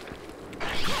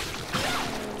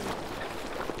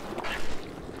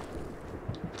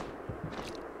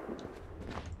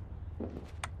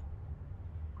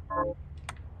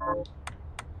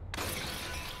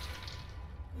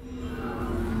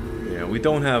 Yeah, we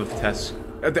don't have Tesco.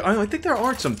 I think there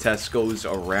are some Tesco's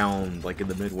around, like in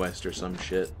the Midwest or some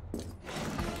shit,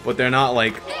 but they're not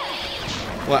like.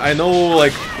 Well, I know,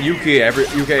 like UK,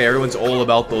 everyone's all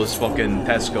about those fucking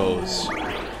Tesco's.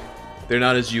 They're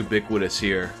not as ubiquitous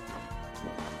here.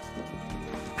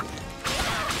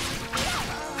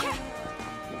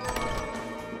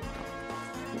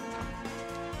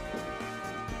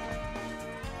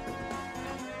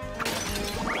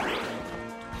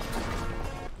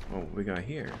 Oh, we got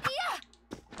here.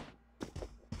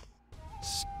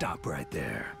 Stop right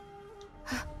there.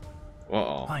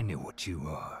 Uh-oh. I knew what you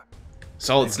are.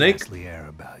 Solid Snake? Ghastly air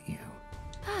about you.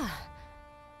 Ah.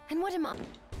 And what am I?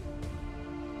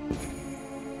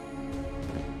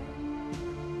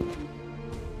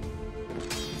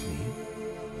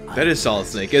 That is Solid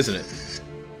Snake, isn't it?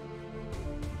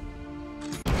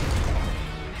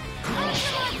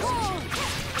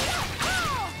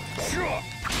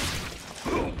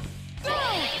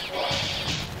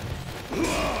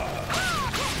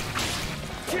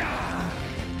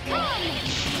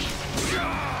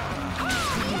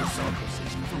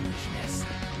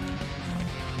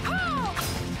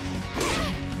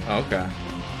 Okay.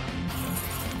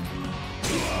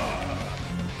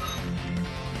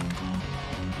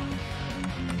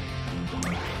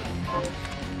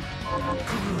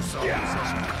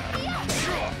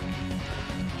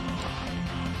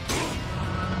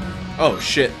 Oh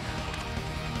shit.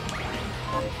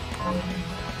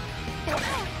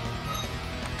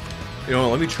 You know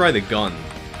what, let me try the gun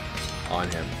on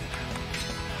him.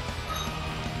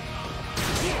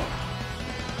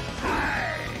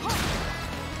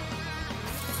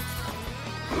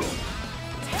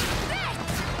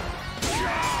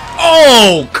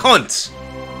 Oh, cunt!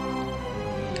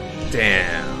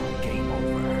 Damn. Game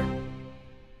over.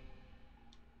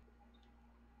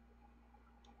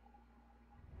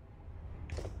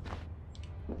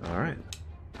 All right.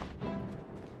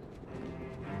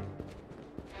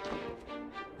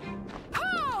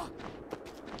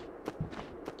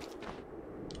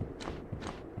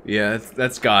 Yeah,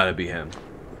 that's gotta be him.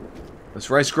 Is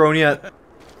rice grown yet?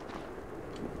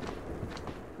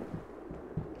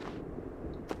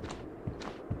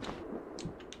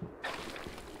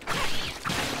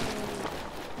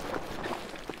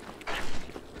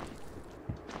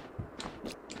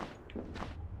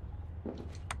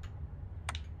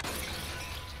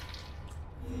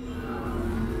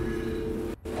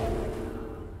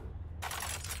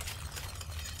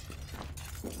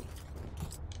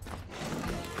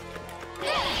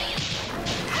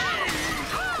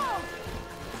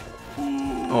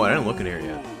 Oh, I didn't look in here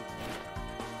yet.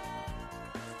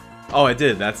 Oh, I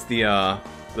did. That's the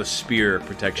spear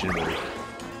protection move.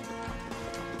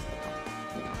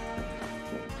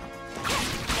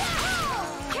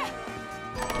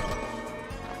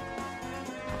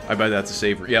 I bet that's a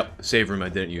save room. Yep, save room I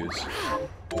didn't use.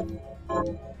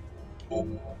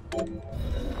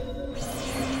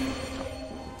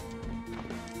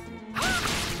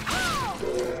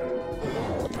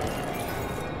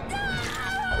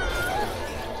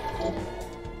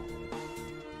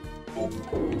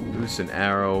 Loose an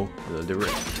arrow in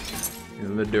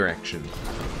the direction.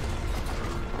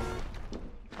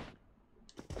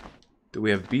 Do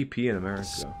we have BP in America?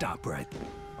 Stop right.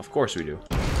 Of course we do.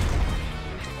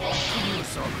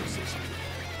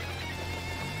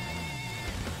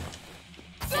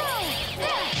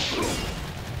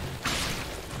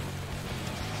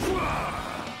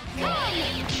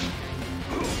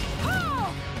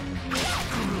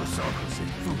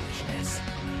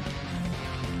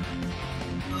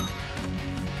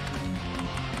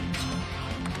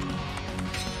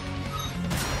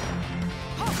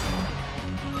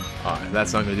 Alright,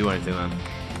 that's not gonna do anything then.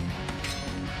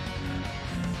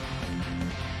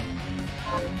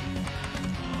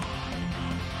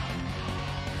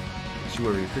 See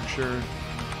where we picture.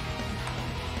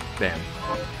 Damn.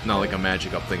 Not like a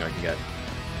magic up thing I can get.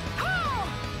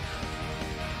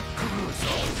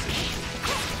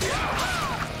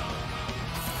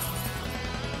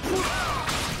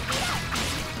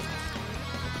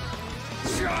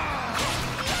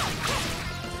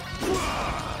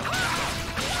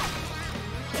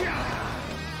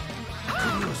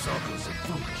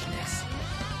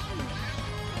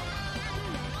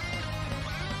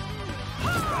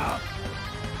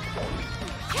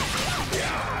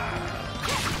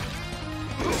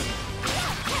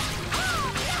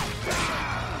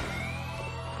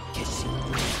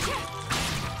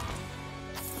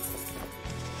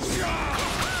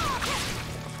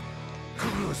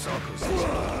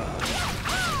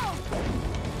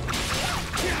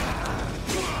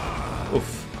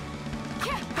 Oof.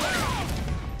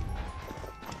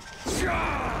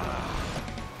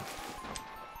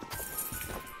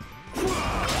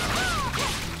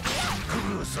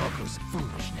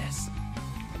 Foolishness.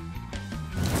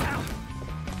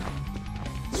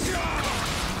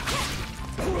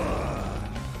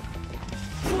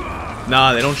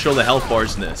 Nah, they don't show the health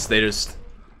bars in this. They just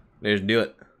do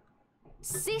it.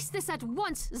 Cease this at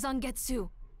once, Zangetsu.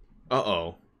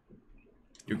 Uh-oh.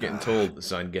 You're getting told,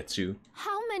 Zangetsu.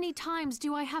 How many times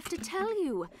do I have to tell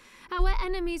you? Our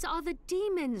enemies are the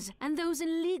demons and those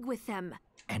in league with them.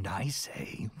 And I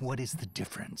say, what is the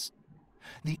difference?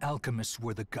 The alchemists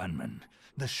were the gunmen,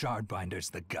 the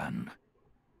shardbinders the gun.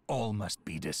 All must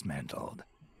be dismantled.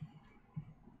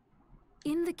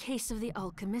 In the case of the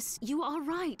alchemists, you are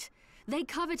right. They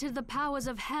coveted the powers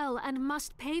of hell and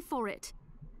must pay for it.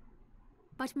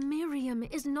 But Miriam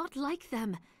is not like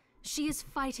them. She is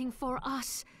fighting for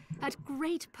us, at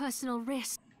great personal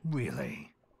risk.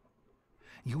 Really?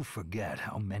 You forget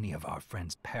how many of our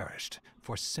friends perished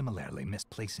for similarly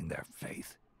misplacing their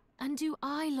faith. And do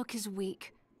I look as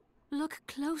weak? Look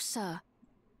closer.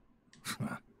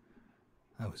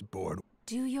 I was bored.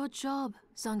 Do your job,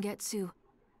 Zangetsu.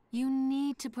 You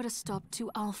need to put a stop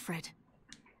to Alfred.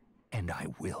 And I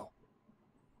will.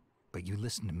 But you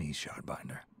listen to me,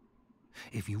 Shardbinder.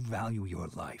 If you value your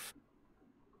life,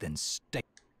 then stay.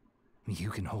 You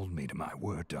can hold me to my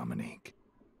word, Dominique.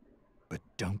 But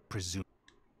don't presume.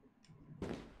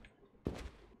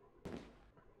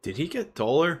 Did he get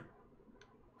taller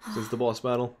since the boss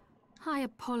battle? I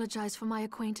apologize for my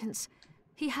acquaintance.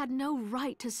 He had no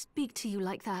right to speak to you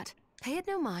like that. Pay it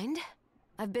no mind.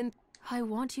 I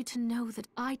want you to know that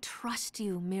I trust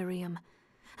you, Miriam.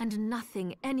 And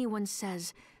nothing anyone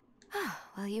says.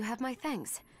 Well, you have my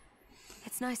thanks.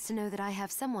 It's nice to know that I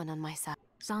have someone on my side.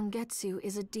 Zangetsu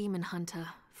is a demon hunter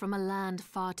from a land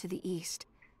far to the east.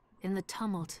 In the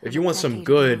tumult. If you want some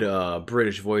good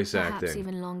British voice acting,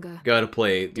 even longer, gotta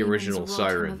play the original Demons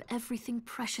Siren. robbed him of everything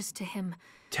precious to him.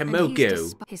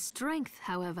 Temoko. His strength,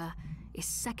 however, is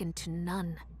second to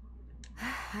none.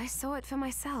 I saw it for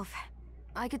myself.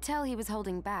 I could tell he was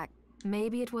holding back.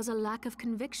 Maybe it was a lack of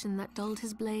conviction that dulled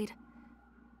his blade.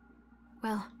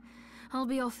 Well, I'll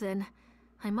be off then.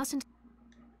 I mustn't.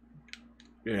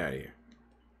 Get out of here.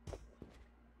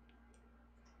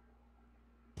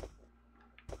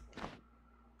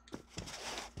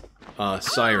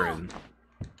 Siren.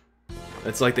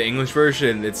 It's like the English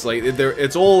version. It's like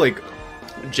it's all like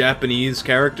Japanese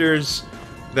characters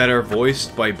that are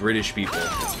voiced by British people.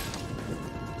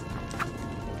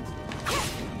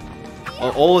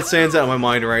 All that stands out in my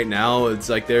mind right now, it's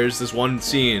like there's this one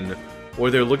scene where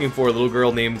they're looking for a little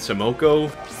girl named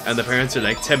Tomoko, and the parents are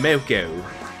like, Tomoko.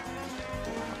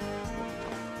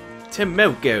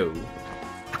 Tomoko.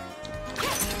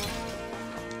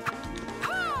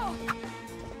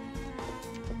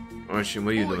 Oshey, what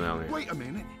are you doing down here? Wait a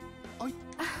minute.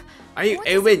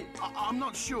 I'm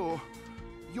not sure.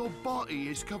 Your body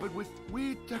is covered with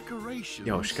weird decorations.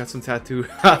 Yo, she got some tattoo.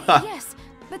 Yes,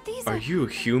 but these are you a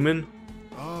human?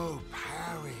 Oh,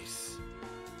 Paris.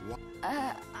 What?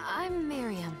 I'm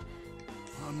Miriam.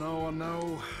 I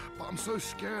know. But I'm so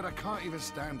scared I can't even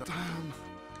stand up. Damn.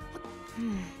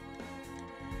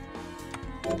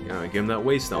 Yeah, give him that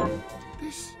waystone.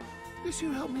 This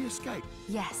you help me escape?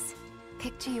 Yes.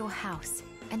 Picture your house,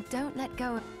 and don't let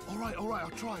go of... All right, I'll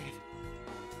try it.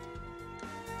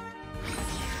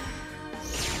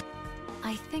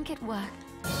 I think it worked.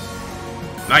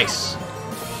 Nice!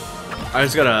 I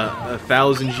just got a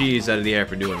 1,000 G's out of the air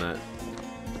for doing that.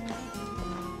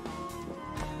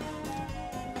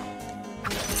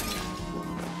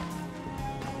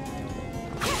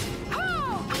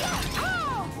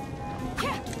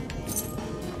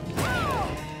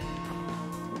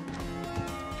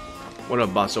 What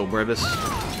up, Basso Brevis?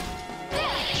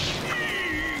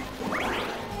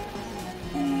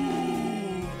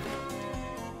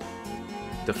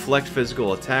 Deflect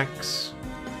physical attacks.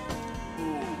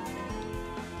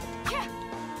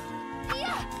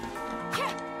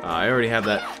 I already have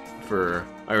that for...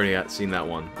 I already had seen that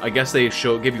one. I guess they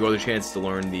give you other chances to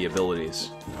learn the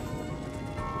abilities.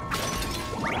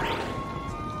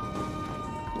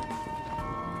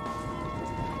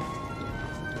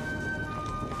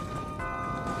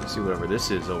 Let's see whatever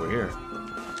this is over here.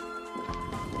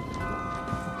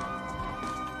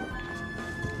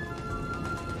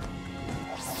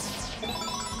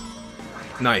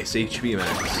 Nice, HP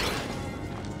max.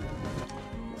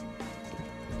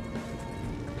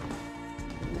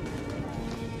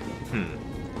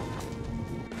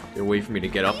 They're waiting for me to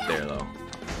get up there, though.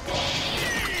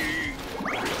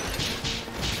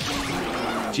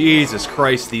 Jesus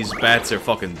Christ, these bats are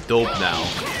fucking dope now.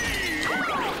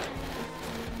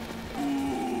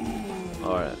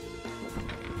 Alright.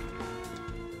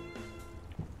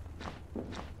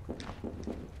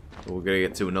 We're gonna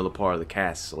get to another part of the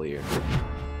castle here.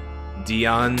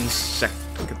 Dion's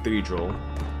Cathedral.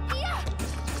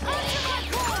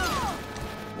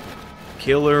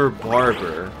 Killer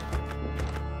Barber.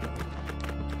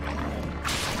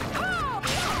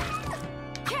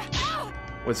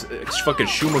 What's it's fucking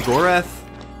Shumagorath?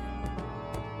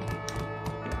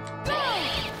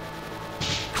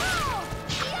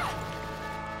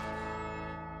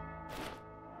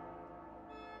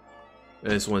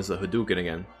 This one's the Hadouken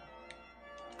again.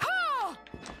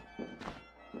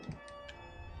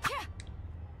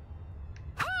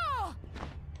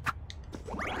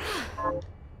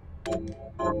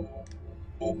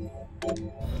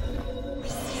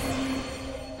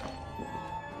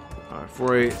 Alright,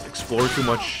 before I explore too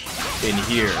much in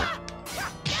here,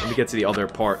 let me get to the other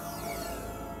part.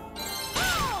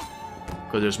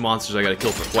 Because there's monsters I gotta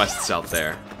kill for quests out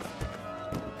there.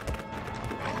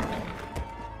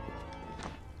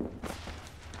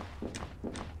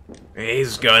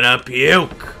 He's gonna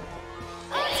puke!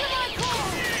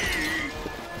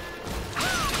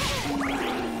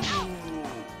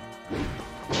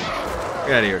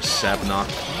 Get out of here, Sabnock.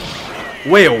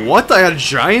 Wait, what? I got a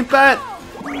giant bat?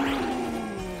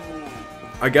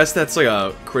 I guess that's like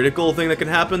a critical thing that can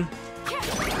happen.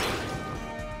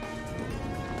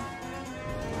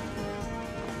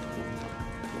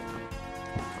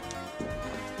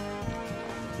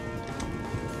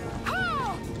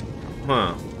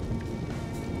 Huh.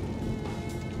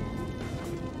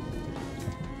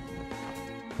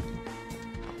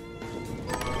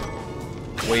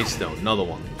 Waystone, another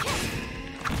one.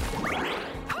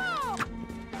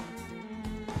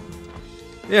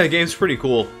 Yeah, the game's pretty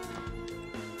cool.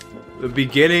 The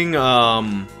beginning,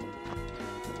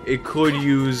 it could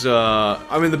use,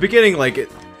 I mean, the beginning, like,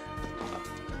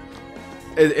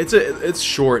 it's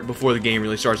short before the game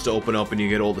really starts to open up and you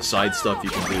get all the side stuff you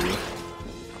can do.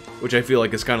 Which I feel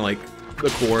like is kind of like the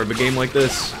core of a game like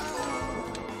this.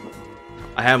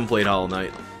 I haven't played Hollow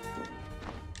Knight.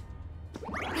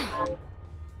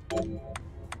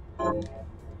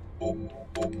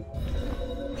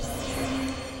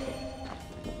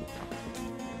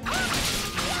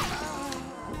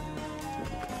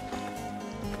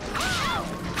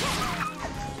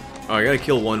 Oh, I gotta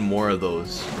kill one more of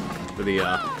those for the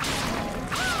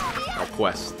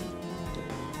quest.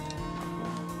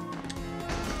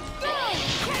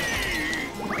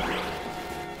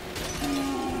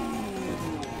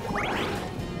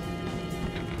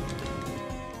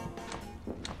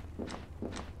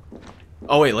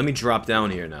 Oh wait, let me drop down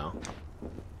here now.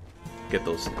 Get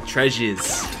those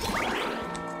treasures.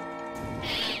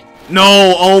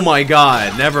 No! Oh my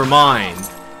god, never mind.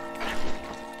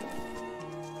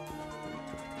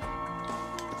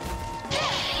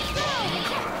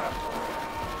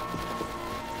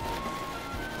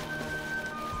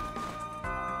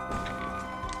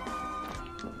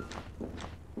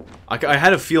 I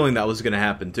had a feeling that was gonna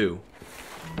happen too.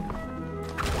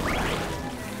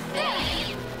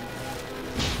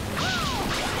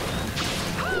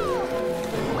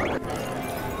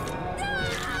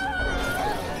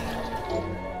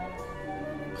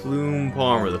 Plume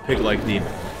Palmer, the pig-like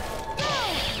demon.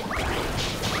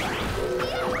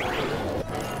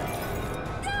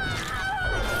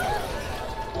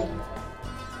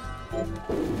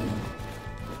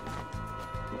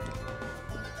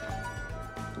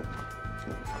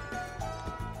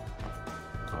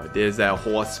 Oh, there's that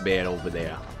horse man over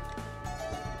there.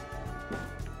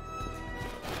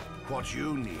 What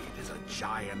you need is a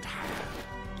giant hand.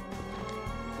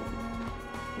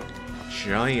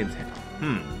 Giant hand.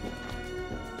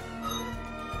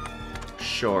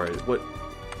 Sure, what?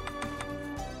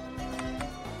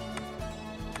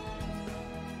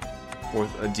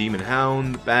 Fourth, a demon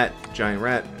hound, bat, giant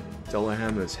rat,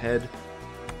 Delahammer's head.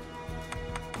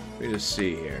 Let me just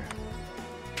see here.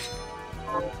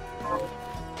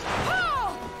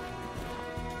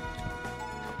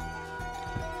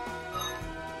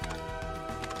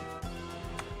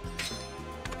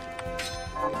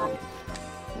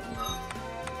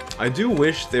 I do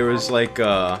wish there was like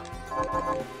a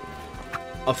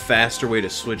faster way to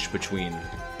switch between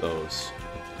those.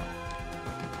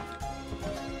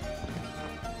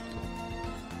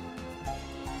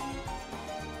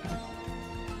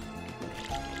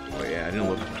 Oh yeah, I didn't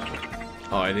look.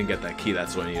 Oh, I didn't get that key.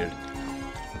 That's what I needed.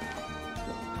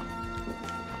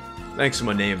 Thanks for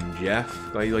my name,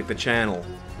 Jeff. Glad you like the channel.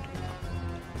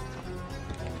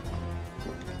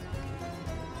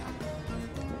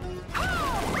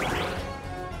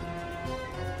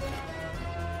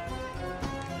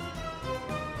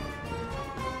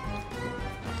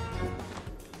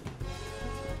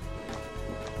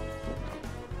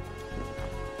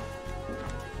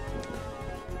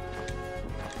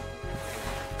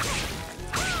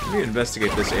 Let me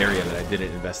investigate this area that I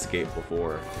didn't investigate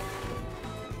before.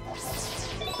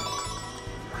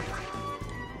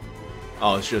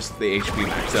 Oh, it's just the HP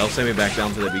max. That'll send me back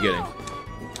down to the beginning.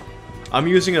 I'm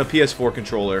using a PS4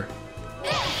 controller.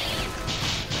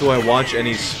 Do I watch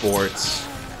any sports?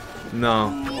 No.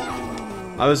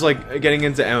 I was like getting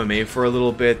into MMA for a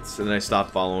little bit, and then I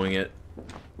stopped following it.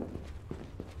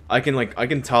 I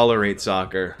can tolerate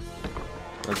soccer.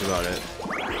 That's about it.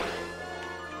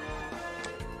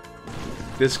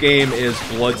 This game is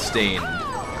Bloodstained.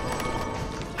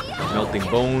 Melting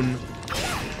Bone.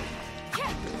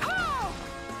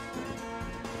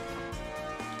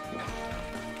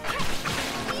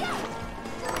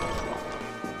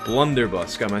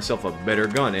 Blunderbuss. Got myself a better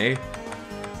gun, eh?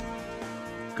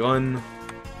 Gun.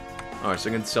 Alright, so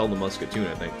I can sell the musketoon,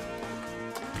 I think.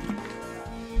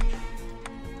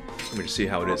 Let me just see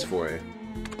how it is for you.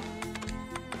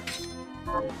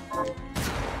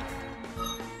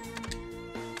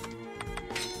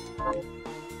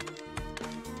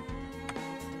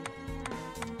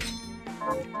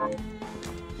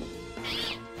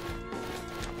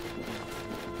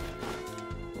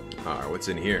 Alright, what's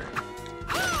in here?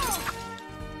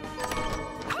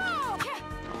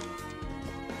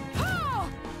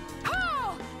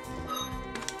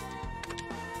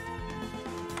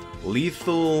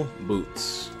 Lethal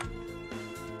boots.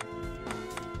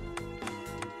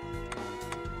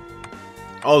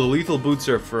 Oh, the lethal boots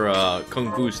are for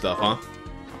kung fu stuff, huh?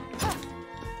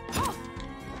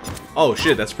 Oh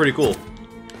shit, that's pretty cool.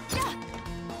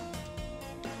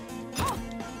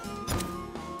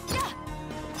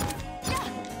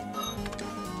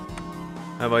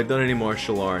 Have I done any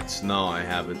martial arts? No, I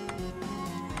haven't.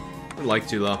 I'd like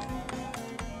to, though.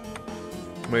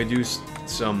 I might do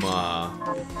some,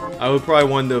 I would probably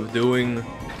wind up doing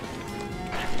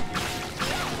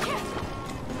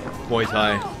Muay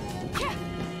Thai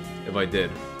if I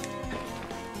did.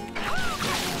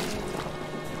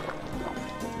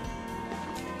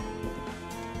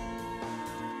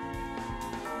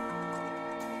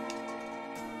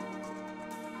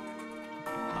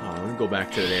 Let me go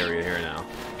back to the area here now.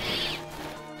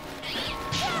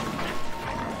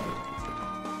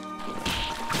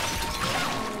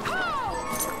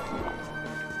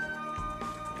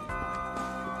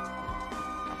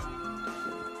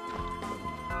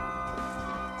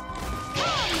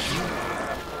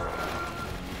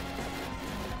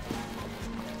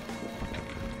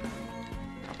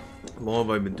 How long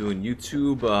have I been doing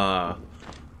YouTube?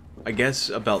 I guess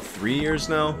about 3 years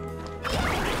now.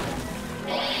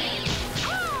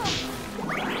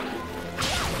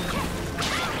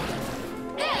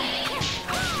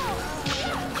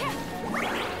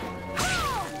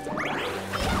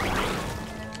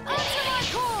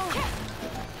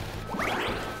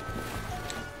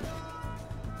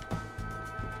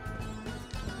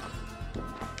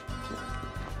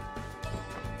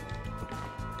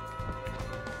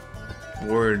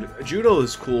 Word. Judo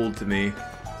is cool to me.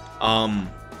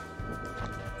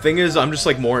 Thing is, I'm just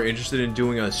like more interested in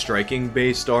doing a striking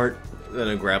based art than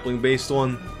a grappling based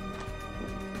one.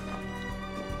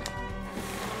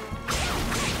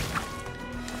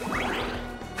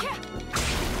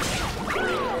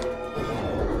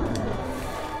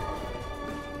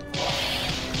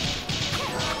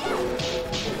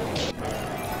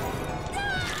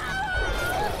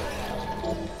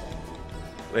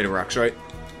 Later, rocks, right?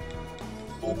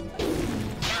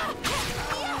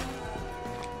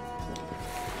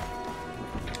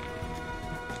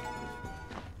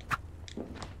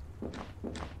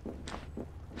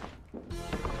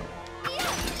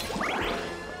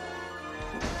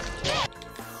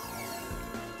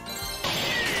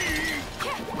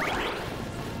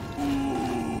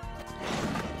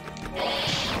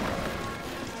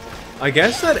 I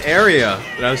guess that area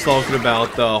that I was talking about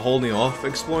holding off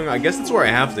exploring, I guess that's where I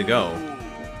have to go.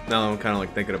 Now that I'm kind of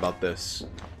like thinking about this.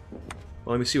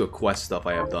 Well, let me see what quest stuff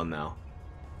I have done now.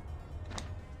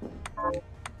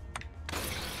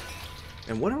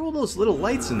 And what are all those little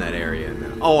lights in that area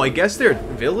now? Oh, I guess they're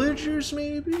villagers,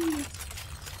 maybe?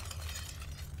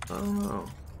 I don't know.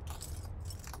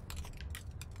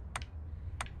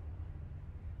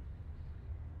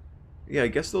 Yeah, I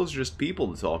guess those are just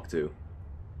people to talk to.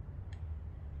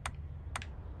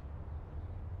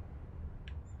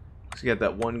 You got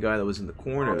that one guy that was in the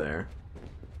corner there.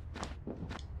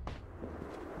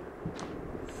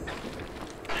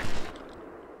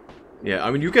 Yeah,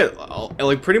 I mean, you get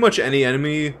like pretty much any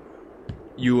enemy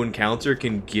you encounter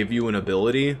can give you an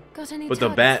ability, but the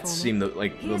bats seem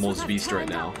like the most beast right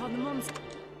now.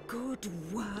 Good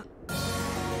work.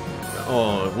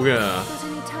 Oh, we're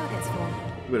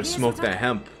gonna smoke that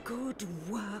hemp. Good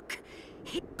work.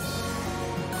 Got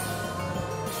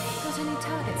any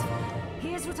targets for me?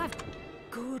 Here's what I've...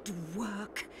 Good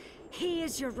work.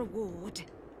 Here's your reward.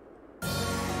 Have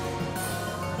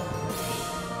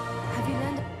you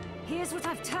learned? Here's what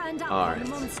I've turned up All on right.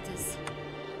 monsters.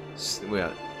 We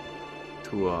got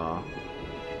to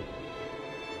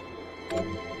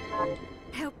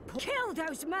Help kill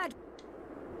those murderers.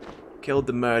 kill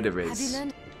the Have you murderers.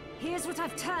 learned? Here's what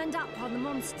I've turned up on the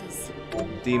monsters.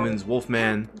 Demons,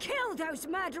 Wolfman. Kill those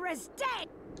murderers dead.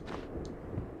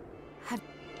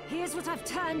 Here's what I've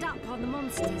turned up on the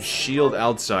monsters. Shield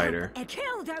Outsider.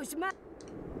 Kill those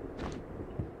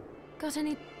Got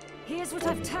any? Here's what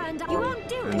I've turned up. You won't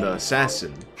do And it. the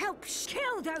Assassin. Help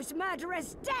kill those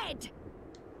murderers dead.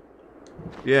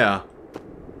 Yeah.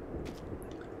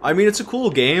 I mean, it's a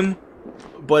cool game,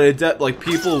 but it like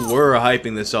people were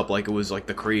hyping this up like it was like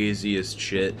the craziest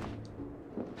shit.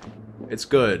 It's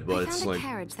good, but it's like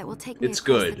carriage that will take me it's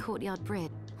across good. The courtyard bridge.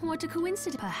 What a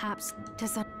coincidence. Perhaps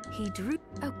does that he drew?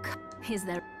 Oh, Is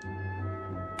there...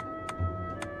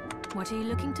 What are you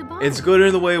looking to buy? It's good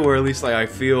in the way where at least like I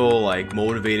feel like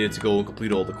motivated to go and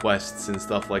complete all the quests and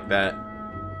stuff like that.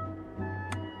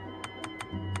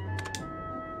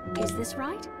 Is this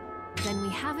right? Then we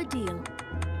have a deal.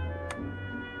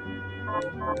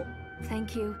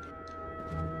 Thank you.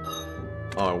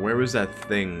 Oh, where was that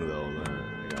thing though?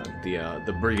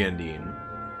 The Brigandine.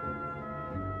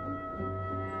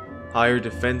 Higher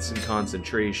defense and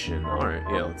concentration. All right,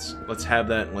 yeah, let's have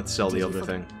that and let's sell the other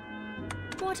thing.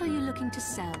 What are you looking to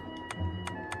sell?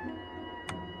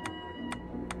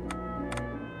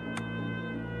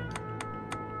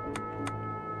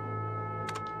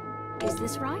 Is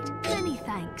this right? Many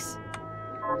thanks.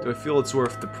 Do I feel it's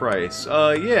worth the price?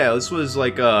 Yeah, this was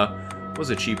like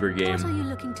was a cheaper game. What are you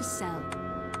looking to sell?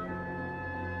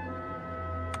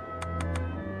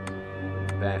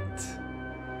 Bat.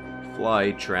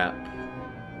 Fly trap.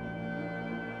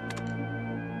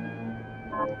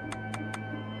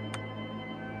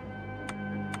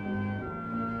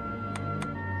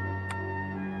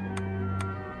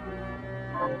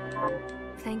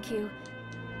 Thank you.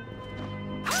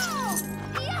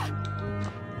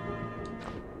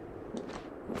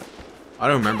 I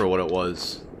don't remember what it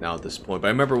was now at this point, but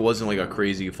I remember it wasn't like a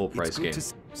crazy full price game.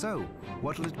 So,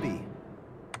 what'll it be?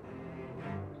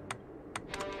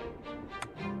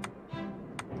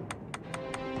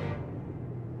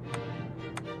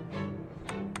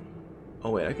 Oh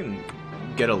wait, I can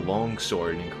get a long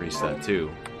sword and increase that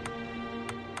too.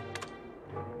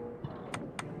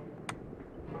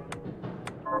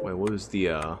 Wait, what was the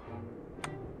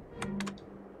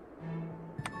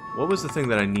what was the thing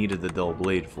that I needed the dull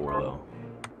blade for, though?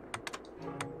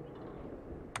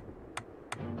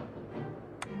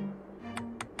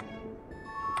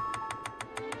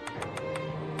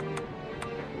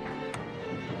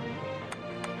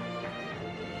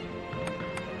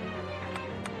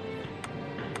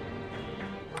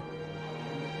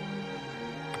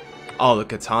 Oh, the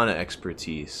katana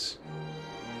expertise.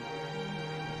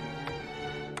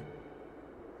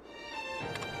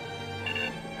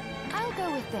 I'll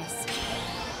go with this.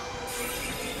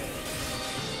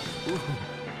 Ooh,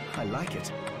 I like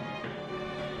it.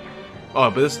 Oh,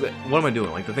 but this, what am I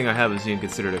doing? Like, the thing I have is even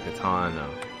considered a katana.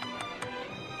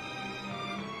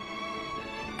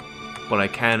 But I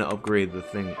can upgrade the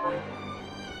thing.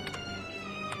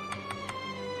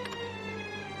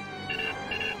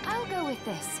 I'll go with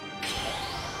this.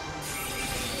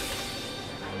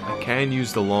 I can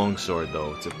use the longsword,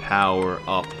 though, to power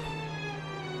up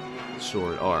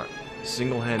sword art.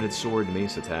 Single-handed sword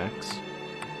mace attacks.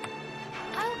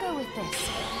 I'll go with this.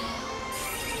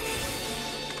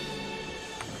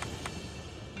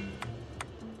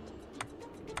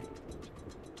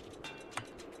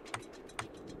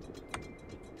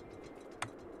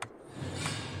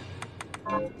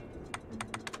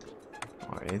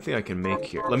 Alright, anything I can make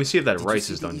here? Let me see if that rice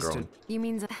is done growing. You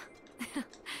mean the...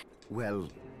 Well,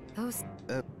 those...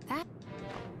 that...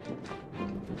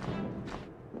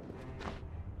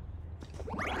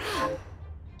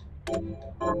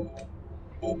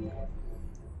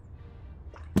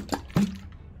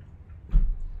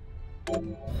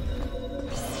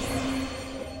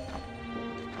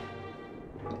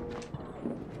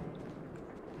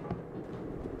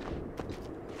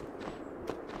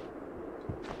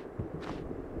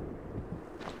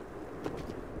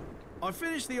 I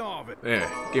finished the oven. Yeah,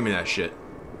 give me that shit.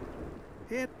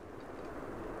 Here.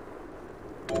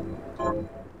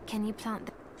 Can you plant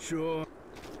the... Sure.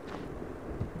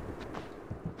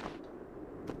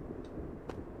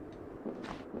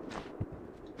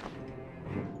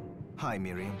 hi,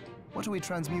 Miriam. What are we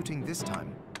transmuting this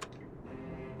time?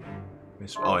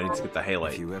 Oh, I need to get the If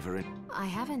halite. you ever in... I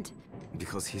haven't.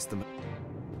 Because he's the...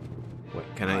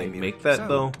 Wait, can I Hi, Miriam. make that, So,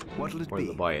 though? what'll it Or be?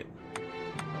 to buy it?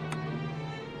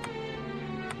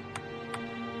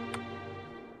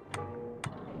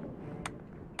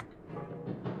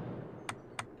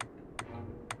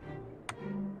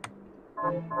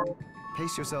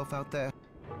 Pace yourself out there.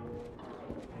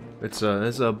 It's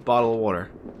a bottle of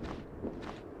water.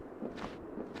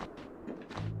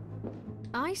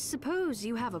 I suppose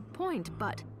you have a point,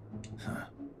 but...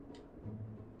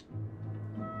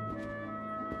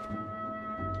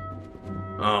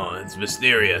 Oh, it's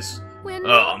mysterious. We're Oh,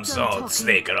 not I'm done solid talking.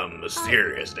 snake and I'm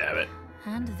mysterious, damn it.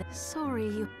 And sorry,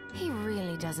 you... He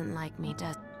really doesn't like me,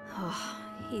 does... Oh,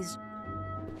 he's...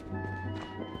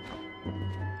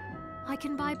 I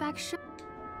can buy back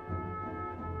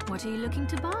What are you looking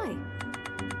to buy?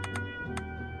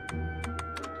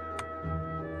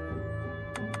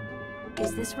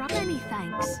 Is this right? Many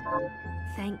thanks.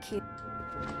 Thank you.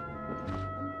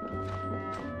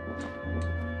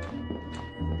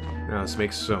 Now let's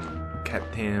make some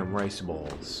Captain rice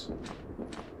balls.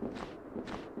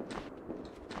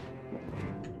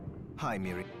 Hi,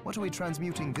 Miriam. What are we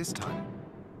transmuting this time?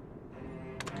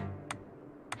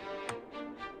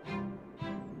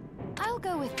 I'll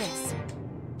go with this.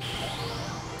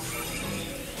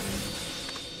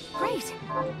 Great.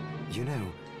 You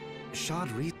know,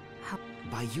 shard read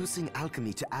by using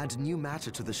alchemy to add new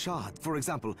matter to the shard. For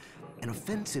example, an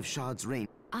offensive shard's range.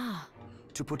 Ah.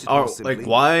 To put it Oh, more simply, like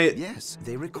why? yes,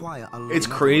 they require a It's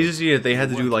lot of crazy work. that they had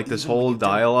to do work like this even when whole you don't-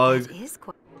 dialogue That is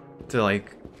quite... to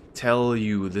like tell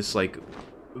you this like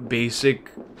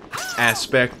basic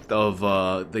aspect of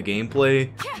the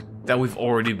gameplay that we've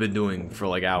already been doing for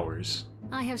like hours.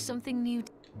 I have something new.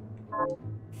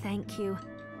 Thank you.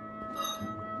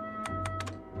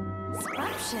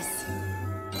 Scrumptious.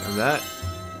 And that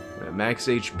max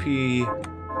HP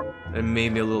and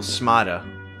made me a little smarter.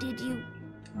 Did you...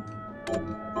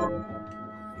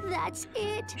 That's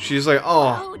it? She's like,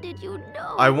 oh, How did you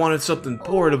know? I wanted something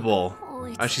portable. Oh,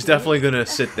 it's She's definitely good. gonna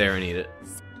sit there and eat it.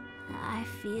 I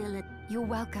feel it. You're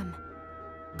welcome.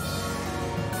 But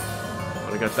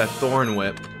I got that thorn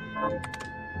whip.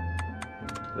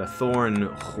 The thorn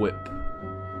whip.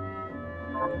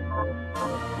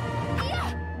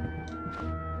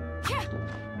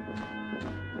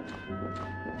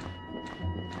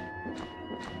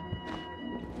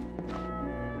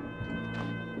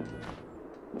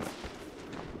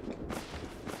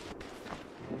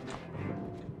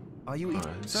 Are you eating?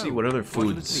 Let's see what other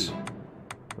foods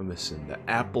we're missing. The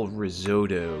apple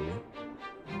risotto.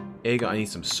 Egg. I need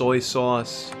some soy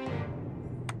sauce.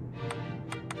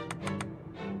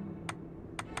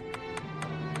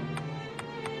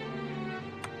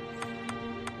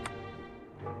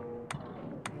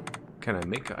 Can I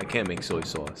make? I can't make soy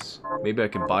sauce. Maybe I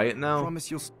can buy it now.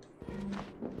 Promise you'll.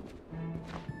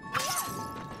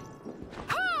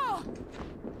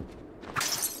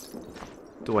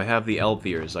 Do I have the elf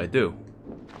ears? I do.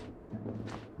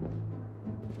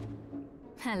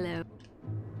 Hello.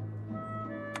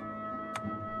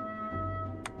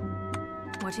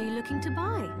 What are you looking to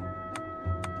buy?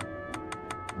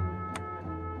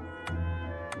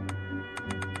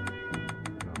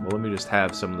 Well, let me just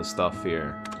have some of the stuff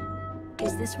here.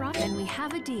 Is this right? Then we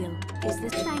have a deal. Is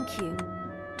this thank you?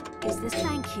 Is this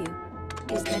thank you?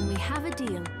 Is then we have a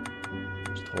deal.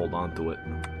 Just hold on to it.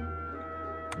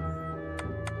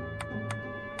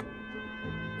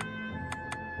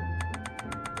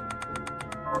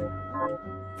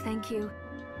 Thank you.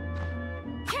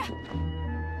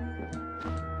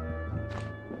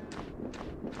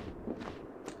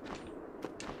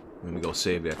 Let me go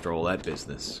save after all that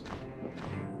business.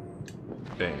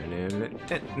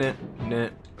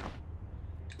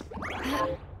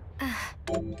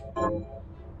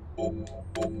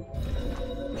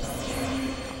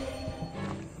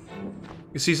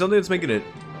 You see, something that's making it...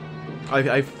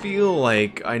 I feel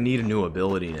like I need a new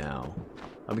ability now.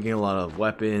 I'm getting a lot of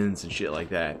weapons and shit like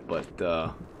that, but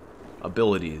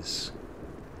abilities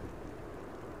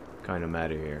kind of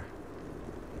matter here.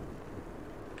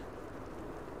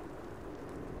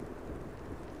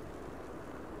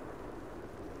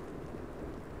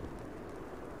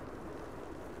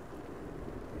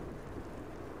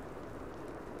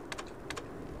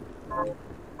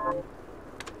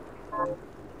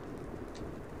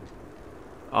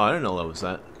 Oh, I didn't know that was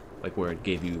that. Like where it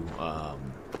gave you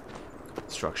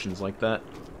instructions like that.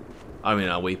 I mean,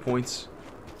 waypoints.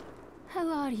 How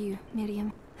are you,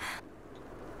 Miriam?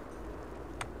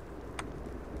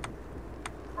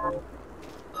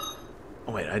 Oh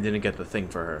wait, I didn't get the thing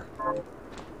for her.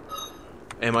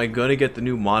 Am I gonna get the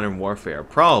new Modern Warfare?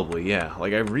 Probably, yeah.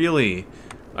 Like I really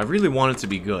want it to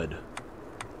be good.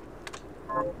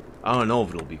 I don't know if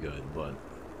it'll be good, but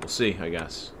we'll see, I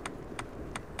guess.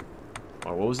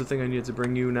 Oh, what was the thing I needed to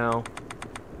bring you now?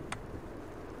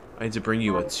 I need to bring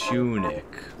you a tunic.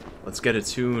 Let's get a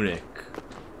tunic.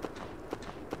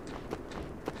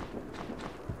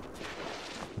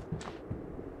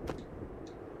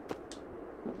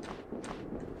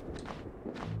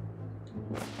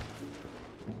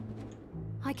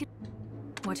 I could...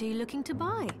 What are you looking to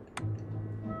buy?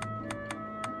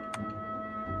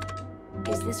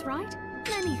 Is this right?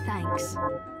 Many thanks.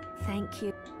 Thank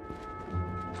you.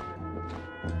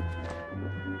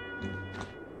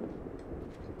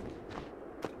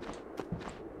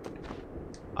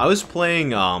 I was playing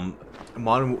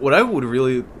Modern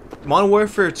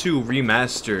Warfare 2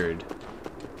 Remastered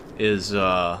is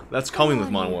that's coming with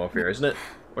Modern Warfare, isn't it?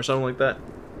 Or something like that.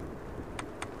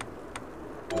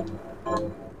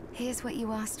 Here's what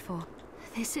you asked for.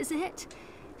 This is it.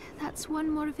 That's one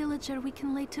more villager we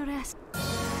can lay to rest.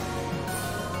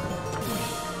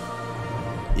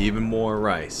 Even more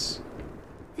rice.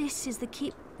 This is the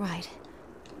keep. Right.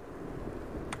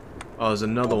 Oh, there's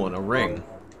another one, a ring.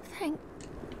 Thank.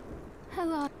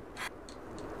 Hello. I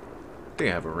think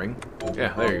I have a ring.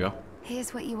 Yeah, there you go.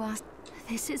 Here's what you asked.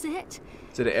 This is it.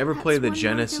 Did I ever play the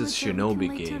Genesis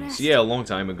Shinobi games? Yeah, a long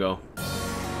time ago. This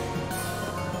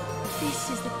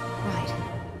is the right.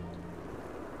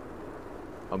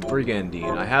 A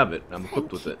brigandine. I have it. I'm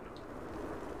equipped with it.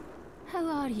 How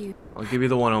are you? I'll give you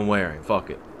the one I'm wearing. Fuck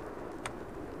it.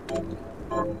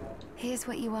 Here's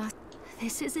what you asked.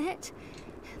 This is it.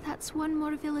 That's one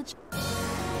more village.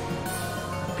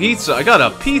 Pizza! I got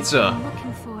a pizza! I'm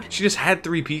looking for. She just had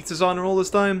 3 pizzas on her all this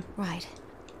time? Right.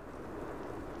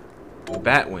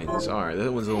 Bat wings. Alright,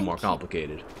 that one's a little more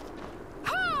complicated.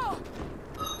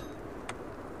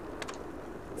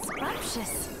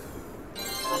 Scrumptious.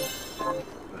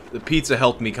 The pizza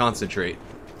helped me concentrate.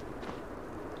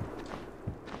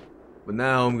 But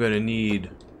now I'm gonna need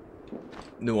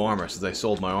new armor since I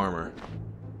sold my armor.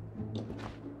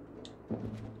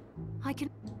 I can.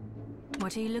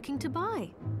 What are you looking to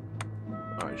buy?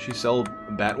 Alright, she sell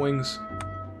bat wings?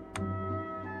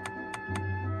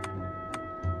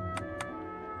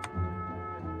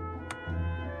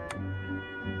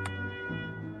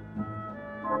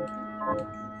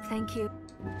 Thank you.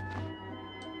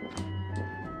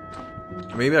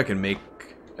 Maybe I can make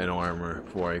an armor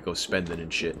before I go spending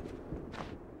and shit.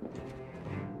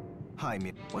 Hi,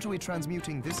 what are we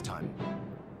transmuting this time?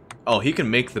 Oh, he can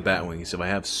make the bat wings if I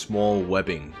have small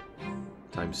webbing.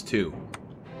 Times 2.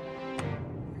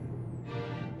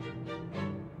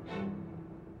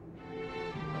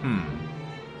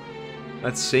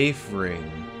 That safe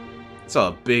ring. It's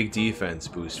a big defense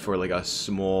boost for like a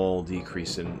small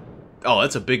decrease in... Oh,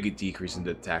 that's a big decrease in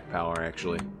attack power,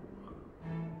 actually.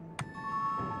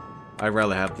 I'd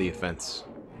rather have the offense.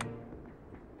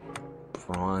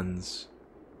 Bronze.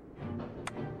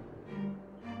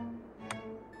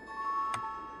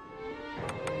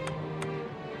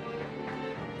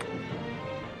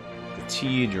 The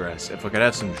tea dress. If I could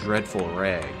have some dreadful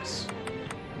rags.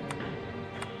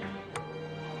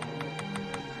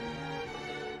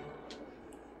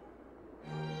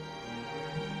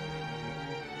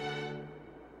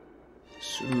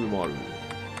 Sumaru.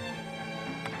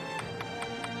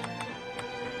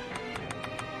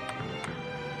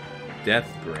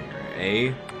 Deathbringer,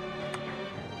 eh?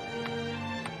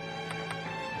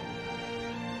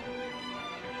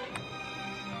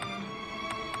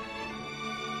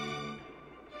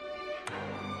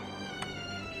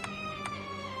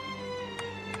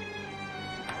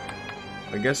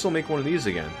 I guess I'll make one of these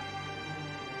again.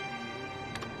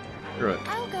 Right.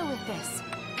 I'll go with this.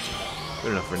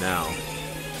 Good enough for now.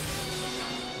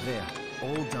 There,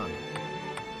 all done.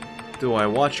 Do I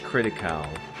watch Critical?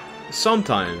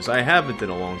 Sometimes. I haven't in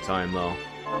a long time, though.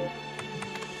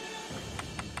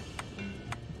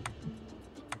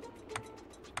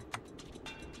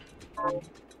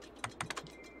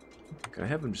 Can I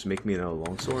have him just make me another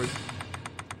longsword?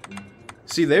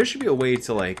 See, there should be a way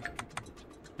to, like...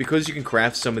 Because you can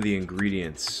craft some of the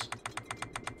ingredients,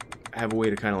 I have a way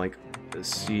to kind of, like,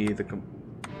 see the...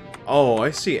 Oh,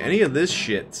 I see. Any of this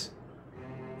shit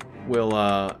will,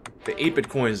 the 8-bit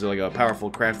coins are like a powerful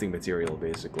crafting material,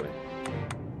 basically.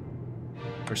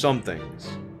 For some things.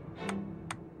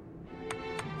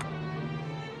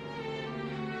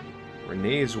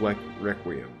 Renee's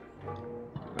Requiem.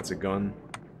 That's a gun.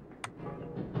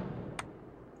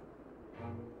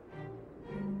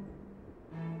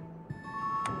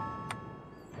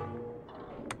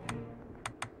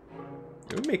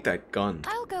 Let me make that gun.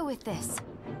 I'll go with this.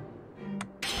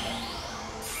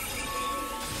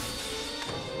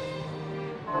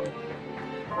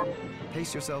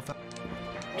 Pace yourself up.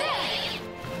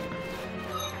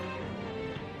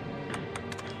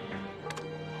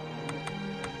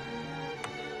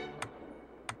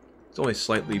 It's only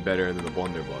slightly better than the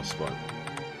blunderbuss, but...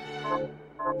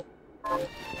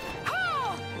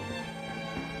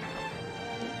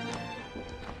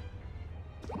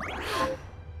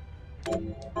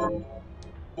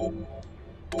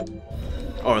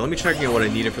 Oh, let me check out what I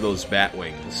needed for those bat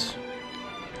wings.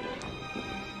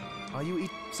 Are you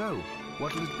so?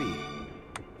 What will it be?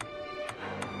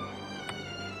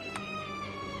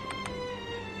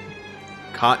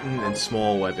 Cotton and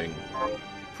small webbing.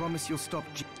 Promise you'll stop.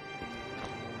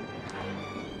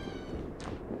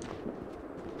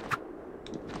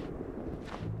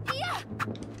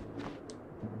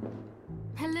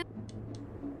 Hello.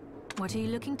 What are you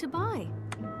looking to buy?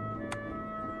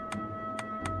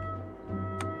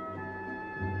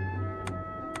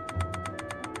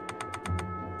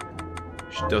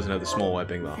 She doesn't have the small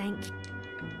webbing though. Thank you.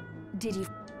 Did you?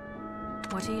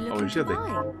 What are you Oh, looking she to have the...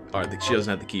 buy? Alright, she doesn't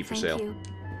have the key for Thank sale. you.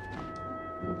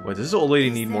 Wait, does this old lady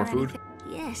Is need there more food?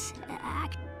 Yes.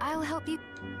 I'll help you.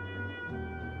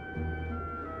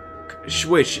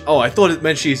 Wait, oh, I thought it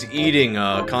meant she's eating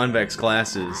convex I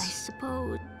glasses.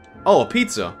 suppose. Oh, a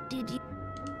pizza. Did you?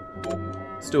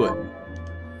 Let's do it.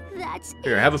 That's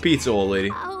Here, have a pizza, old lady.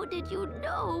 How did you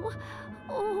know?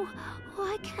 Oh,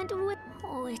 I can't wait.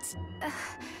 Oh, it's.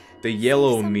 The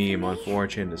yellow meme on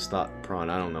 4chan to stop prawn.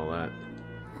 I don't know that.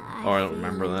 Oh, I don't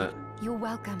remember that. You're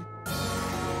welcome.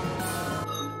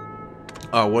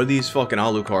 Oh, what do these fucking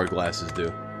Alucard glasses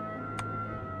do?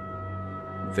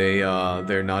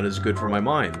 They're not as good for my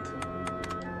mind.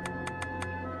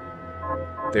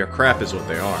 They're crap is what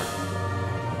they are.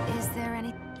 Is there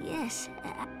any? Yes.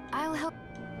 I'll help.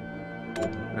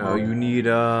 No, you need,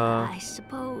 I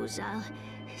suppose I'll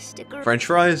stick around. French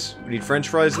fries? We need French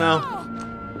fries now?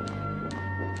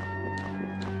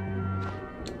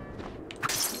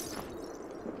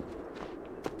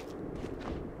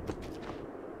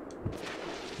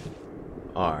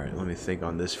 Alright, let me think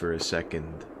on this for a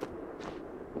second.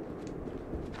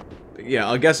 Yeah,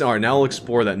 I guess, alright, now we'll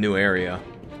explore that new area.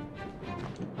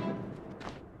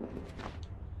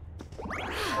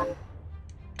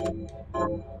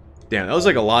 Damn, that was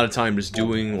like a lot of time just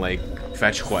doing, like,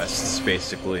 fetch quests,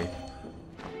 basically.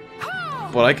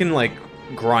 But I can, like,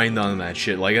 grind on that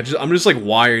shit. Like, I'm just like,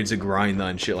 wired to grind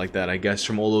on shit like that, I guess,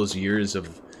 from all those years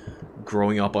of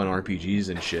growing up on RPGs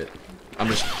and shit. I'm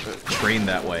just trained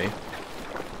that way.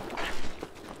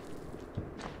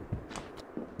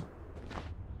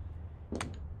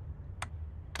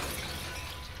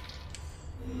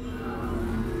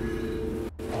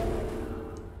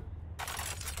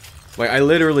 Like, I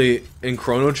literally, in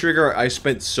Chrono Trigger, I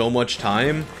spent so much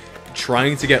time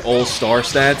trying to get all star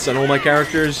stats on all my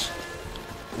characters,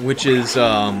 which is,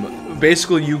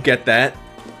 basically you get that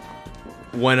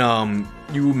when,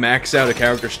 you max out a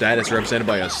character stat that's represented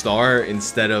by a star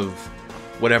instead of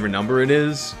whatever number it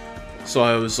is. So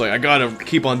I was like, I gotta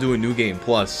keep on doing New Game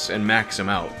Plus and max them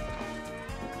out.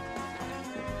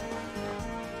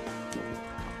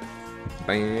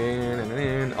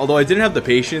 Although I didn't have the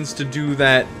patience to do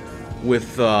that with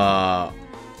Final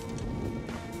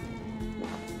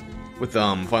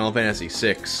Fantasy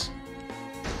VI.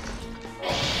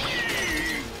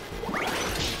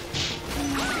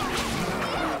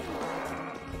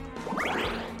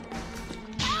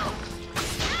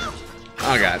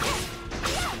 Oh god.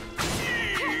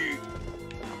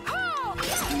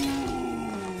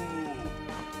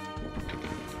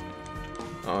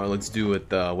 Let's do it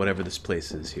whatever this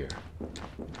place is here.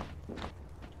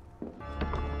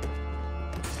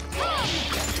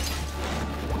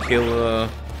 The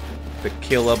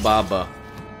Killa Baba.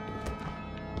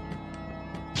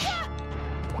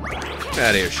 Get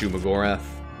out of here, Shumagorath.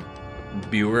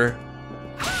 Buer.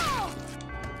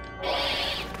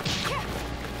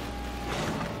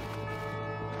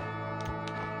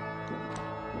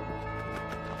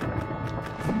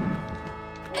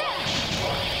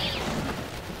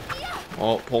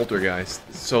 Oh,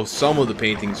 Poltergeist. So some of the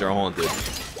paintings are haunted.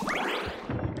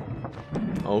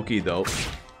 Okie doke.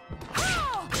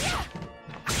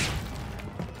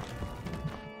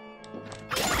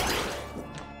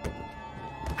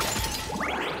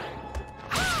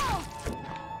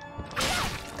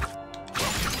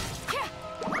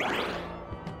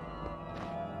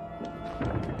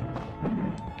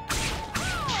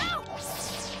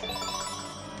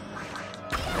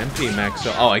 Max.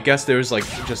 Oh, I guess there's like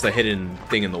just a hidden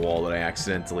thing in the wall that I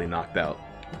accidentally knocked out.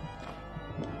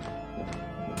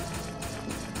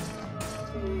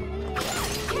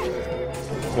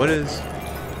 What is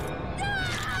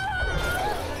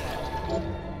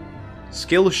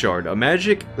Skill Shard? A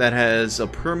magic that has a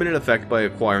permanent effect by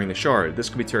acquiring the shard. This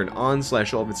can be turned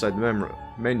on/off inside the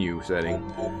menu setting.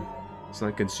 It's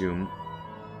not consumed.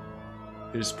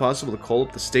 It is possible to call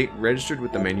up the state registered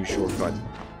with the menu shortcut.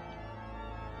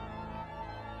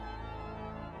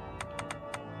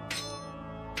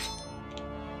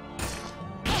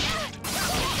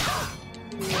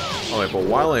 Alright, but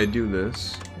while I do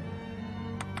this...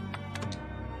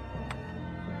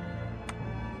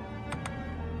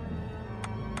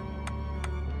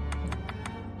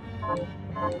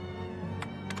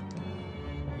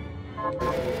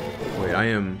 Wait, I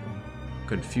am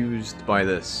confused by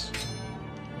this.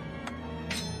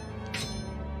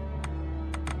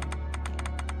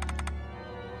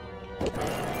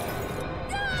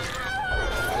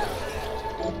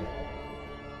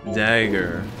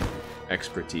 Dagger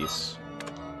expertise.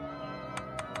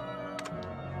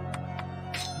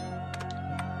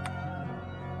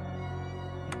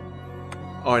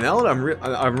 Oh, now that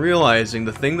I'm realizing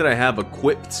the thing that I have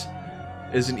equipped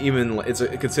isn't even, it's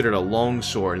considered a long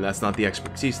sword, and that's not the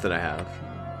expertise that I have.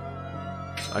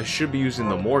 I should be using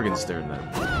the Morgenstern then.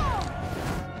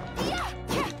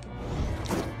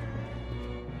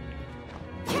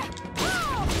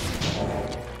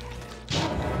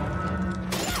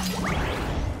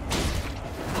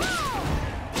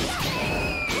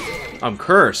 I'm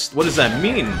cursed. What does that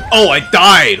mean? Oh, I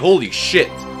died! Holy shit!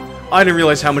 I didn't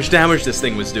realize how much damage this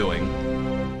thing was doing.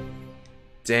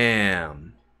 Damn.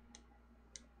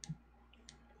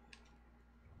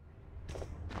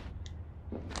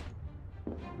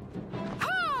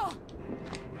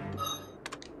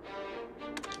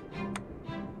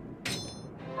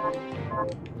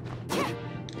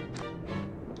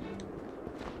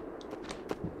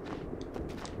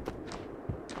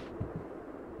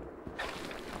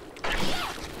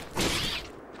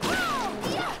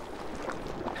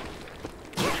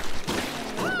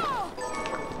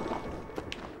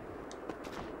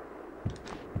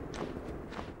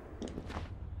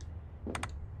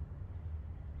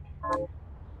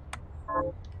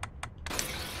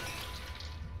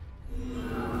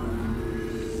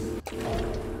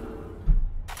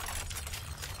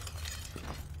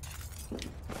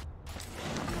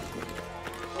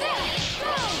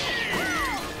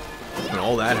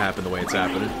 All that happened the way it's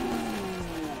happening.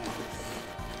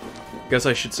 Guess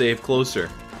I should save closer.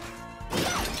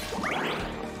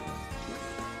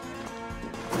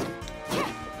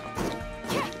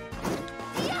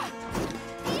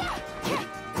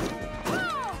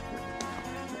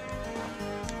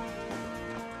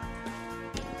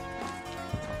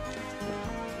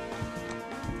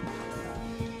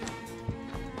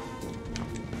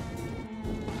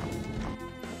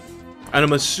 And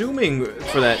I'm assuming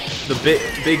for that, the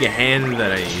big hand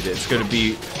that I need, it's gonna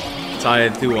be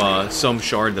tied to some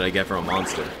shard that I get from a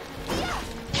monster.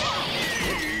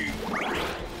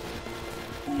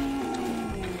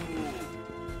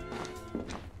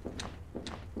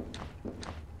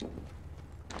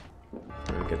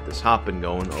 Gonna get this hopping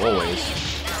going, always.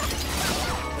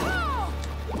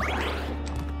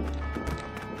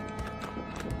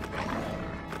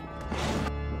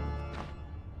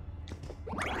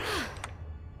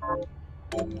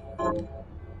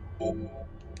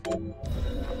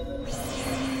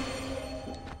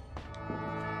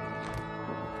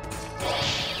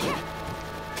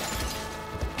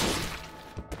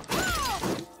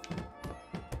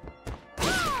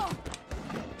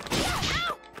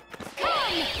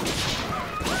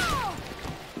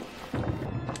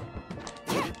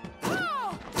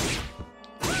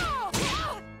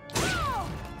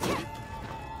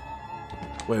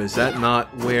 Wait, is that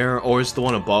not where, or is the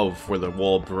one above where the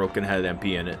wall broken had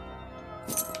MP in it?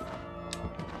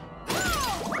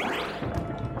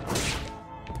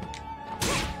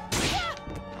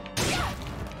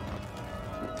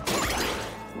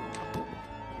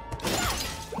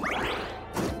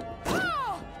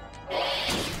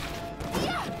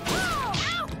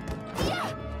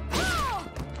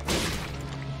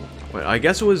 Wait, I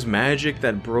guess it was magic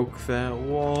that broke that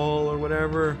wall or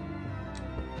whatever.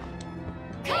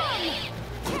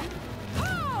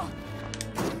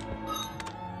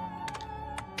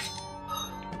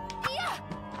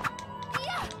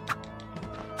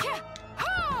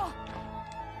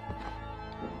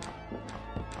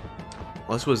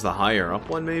 This was the higher up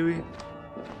one, maybe?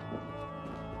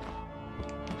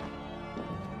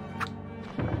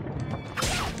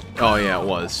 Oh yeah, it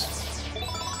was.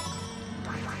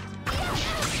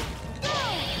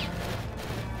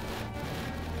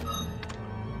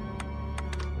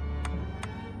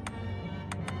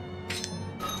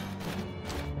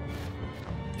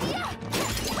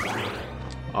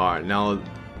 Alright, now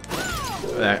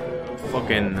that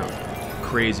fucking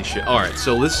crazy shit. Alright,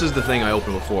 so this is the thing I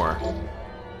opened before.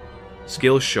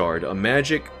 Skill Shard, a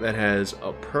magic that has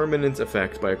a permanent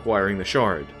effect by acquiring the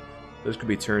shard. This could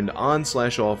be turned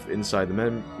on/off inside the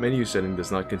menu setting, does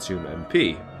not consume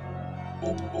MP.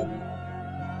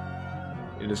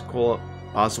 It is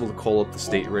possible to call up the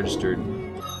state registered.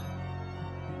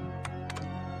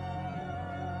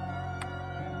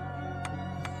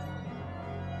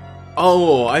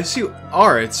 Oh, I see.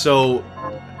 Alright, so...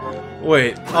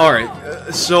 Wait, alright.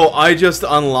 So I just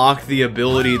unlocked the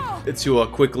ability to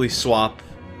quickly swap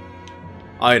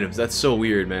items. That's so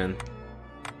weird, man.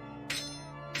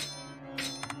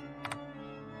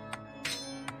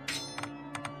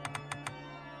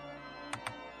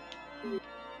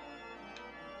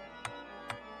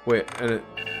 Wait, and it...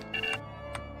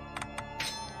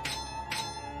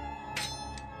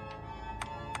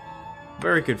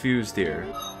 Very confused here.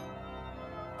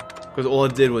 Because all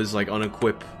it did was, like,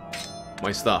 unequip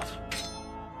my stuff.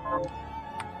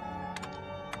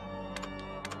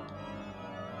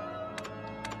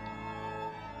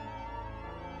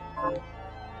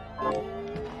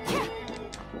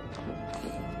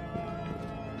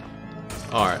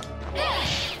 Alright.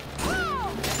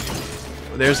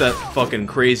 There's that fucking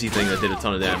crazy thing that did a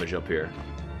ton of damage up here.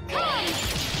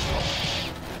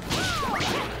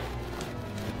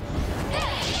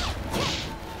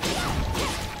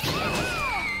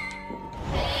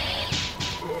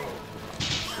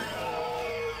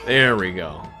 There we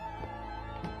go.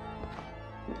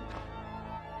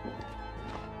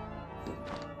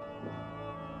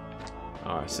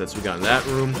 Alright, so that's what we got in that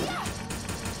room.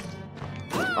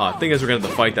 Oh, I think we're gonna have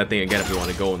to fight that thing again if we want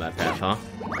to go in that path, huh?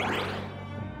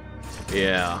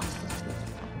 Yeah.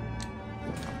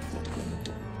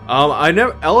 I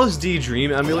never... LSD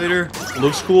Dream Emulator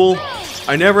looks cool.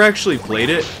 I never actually played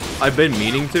it. I've been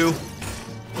meaning to.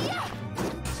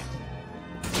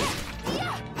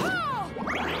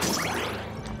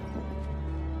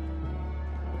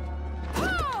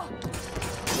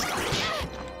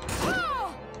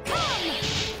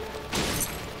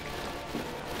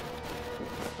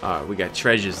 Alright, we got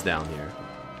treasures down here.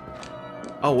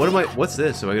 Oh, what am I... What's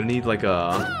this? Am I gonna need, like,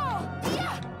 a...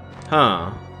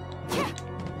 Huh.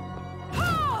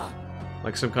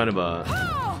 Like some kind of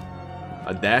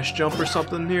a dash jump or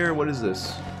something here? What is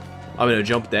this? I mean, a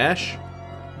jump dash?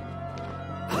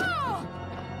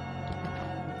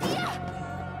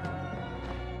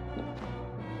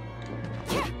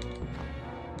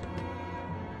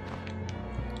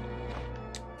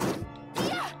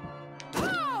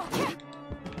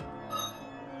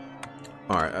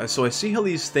 Alright, so I see how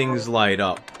these things light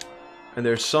up. And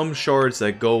there's some shards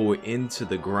that go into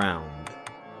the ground.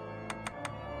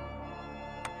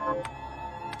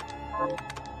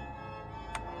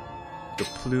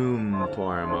 Plume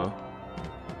Parma.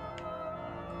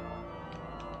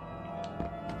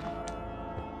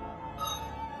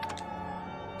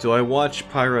 Do I watch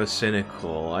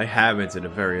Pyrocynical? I haven't in a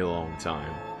very long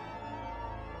time.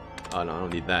 Oh no, I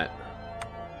don't need that.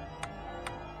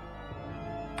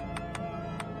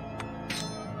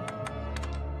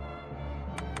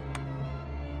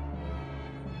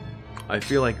 I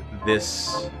feel like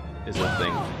this is a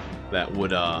thing that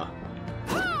would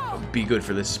be good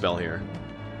for this spell here.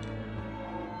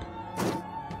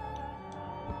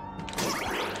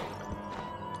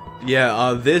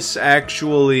 Yeah, this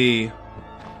actually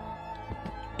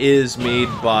is made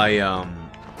by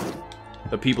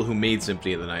the people who made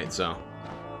Symphony of the Night, so.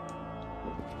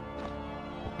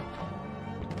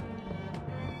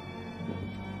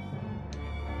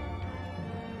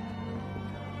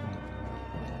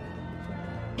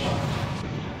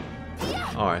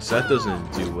 Alright, so that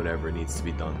doesn't do whatever needs to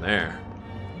be done there.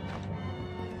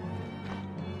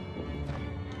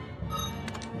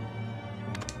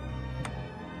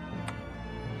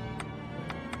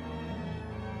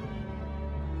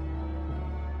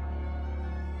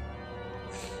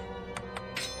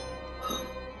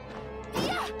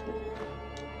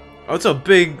 Oh, it's a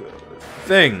big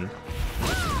thing.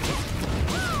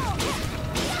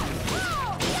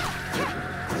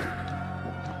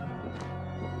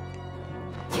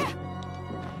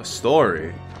 A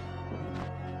story?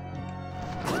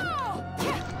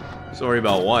 Story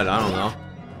about what? I don't know.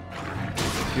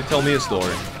 You tell me a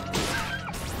story.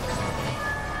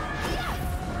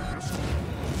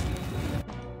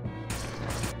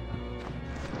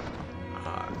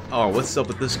 Oh, what's up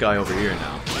with this guy over here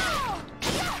now?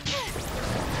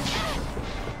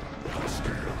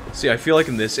 See, I feel like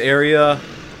in this area,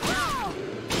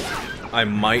 I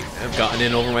might have gotten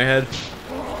in over my head.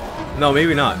 No,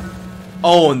 maybe not.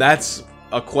 Oh, and that's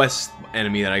a quest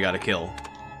enemy that I gotta kill.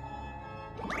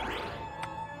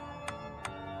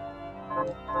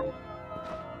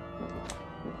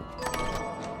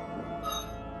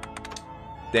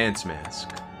 Dance mask.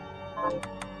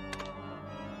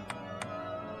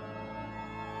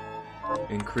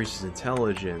 Increases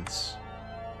intelligence.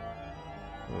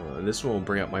 This one will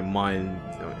bring up my mind.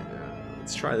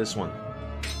 Let's try this one.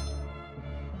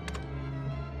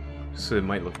 So it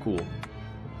might look cool.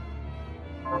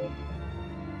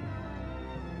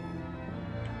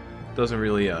 Doesn't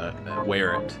really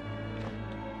wear it.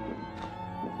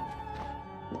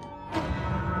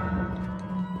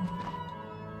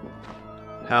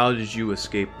 How did you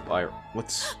escape by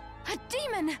what's a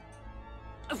demon?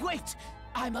 Wait,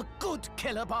 I'm a good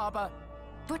killer, Barber.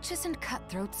 Butchers and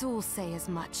cutthroats all say as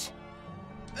much.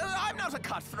 I'm not a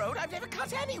cutthroat. I've never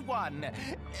cut anyone.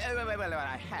 Well,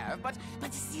 I have, but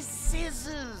these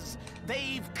scissors.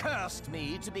 They've cursed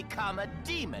me to become a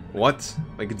demon. What?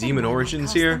 Like a demon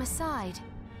origins here? Cast them aside.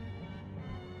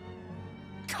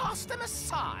 Cast them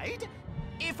aside?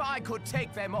 If I could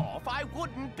take them off, I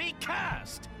wouldn't be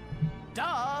cursed.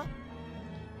 Duh.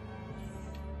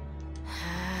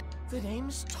 The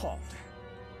name's Todd.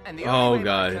 And the oh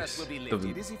guys,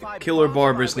 the killer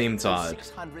barber's name Todd.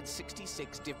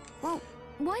 Well,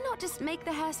 why not just make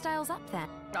the hairstyles up then?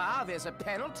 Ah, there's a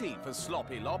penalty for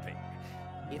sloppy lopping.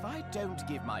 If I don't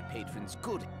give my patrons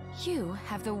good... You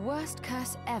have the worst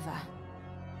curse ever.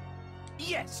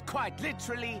 Yes, quite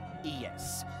literally,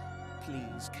 yes.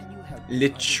 Please, can you help me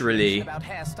literally about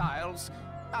hairstyles?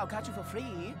 I'll cut you for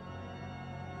free.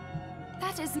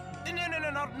 That is...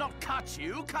 No, not cut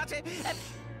you, cut it...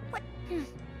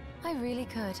 I really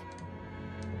could.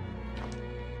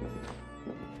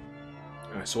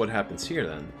 Alright, so what happens here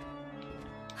then?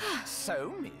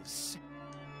 So, miss.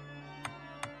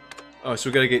 Oh, so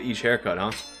we gotta get each haircut,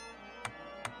 huh?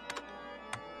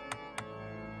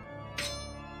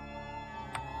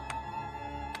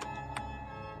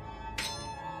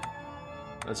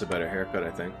 That's a better haircut,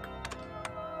 I think.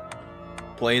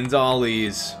 Plain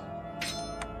dollies.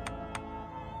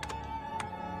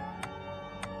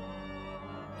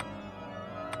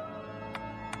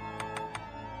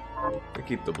 I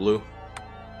keep the blue.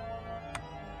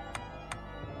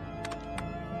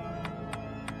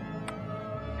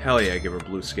 Hell yeah, give her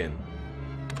blue skin.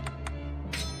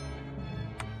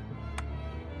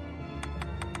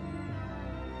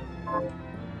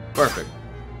 Perfect.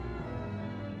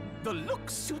 The look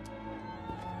suit.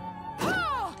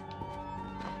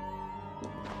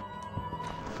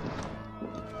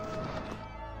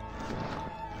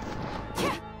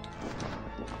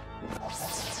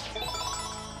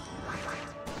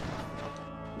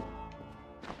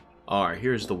 Alright,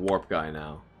 here's the warp guy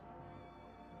now.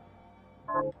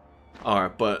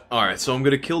 Alright, so I'm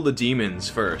gonna kill the demons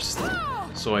first.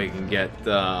 So I can get,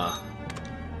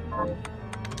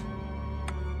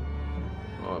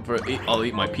 I'll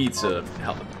eat my pizza.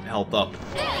 Health up.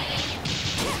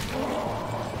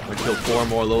 I killed 4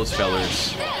 more of those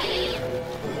fellers.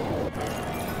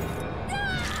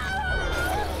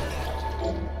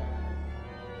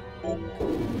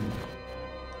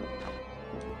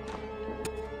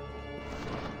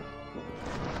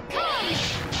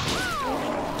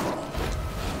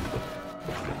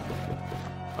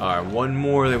 Alright, one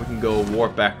more, then we can go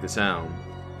warp back to town.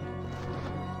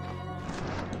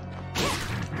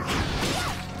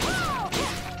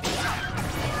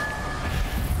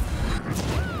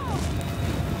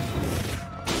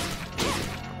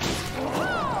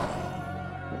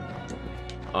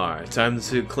 Alright, time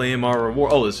to claim our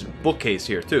reward. Oh, there's a bookcase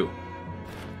here, too.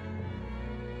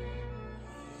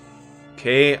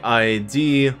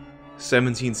 KID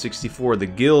 1764. The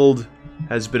guild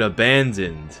has been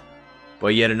abandoned by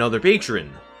yet another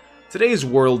patron. Today's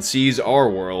world sees our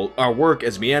work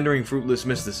as meandering, fruitless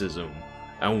mysticism.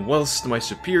 And whilst my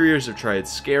superiors have tried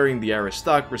scaring the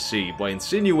aristocracy by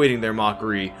insinuating their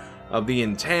mockery of the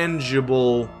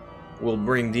intangible will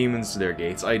bring demons to their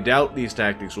gates, I doubt these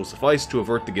tactics will suffice to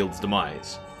avert the guild's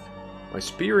demise. My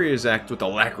superiors act with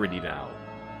alacrity now.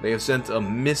 They have sent a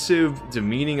missive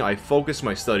demeaning I focus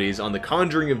my studies on the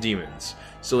conjuring of demons,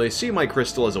 so they see my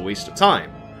crystal as a waste of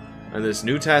time. And this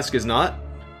new task is not?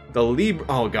 The Liber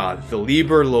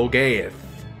Logaeth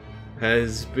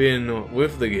has been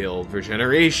with the guild for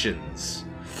generations.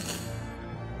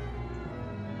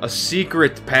 A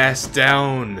secret passed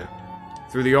down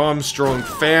through the Armstrong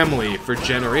family for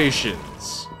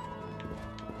generations.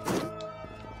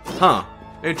 Huh,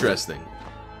 interesting.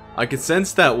 I could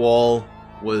sense that wall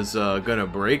was gonna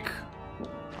break,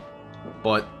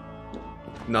 but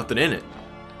nothing in it.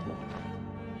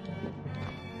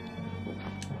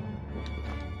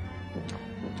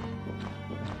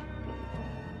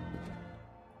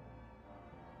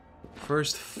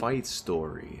 First fight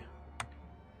story.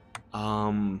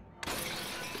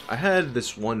 I had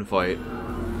this one fight.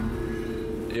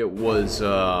 It was,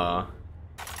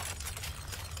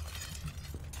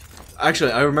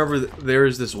 actually, I remember there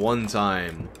was this one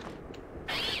time.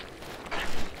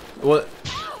 What?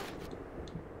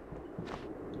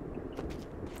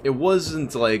 It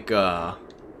wasn't like,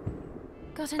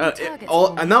 Got any targets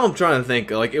and now I'm trying to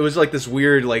think, like, it was like this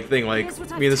weird, like, thing, like,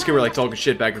 me and this kid were, like, talking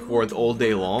shit back and forth all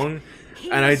day long,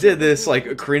 and I did this, like,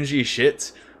 cringy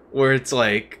shit, where it's,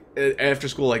 like, after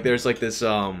school, like, there's, like, this,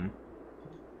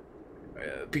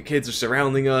 kids are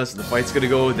surrounding us, and the fight's gonna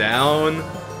go down,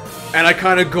 and I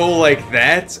kind of go like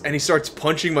that, and he starts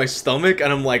punching my stomach,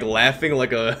 and I'm, like, laughing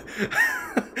like a...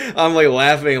 I'm, like,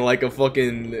 laughing like a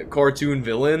fucking cartoon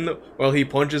villain while he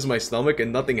punches my stomach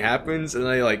and nothing happens, and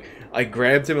I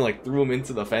grabbed him and, like, threw him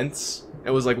into the fence.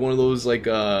 It was, like, one of those, like,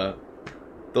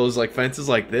 fences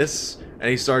like this, and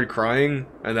he started crying,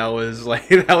 and that was, like,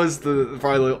 that was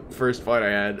probably the first fight I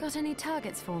had. Got any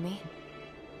targets for me?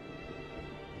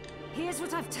 Here's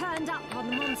what I've turned up on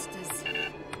the monsters.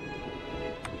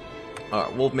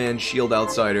 Alright, Wolfman, Shield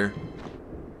Outsider.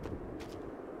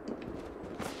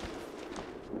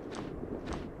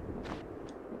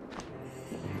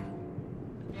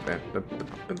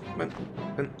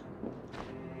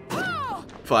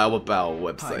 File about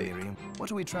website. Hi, Miriam.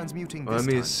 What are we transmuting this Let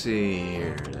me time? see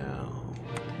here now.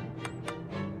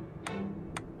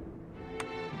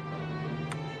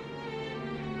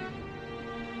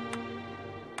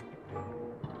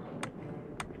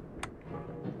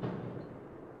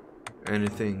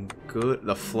 Anything good?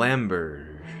 The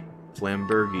Flamberge.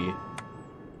 Flambergy.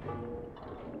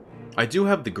 I do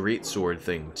have the Great Sword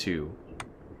thing too.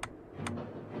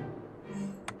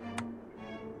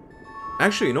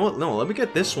 Actually, you know what? No, let me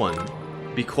get this one.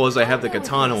 Because I have the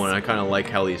katana one and I kind of like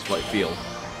how these fight feel.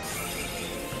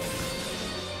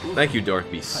 Thank you, Dark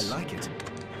Beast. I like it.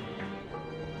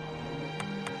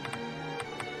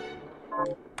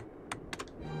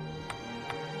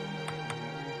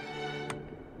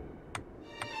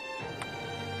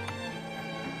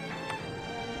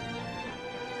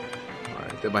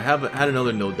 Alright, if I had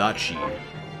another Nodachi,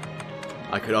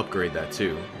 I could upgrade that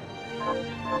too.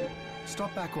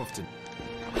 Stop back often.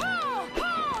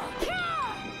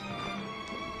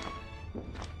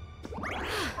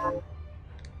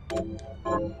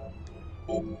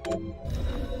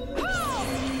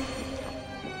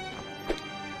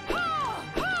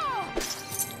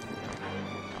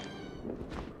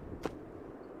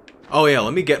 Oh yeah,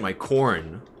 let me get my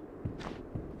corn.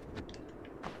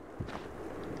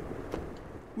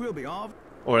 We'll be off.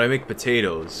 Or did I make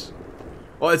potatoes?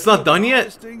 Oh, it's not done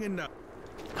yet?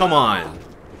 Come on.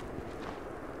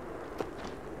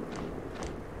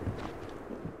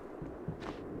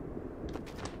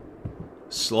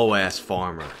 Slow-ass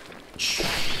farmer.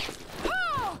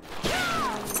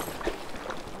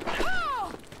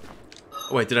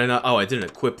 Oh, wait, did I not? Oh, I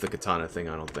didn't equip the katana thing,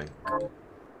 I don't think.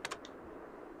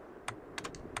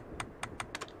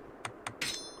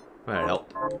 That'd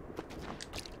help.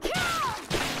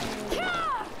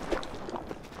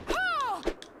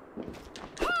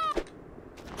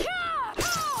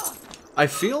 I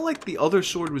feel like the other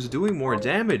sword was doing more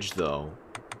damage, though.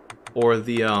 Or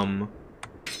the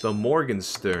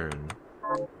Morgenstern.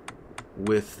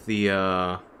 With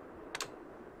the,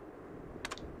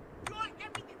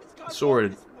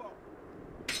 sword.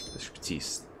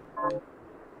 Expertise.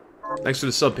 Thanks for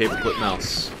the sub, Paperclip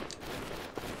Mouse.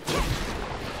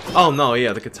 Oh, no,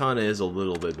 yeah, the katana is a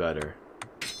little bit better.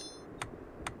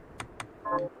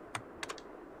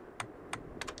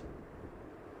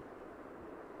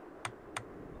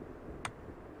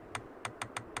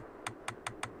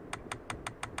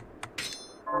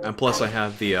 And plus I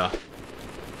have the,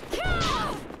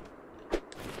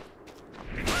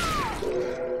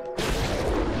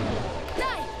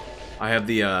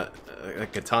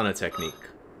 katana technique.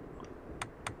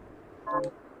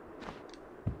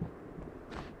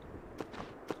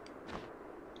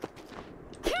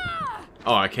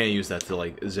 Oh, I can't use that to,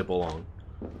 like, zip along.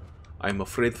 I'm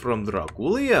afraid from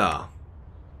Dracula.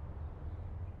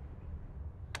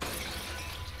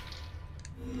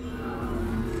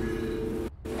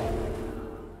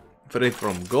 Afraid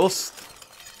from Ghost.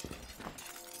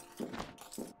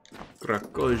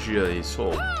 Krakozhia is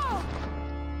home.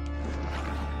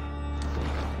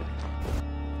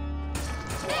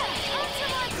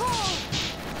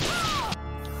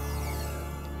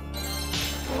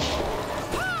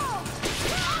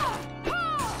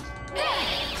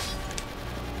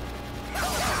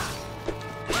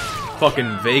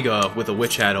 Fucking Vega with a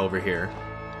witch hat over here.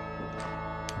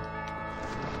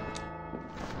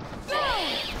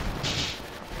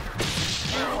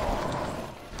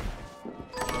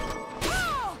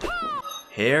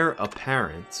 Heir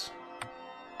apparent.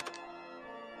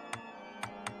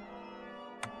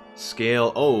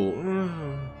 Scale. Oh.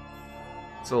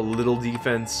 It's a little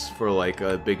defense for like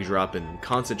a big drop in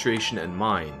concentration and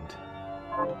mind.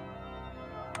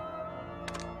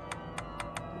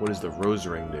 What does the Rose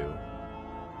Ring do?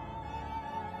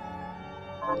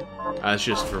 That's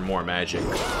just for more magic.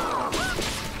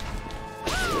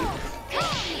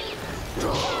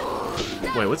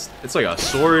 Wait, what's... It's like a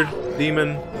sword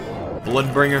demon?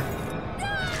 Bloodbringer?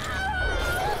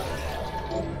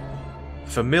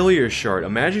 Familiar shard. A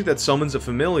magic that summons a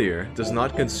familiar does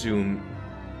not consume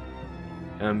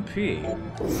MP.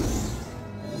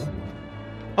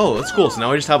 Oh, that's cool. So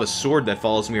now I just have a sword that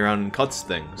follows me around and cuts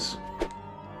things.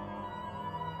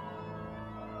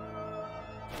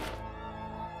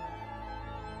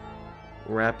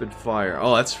 Rapid fire.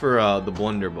 Oh, that's for the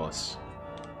blunderbuss.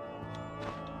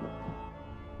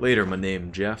 Later, my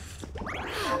name, Jeff.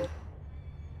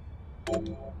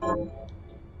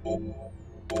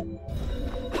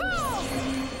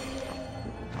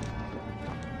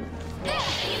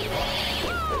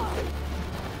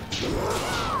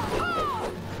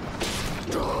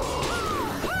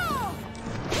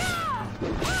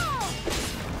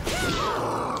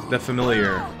 The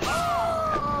familiar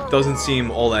doesn't seem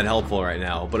all that helpful right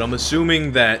now, but I'm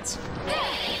assuming that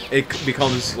it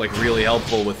becomes like really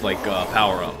helpful with like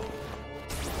power up.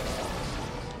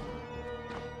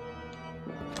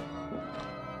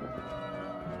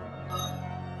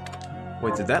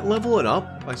 Wait, did that level it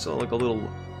up? I saw like a little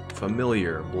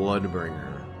familiar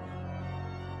Bloodbringer.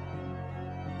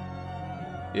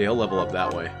 Yeah, he'll level up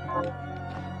that way.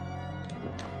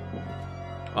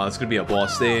 It's gonna be a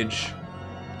boss stage.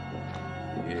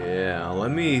 Yeah,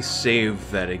 let me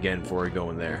save that again before we go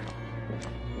in there.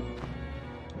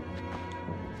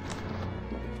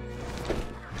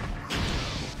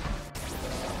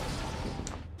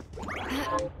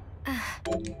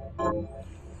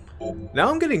 Now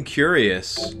I'm getting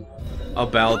curious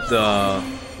about the...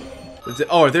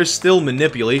 Oh, there's still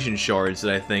manipulation shards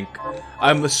that I think...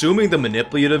 I'm assuming the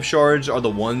manipulative shards are the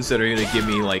ones that are going to give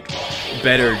me, like,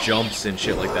 better jumps and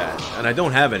shit like that. And I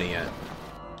don't have any yet.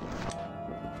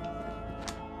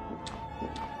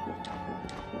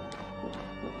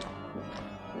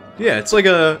 Yeah, it's like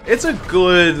a... It's a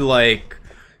good, like,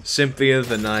 Symphony of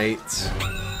the Night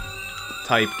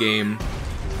type game.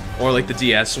 Or, like, the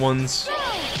DS ones.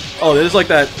 Oh, there's, like,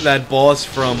 that boss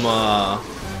from,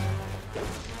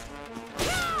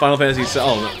 Final Fantasy...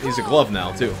 Oh, he's a glove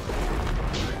now, too.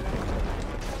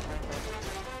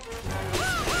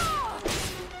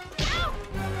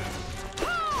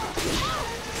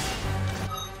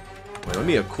 Wait, let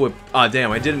me equip... Ah,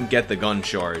 damn, I didn't get the gun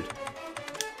shard.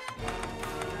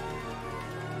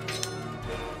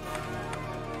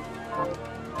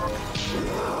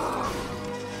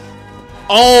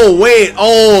 Oh, wait.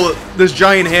 Oh, this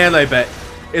giant hand, I bet,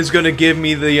 is gonna give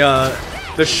me the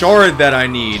shard that I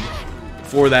need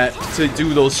for that to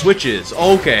do those switches.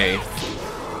 Okay.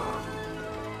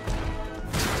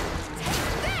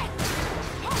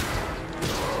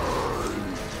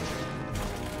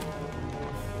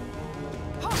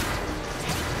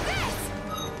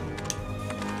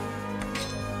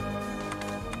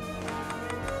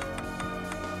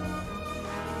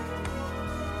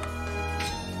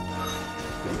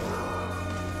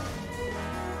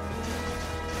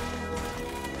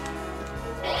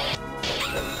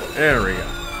 There we go.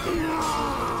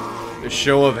 The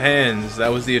show of hands. That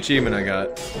was the achievement I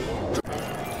got.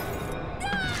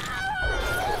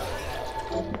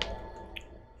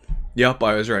 Yup,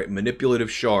 I was right.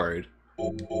 Manipulative shard.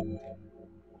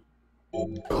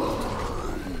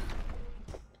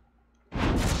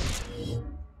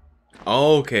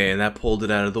 Okay, and that pulled it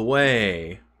out of the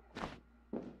way.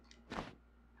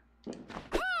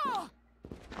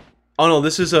 Oh no,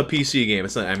 this is a PC game.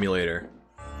 It's not an emulator.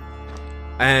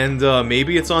 And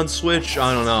maybe it's on Switch?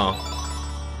 I don't know.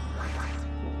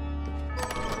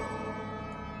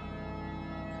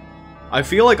 I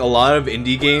feel like a lot of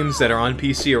indie games that are on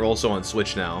PC are also on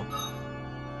Switch now.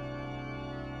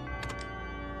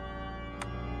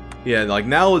 Yeah, like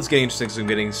now it's getting interesting because I'm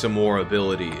getting some more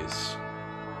abilities.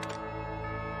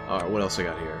 Alright, what else I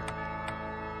got here?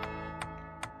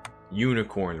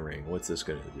 Unicorn Ring. What's this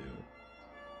gonna do?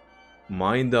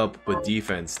 Mind up, but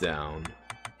defense down.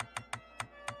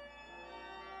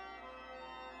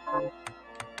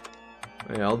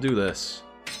 Yeah, I'll do this.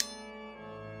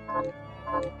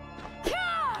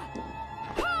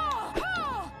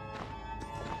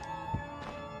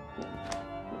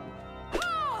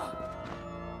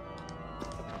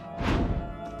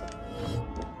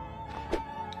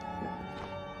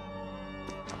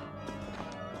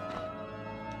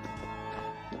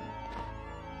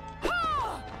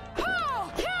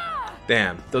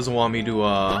 Damn, doesn't want me to,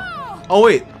 Oh,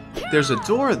 wait! There's a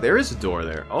door. There is a door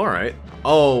there. Alright.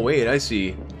 Oh, wait, I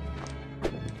see.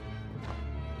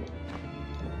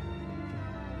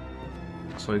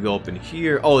 So I go up in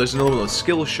here. Oh, there's another one of those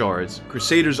skill shards.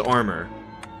 Crusader's Armor.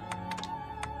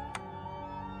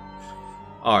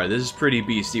 Alright, this is pretty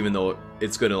beast, even though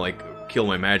it's gonna, like, kill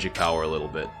my magic power a little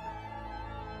bit.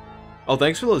 Oh,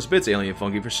 thanks for those bits, Alien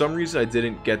Funky. For some reason, I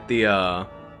didn't get the, I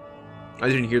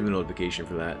didn't hear the notification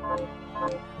for that.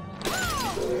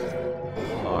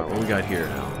 Alright, what we got here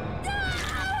now?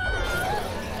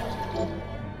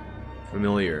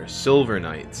 Familiar. Silver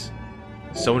Knight.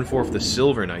 Summon forth the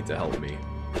Silver Knight to help me.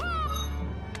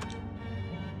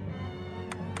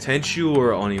 Tenchu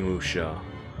or Onimusha?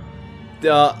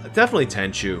 Definitely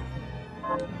Tenchu.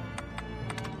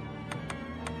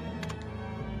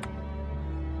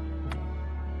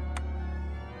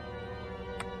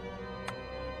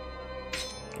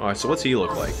 Alright, so what's he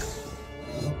look like?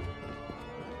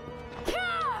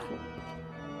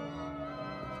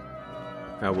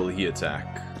 How will he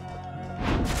attack?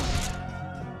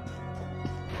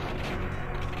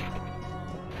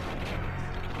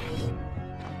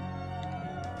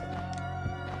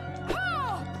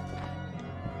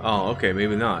 Oh, okay,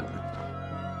 maybe not.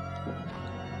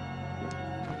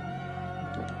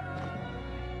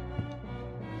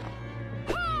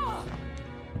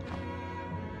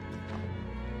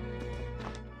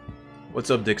 What's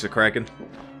up, Dicks a-Kraken?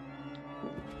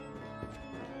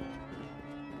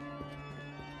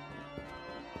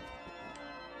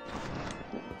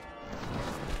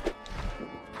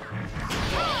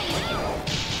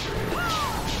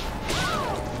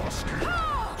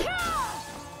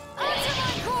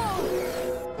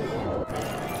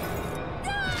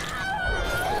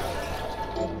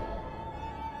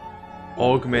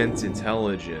 Augment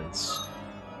intelligence.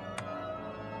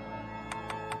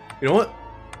 You know what?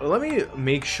 Let me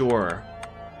make sure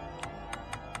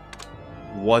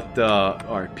what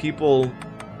are people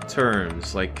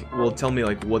terms like will tell me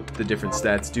like what the different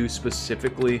stats do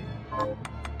specifically.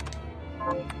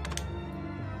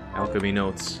 Alchemy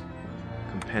notes,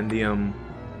 compendium.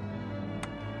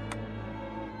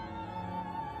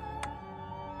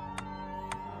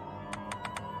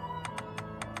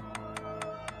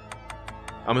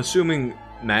 I'm assuming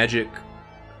magic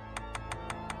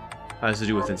has to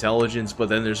do with intelligence, but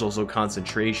then there's also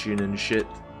concentration and shit.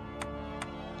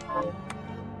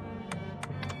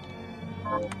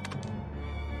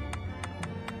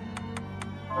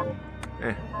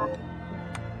 Eh.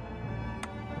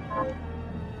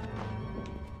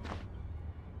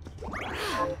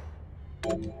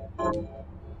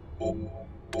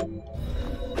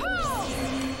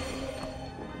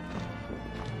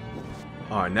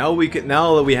 Alright, now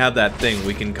that we have that thing,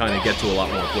 we can kind of get to a lot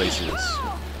more places.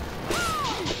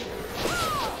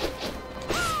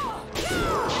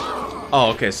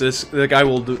 Oh, okay, so this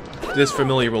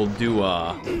familiar will do,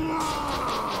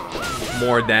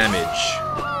 more damage.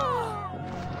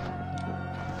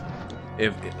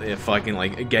 If I can,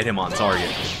 like, get him on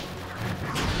target.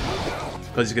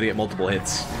 Because he's gonna get multiple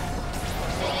hits.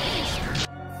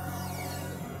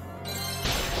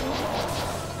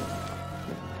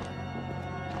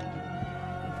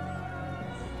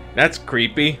 That's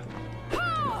creepy.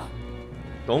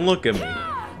 Don't look at me.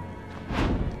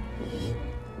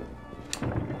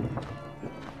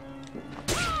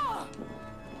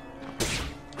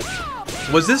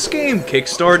 Was this game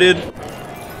kickstarted?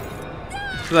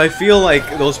 Because I feel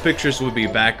like those pictures would be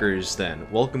backers then.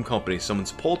 Welcome company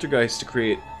summons poltergeist to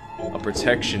create a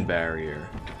protection barrier.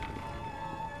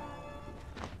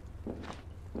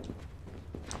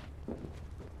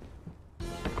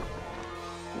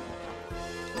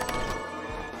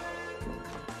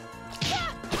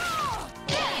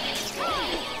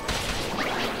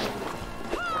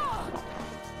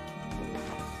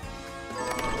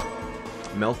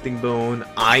 Melting bone,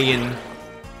 iron.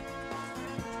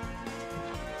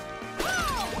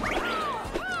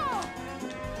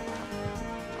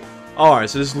 Alright,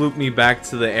 so this looped me back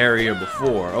to the area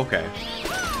before. Okay.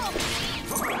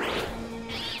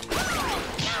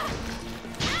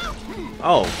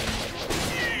 Oh.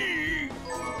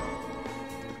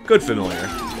 Good familiar.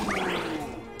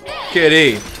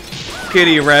 Kitty.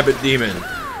 Kitty rabbit demon.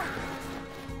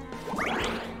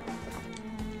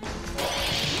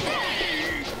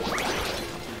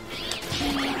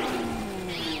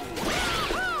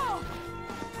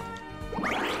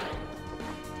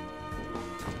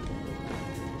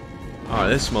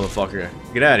 This motherfucker.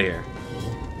 Get out of here.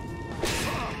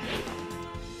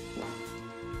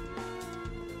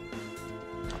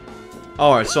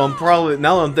 Alright, so I'm probably,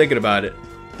 now that I'm thinking about it,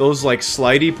 those like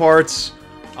slidey parts,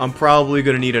 I'm probably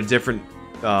gonna need a different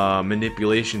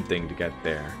manipulation thing to get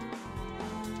there.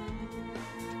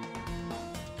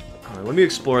 Alright, let me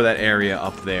explore that area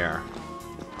up there.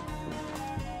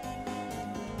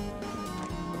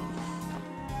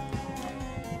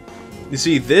 You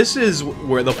see, this is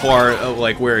where the part of,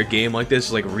 like, where a game like this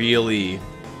is, like, really...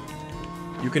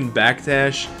 You can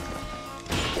backdash.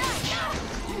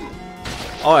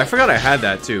 Oh, I forgot I had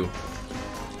that, too.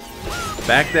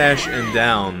 Backdash and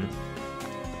down.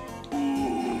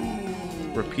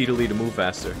 Repeatedly to move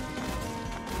faster.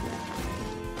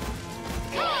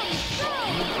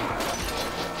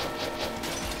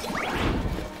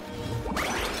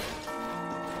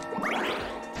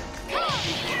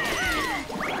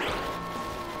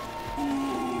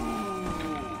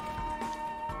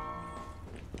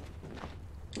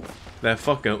 That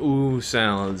fucking ooh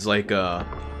sounds like a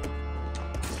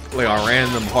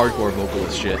random hardcore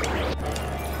vocalist shit.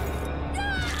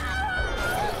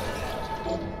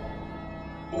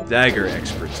 Dagger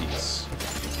expertise.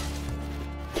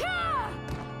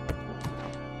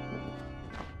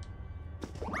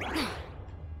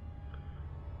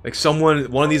 Like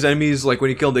one of these enemies, like when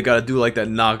you kill, they gotta do like that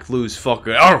knock loose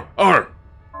fucking arr arr.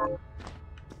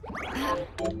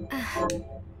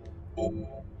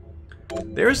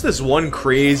 There's this one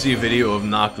crazy video of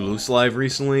Knocked Loose Live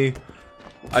recently.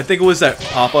 I think it was that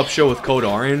pop-up show with Code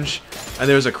Orange, and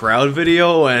there's a crowd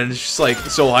video, and it's just like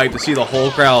so hyped to see the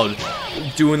whole crowd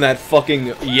doing that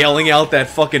fucking, yelling out that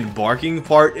fucking barking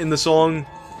part in the song.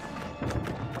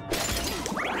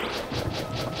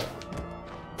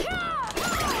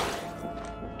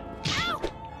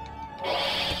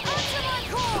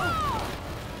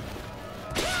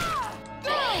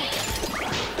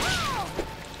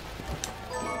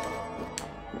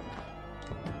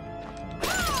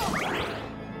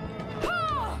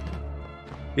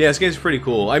 Yeah, this game's pretty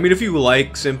cool. I mean, if you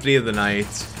like Symphony of the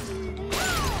Night,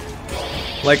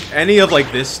 like any of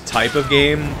like this type of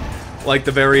game, like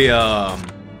the very damn,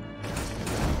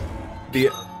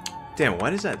 why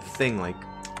does that thing like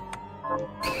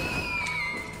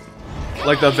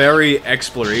the very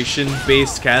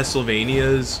exploration-based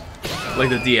Castlevanias, like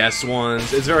the DS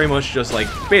ones, it's very much just like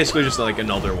basically just like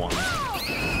another one.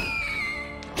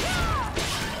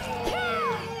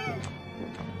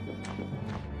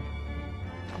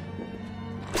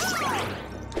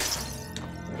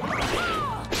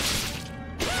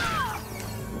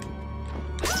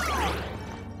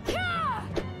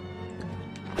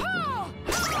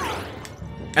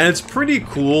 And it's pretty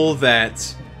cool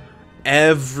that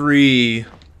every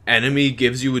enemy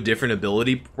gives you a different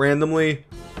ability randomly.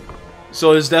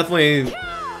 So it's definitely...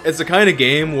 It's the kind of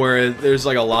game where there's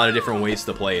like a lot of different ways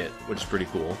to play it, which is pretty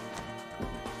cool.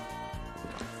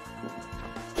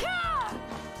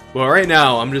 Well, right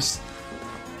now,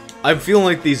 I'm feeling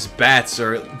like these bats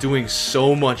are doing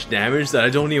so much damage that I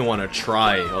don't even want to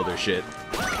try other shit.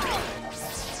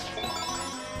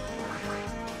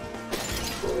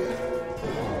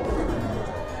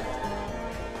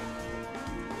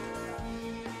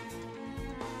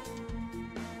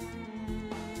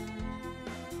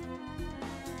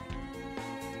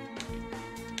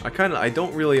 I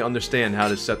don't really understand how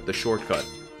to set the shortcut.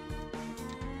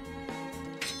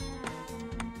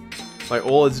 Like,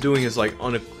 all it's doing is, like,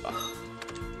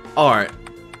 alright,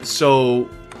 so...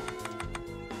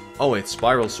 Oh, wait,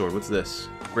 Spiral Sword, what's this?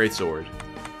 Great Sword.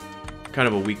 Kind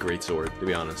of a weak Great Sword, to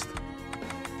be honest.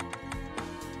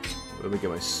 Let me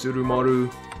get my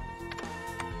Surumaru.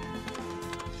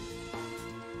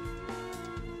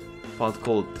 Pod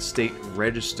called State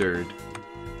Registered.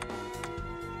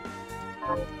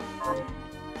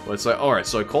 Well, it's like, alright,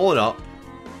 so I call it up.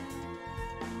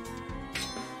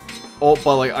 Oh,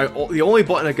 but like, the only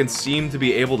button I can seem to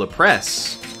be able to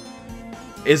press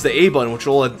is the A button, which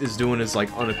all it is doing is like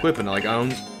unequipping. Like,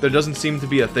 there doesn't seem to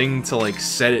be a thing to like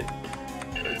set it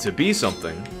to be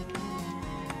something.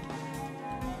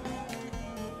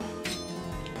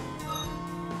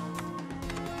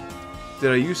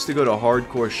 Did I used to go to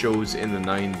hardcore shows in the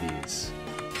 90s?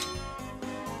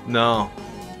 No.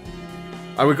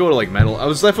 I would go to like metal. I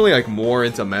was definitely like more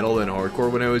into metal than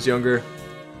hardcore when I was younger.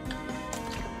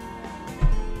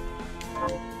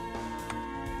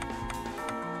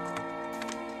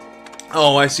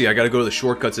 Oh, I see. I gotta go to the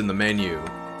shortcuts in the menu.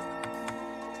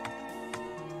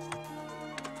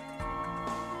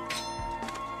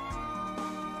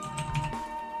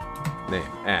 Name,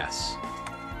 ass.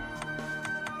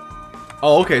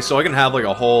 Oh, okay, so I can have like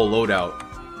a whole loadout.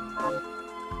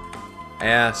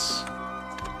 Ass.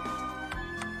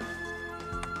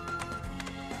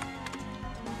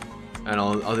 And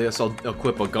I guess I'll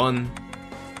equip a gun.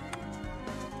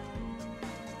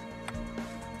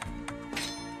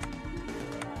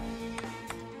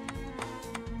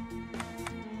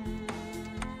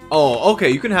 Oh, okay,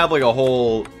 you can have like a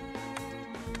whole...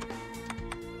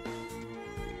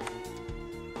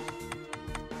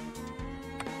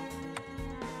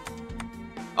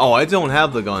 Oh, I don't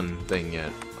have the gun thing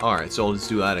yet. Alright, so I'll just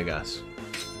do that, I guess.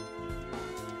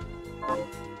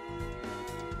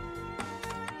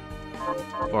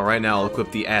 Well, right now I'll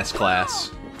equip the ass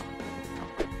class.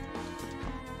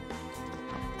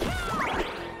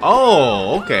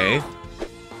 Oh, okay.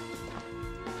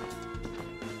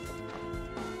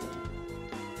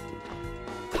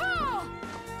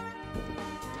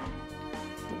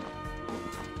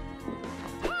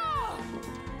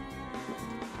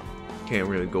 Can't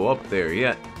really go up there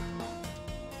yet.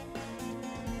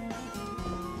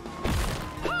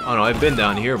 Oh no, I've been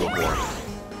down here before.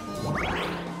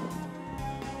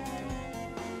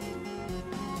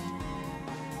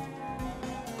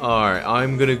 Alright,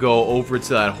 I'm gonna go over to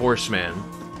that horseman.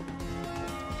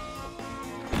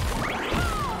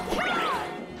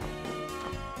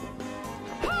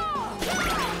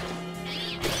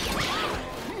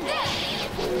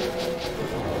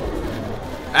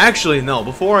 Actually, no,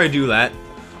 before I do that,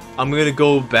 I'm gonna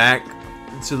go back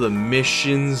to the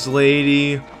missions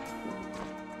lady.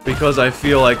 Because I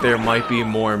feel like there might be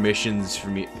more missions for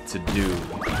me to do.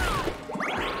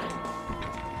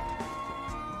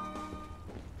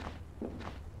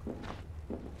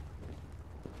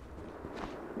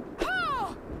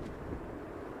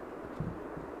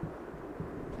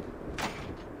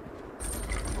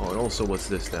 Oh, and also, what's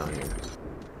this down here?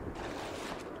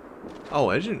 Oh,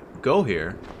 I didn't go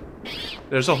here.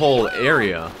 There's a whole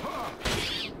area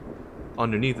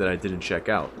underneath that I didn't check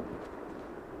out.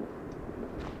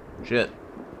 Shit.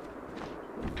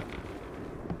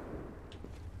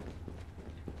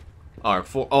 Alright,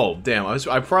 oh, damn.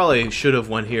 I probably should have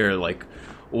went here, like,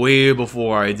 way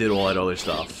before I did all that other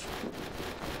stuff.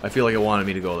 I feel like it wanted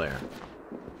me to go there.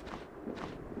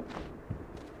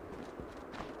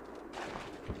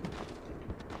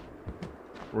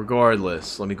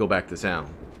 Regardless, let me go back to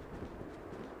town.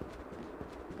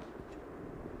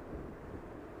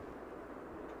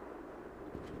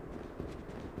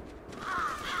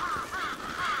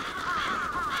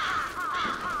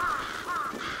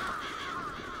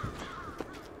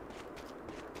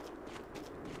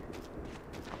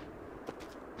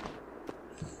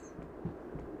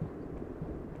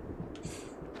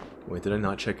 Wait, did I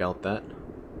not check out that?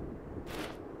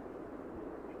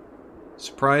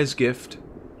 Surprise gift.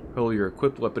 Hurl your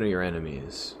equipped weapon at your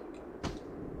enemies.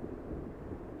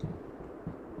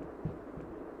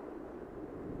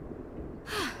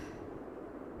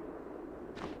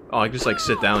 Oh, I can just like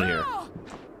sit down here.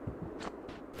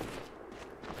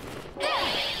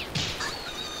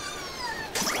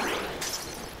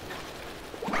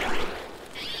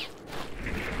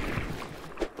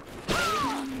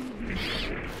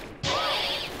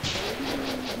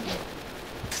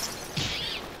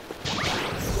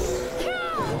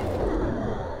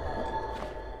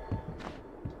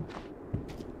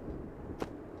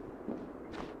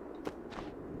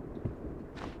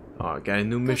 got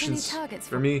new missions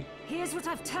for me? Here's what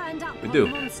I've turned up We on do.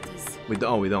 monsters. We do.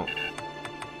 Oh, we don't.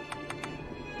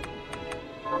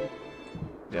 You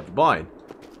have to buy.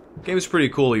 Game's pretty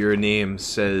cool. Your name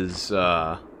says,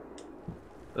 that.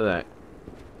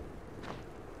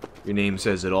 Your name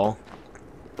says it all.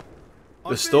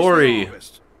 The story...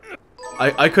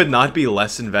 I could not be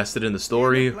less invested in the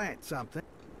story,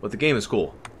 but the game is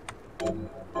cool.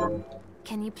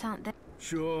 Can you plant that?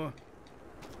 Sure.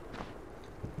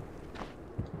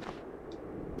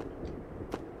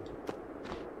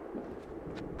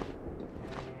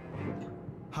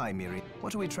 Hi, Miri.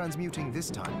 What are we transmuting this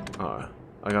time?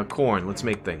 I got corn. Let's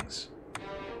make things.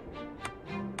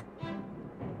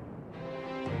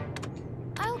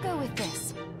 I'll go with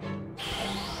this.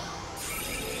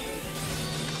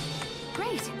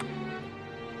 Great.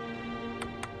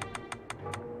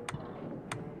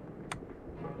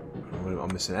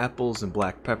 I'm missing apples and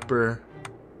black pepper.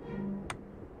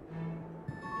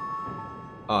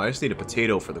 Oh, I just need a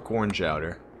potato for the corn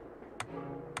chowder.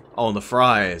 Oh, and the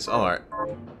fries. Oh, alright.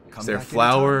 Is there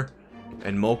flour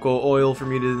and mocha oil for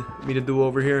me to do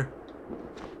over here?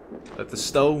 At the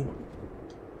stove?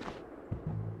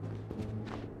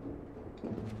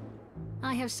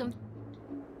 I have some...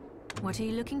 What are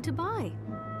you looking to buy?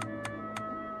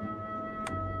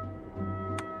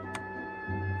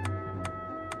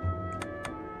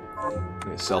 I'm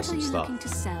gonna sell some stuff. What are you looking to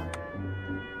sell?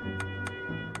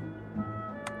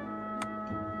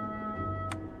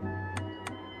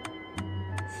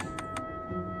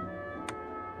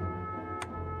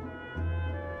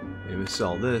 Maybe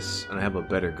sell this, and I have a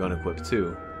better gun equipped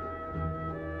too.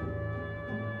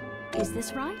 Is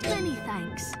this right? Many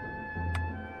thanks.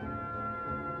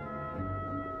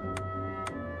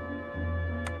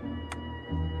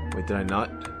 Wait, did I not?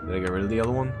 Did I get rid of the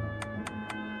other one?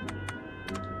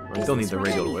 I still need the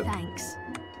regular whip. Thanks.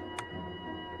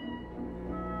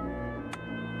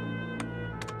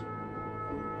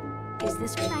 Is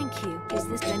this thank you? Is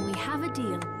this then we have a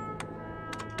deal?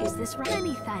 Is this right?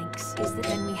 Many thanks. Is that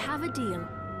then we have a deal?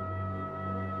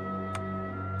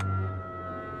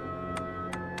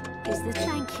 Is this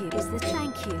thank you? Is this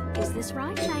thank you? Is this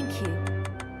right? Thank you.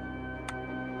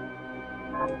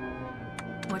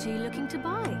 What are you looking to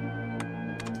buy?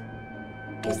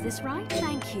 Is this right?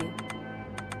 Thank you.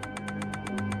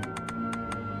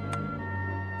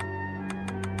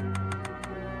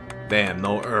 Damn,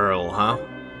 no Earl, huh?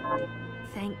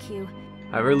 Thank you.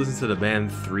 Have I ever listened to the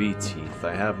band Three Teeth?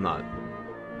 I have not.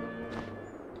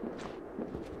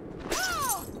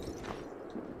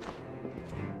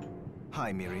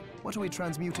 Hi, Miri. What are we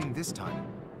transmuting this time?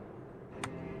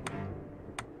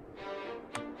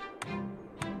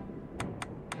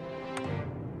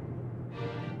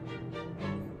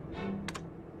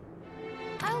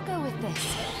 I'll go with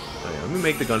this. Oh, yeah, let me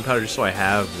make the gunpowder just so I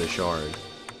have the shard.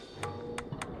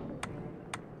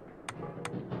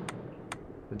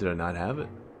 Did I not have it?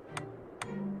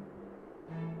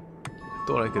 I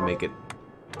thought I could make it.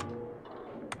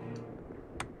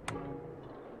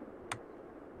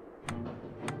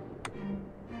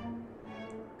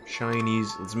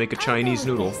 Chinese. Let's make a Chinese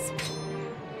noodle.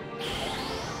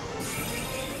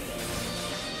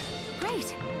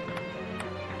 Great.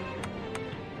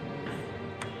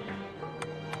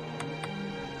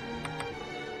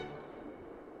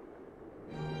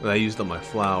 I used up my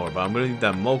flour, but I'm gonna need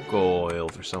that mocha oil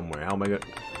for somewhere.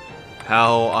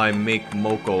 How I make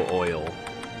mocha oil?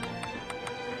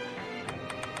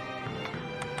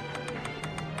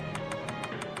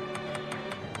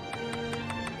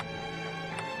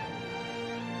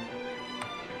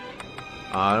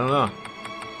 I don't know.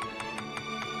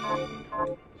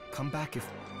 Come back if...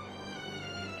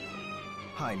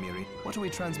 Hi, Miri. What are we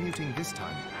transmuting this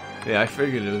time? Yeah, I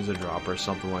figured it was a drop or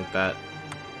something like that.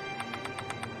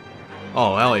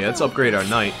 Oh, hell yeah, let's upgrade our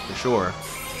knight, for sure.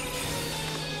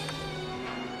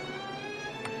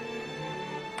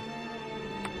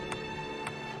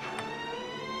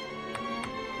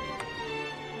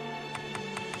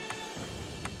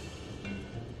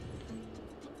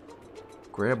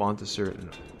 Grab onto certain...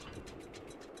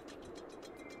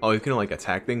 Oh, you can, like,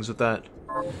 attack things with that?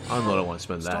 I don't know if I want to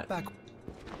spend that. Back.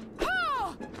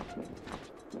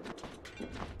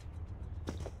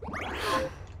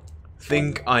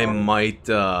 Think I might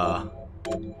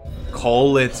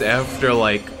call it after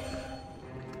like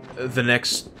the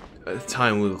next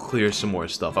time we'll clear some more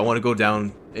stuff. I want to go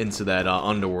down into that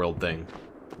underworld thing,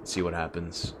 see what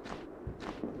happens.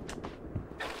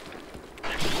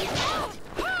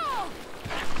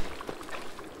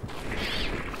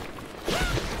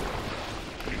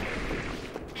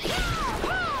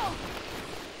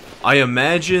 I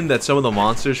imagine that some of the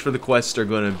monsters for the quest are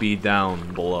going to be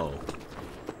down below.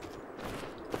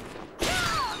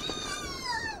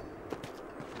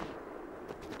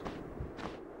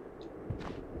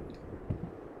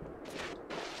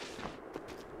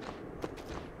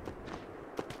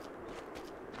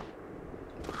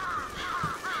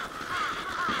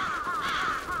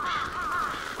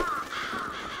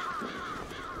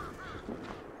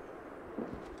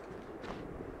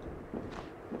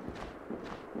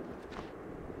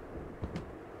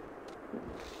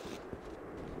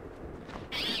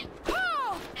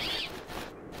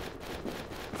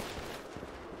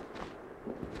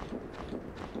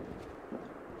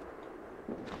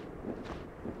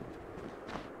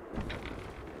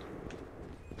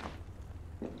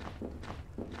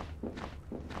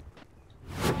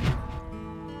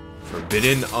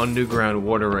 Forbidden underground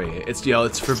waterway.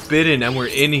 It's forbidden and we're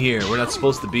in here. We're not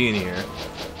supposed to be in here.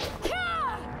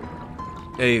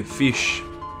 Hey, fish.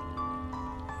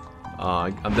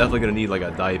 I'm definitely gonna need like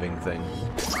a diving thing.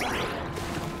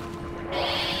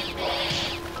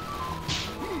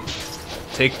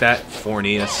 Take that,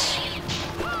 Fornius.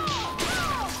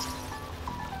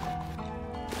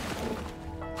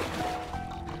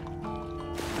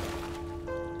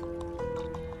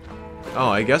 Oh,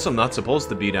 I guess I'm not supposed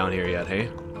to be down here yet, hey?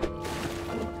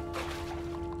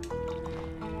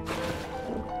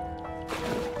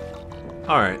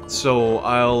 Alright, so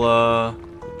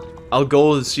I'll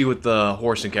go and see what the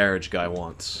horse and carriage guy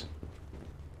wants.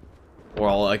 Or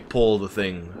I'll like pull the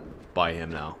thing by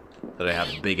him now that I have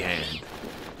a big hand.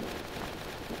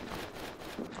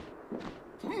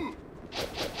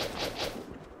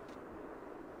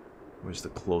 Where's the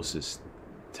closest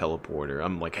teleporter?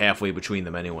 I'm like halfway between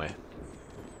them anyway.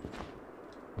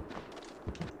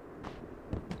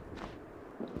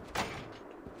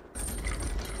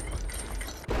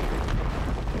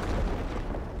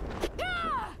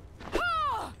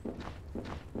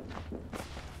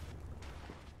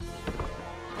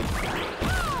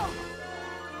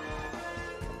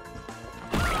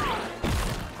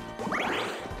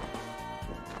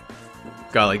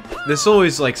 God, like, this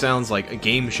always, like, sounds like a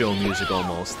game show music,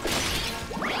 almost.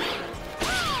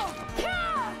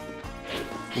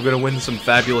 We're gonna win some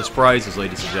fabulous prizes,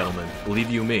 ladies and gentlemen. Believe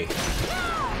you me.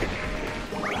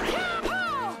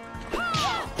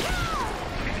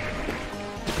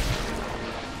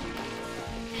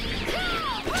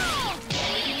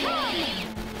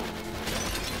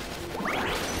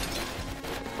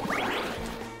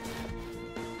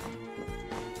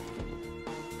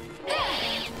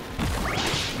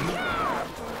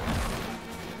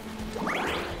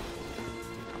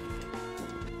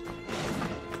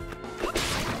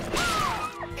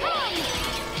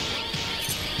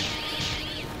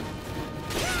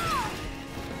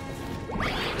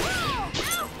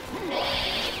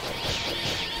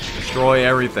 Destroy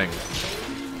everything.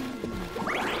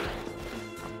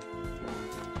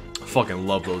 I fucking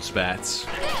love those bats.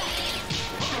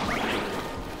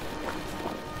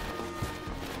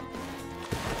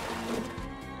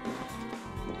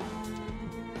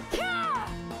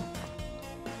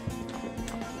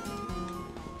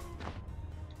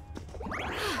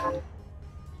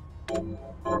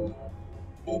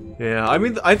 Yeah, I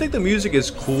mean, I think the music is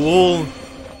cool.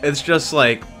 It's just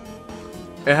like,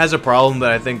 it has a problem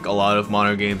that I think a lot of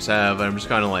modern games have, and I'm just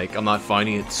kind of like, I'm not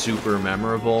finding it super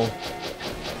memorable.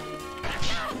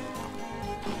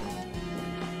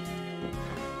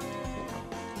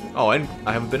 Oh, and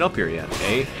I haven't been up here yet,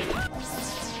 eh?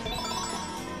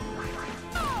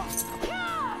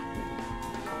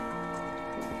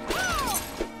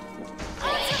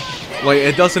 Like,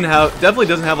 it doesn't have, definitely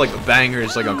doesn't have like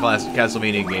bangers like a classic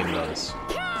Castlevania game does.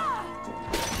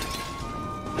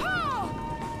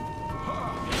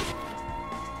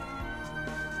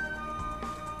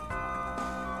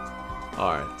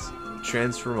 Alright.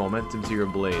 Transfer momentum to your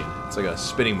blade. It's like a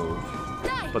spinning move.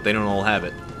 But they don't all have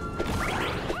it.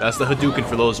 That's the Hadouken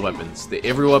for those weapons.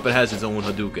 Every weapon has its own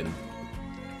Hadouken.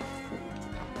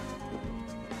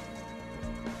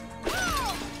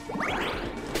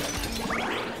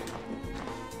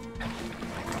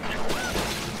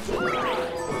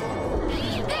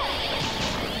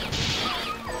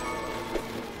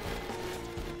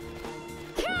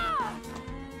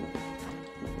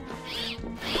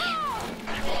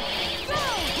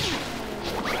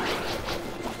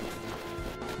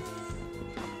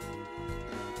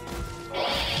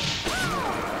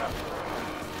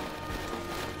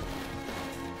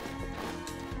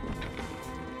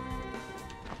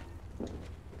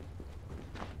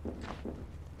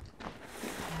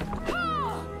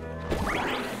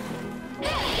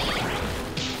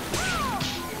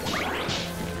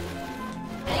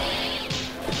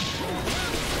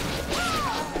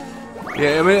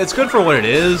 Yeah, I mean, it's good for what it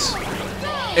is.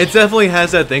 It definitely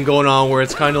has that thing going on where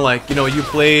it's kind of like, you know, you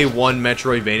play one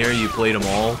Metroidvania, you played them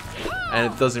all,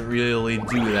 and it doesn't really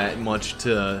do that much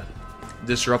to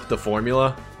disrupt the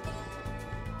formula.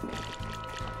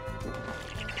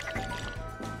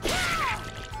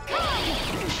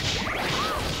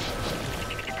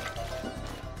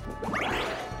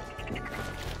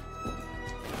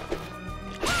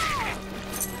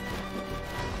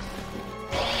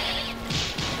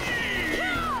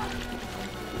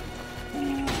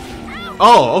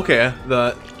 Oh, okay.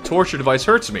 The torture device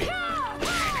hurts me.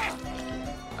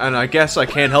 And I guess I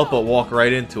can't help but walk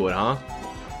right into it, huh?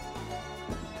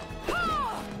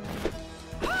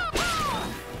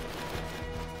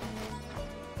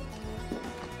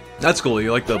 That's cool.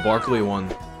 You like the Barkley one.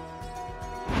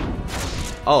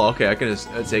 Oh, okay. I can just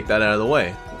take that out of the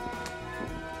way.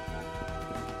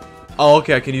 Oh,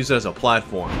 okay. I can use it as a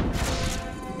platform.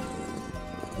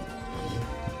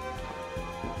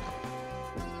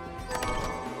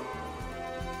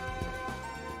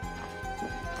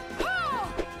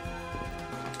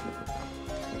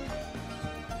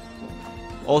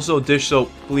 Also, dish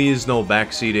soap, please no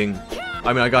backseating.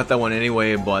 I mean, I got that one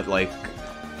anyway, but like,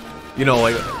 you know,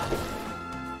 like,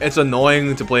 it's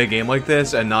annoying to play a game like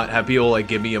this and not have people like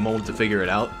give me a moment to figure it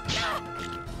out.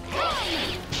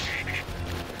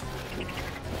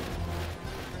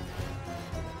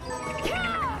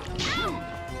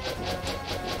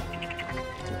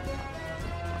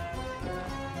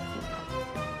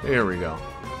 Here we go.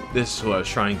 This is what I was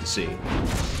trying to see.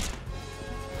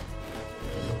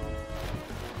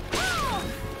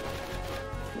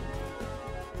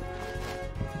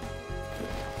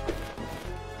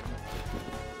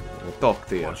 Talk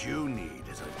to you. What you need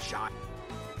is a giant.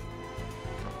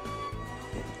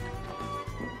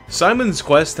 Simon's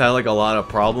Quest had like a lot of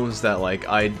problems that like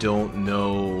I don't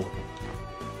know.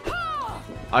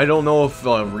 I don't know if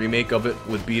a remake of it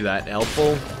would be that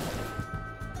helpful.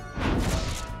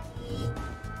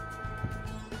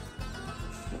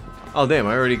 Oh damn!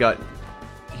 I already got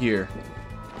here.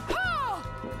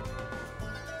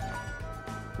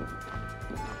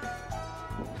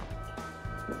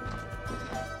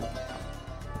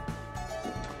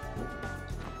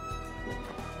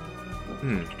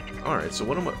 Alright, so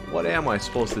what am I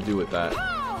supposed to do with that?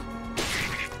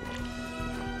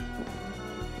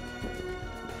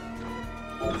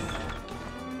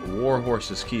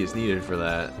 Warhorse's key is needed for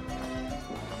that.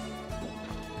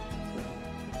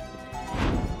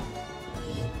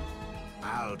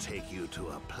 I'll take you to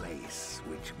a place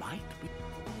which might be.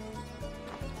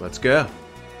 Let's go.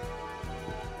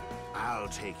 I'll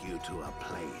take you to a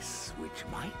place which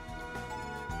might.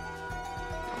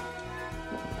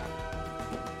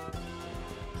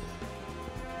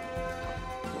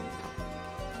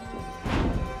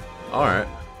 Alright.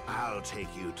 I'll take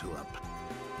you to a.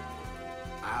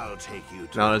 I'll take you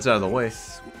to. Now it's out of the way.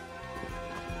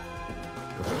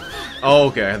 Oh,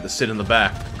 okay. I have to sit in the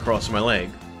back, cross my leg.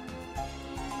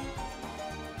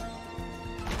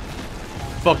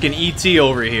 Fucking ET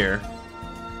over here.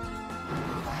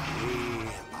 We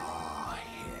are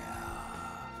here.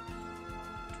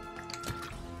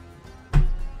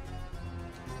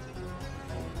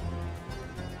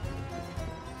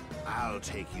 I'll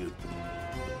take you.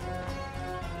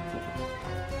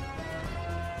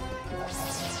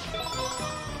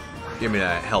 Give me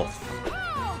that health.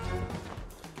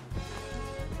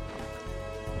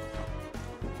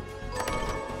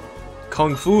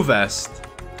 Kung Fu Vest.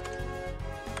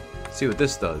 Let's see what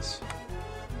this does.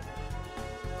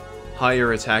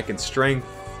 Higher attack and strength.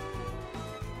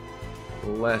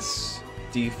 Less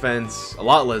defense. A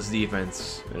lot less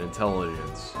defense and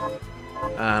intelligence.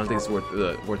 I don't think it's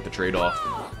worth the trade-off.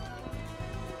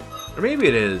 Or maybe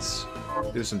it is.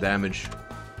 Do some damage.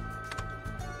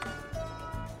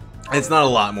 It's not a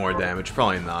lot more damage,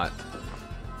 probably not.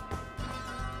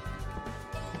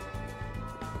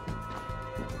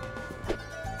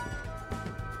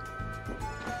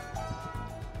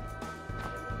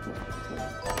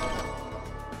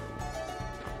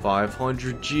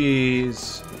 $500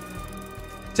 G's.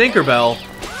 Tinkerbell.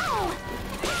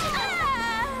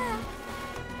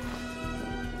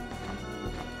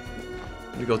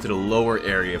 Let me go to the lower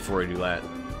area before I do that.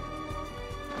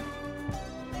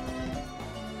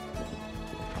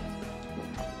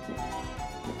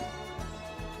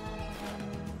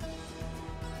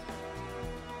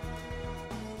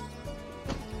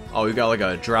 Oh, we got like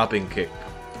a dropping kick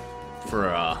for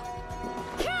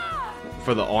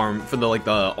the arm, for the like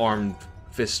the armed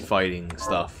fist fighting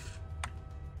stuff.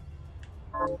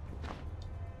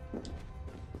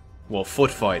 Well,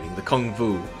 foot fighting, the kung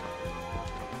fu.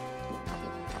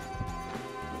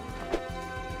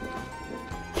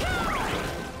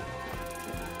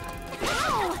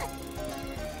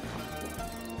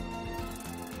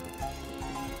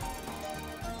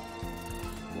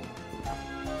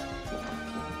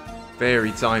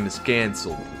 Fairy time is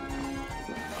cancelled.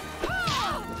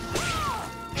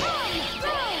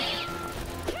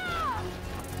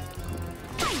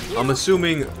 I'm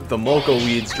assuming the mocha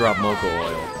weeds drop mocha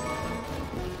oil.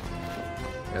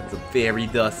 That's a fairy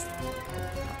dust.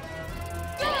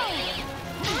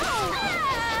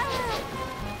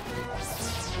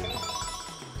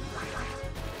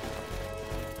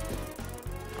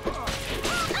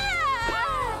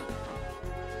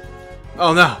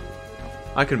 Oh no!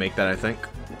 I can make that, I think.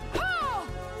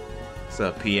 It's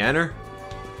a piano.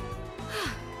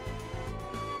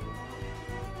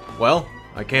 Well,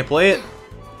 I can't play it.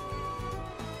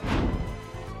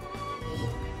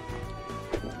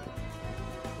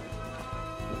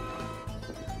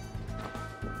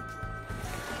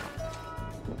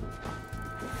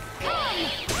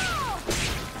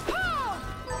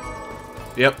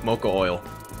 Yep, mocha oil.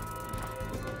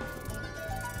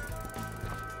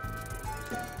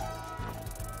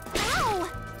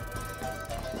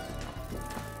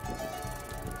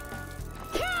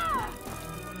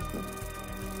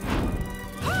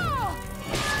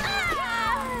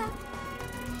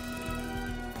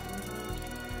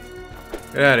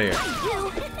 Get out of here.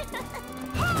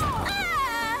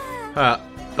 Ha,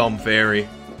 dumb fairy.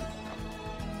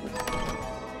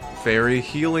 Fairy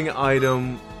healing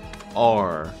item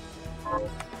R.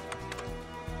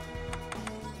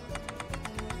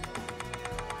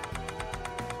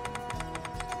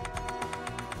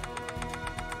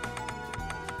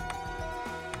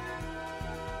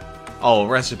 Oh,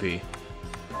 recipe.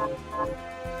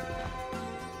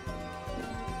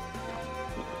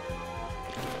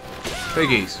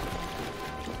 Piggies.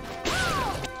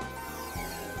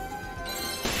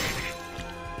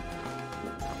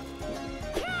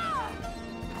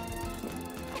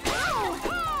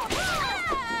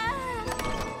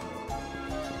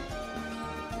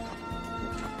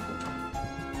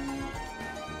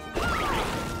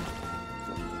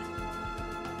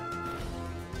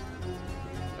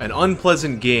 An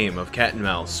unpleasant game of cat and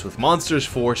mouse, with monsters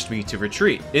forced me to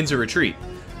retreat.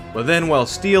 But then, while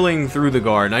stealing through the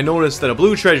garden, I noticed that a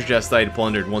blue treasure chest I had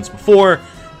plundered once before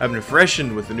had been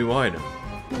freshened with a new item.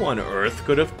 Who on earth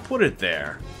could have put it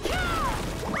there?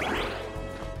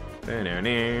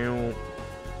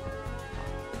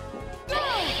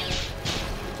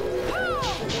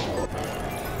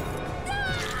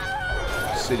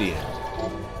 Obsidian.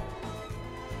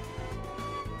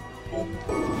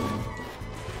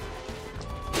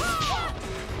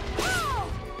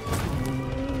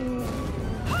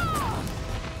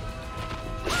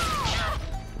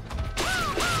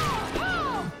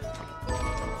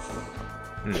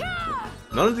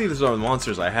 None of these are the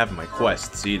monsters I have in my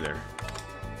quests, either.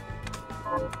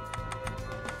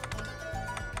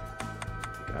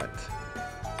 Got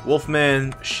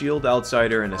Wolfman, Shield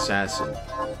Outsider, and Assassin.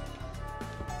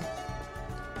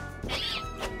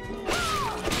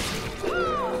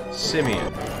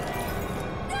 Simeon.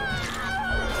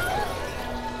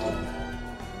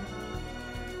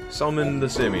 Summon the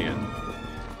Simeon.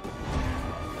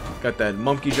 Got that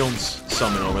Monkey Jones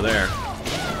summon over there.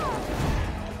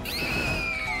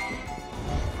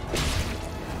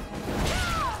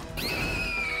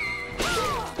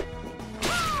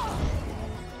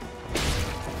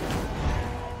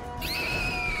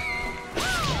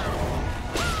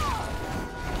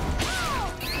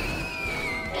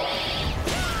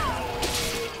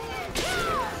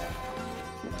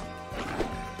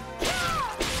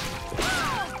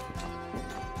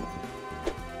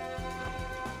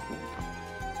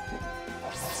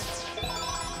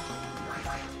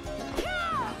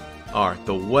 Alright,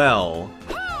 the well.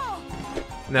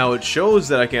 Now it shows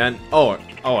that I can... Oh,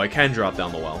 I can drop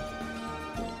down the well.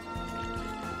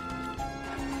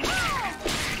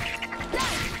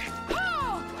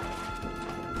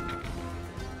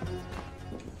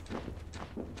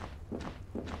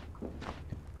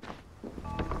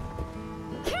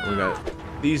 We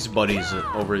got these buddies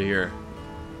over here.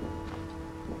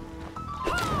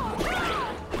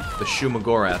 The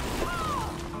Shumagorath.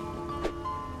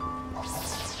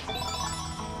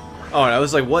 Oh, I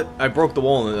was like, what? I broke the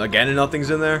wall and again and nothing's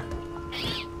in there?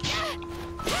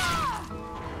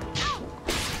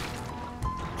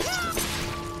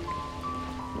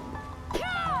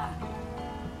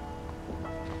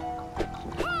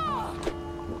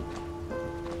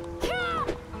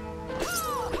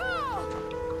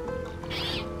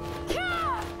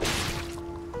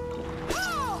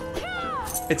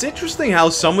 It's interesting how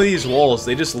some of these walls,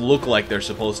 they just look like they're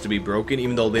supposed to be broken,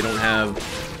 even though they don't have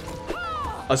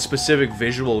a specific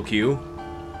visual cue.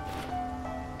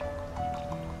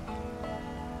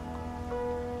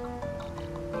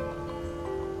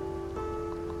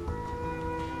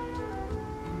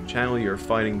 Channel your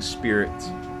fighting spirit.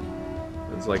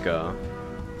 It's like a...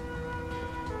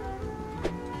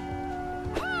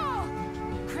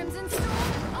 Crimson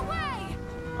Storm, away!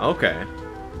 Okay.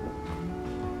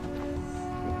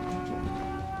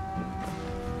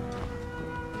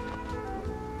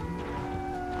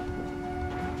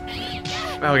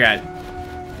 Oh god.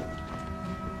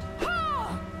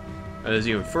 That is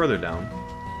even further down.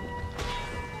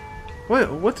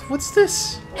 What's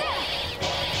this?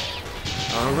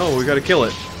 I don't know, we gotta kill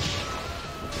it.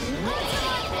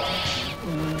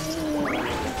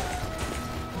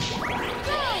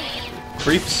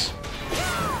 Creeps.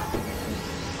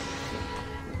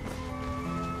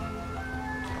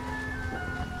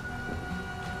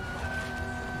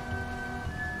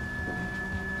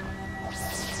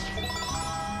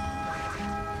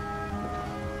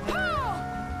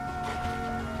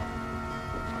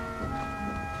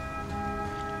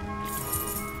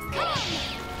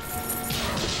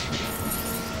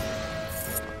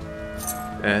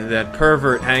 And that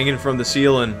pervert hanging from the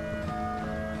ceiling.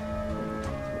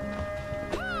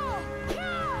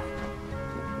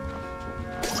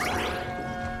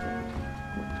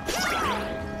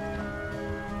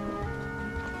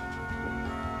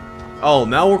 Oh,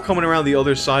 now we're coming around the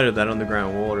other side of that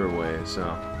underground waterway,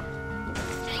 so...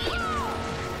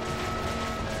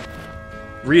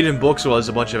 Reading books while there's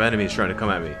a bunch of enemies trying to come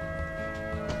at me.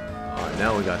 Alright,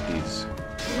 now we got these.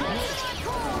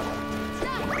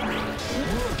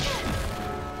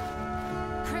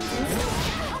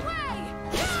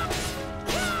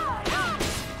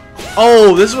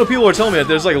 Oh, this is what people are telling me, that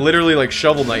there's like literally like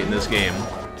Shovel Knight in this game.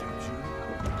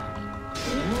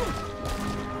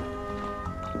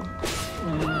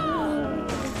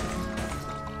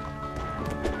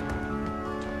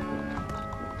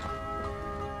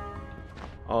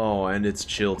 Oh, and it's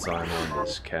chill time on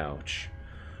this couch.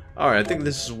 Alright, I think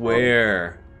this is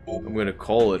where I'm gonna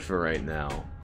call it for right now.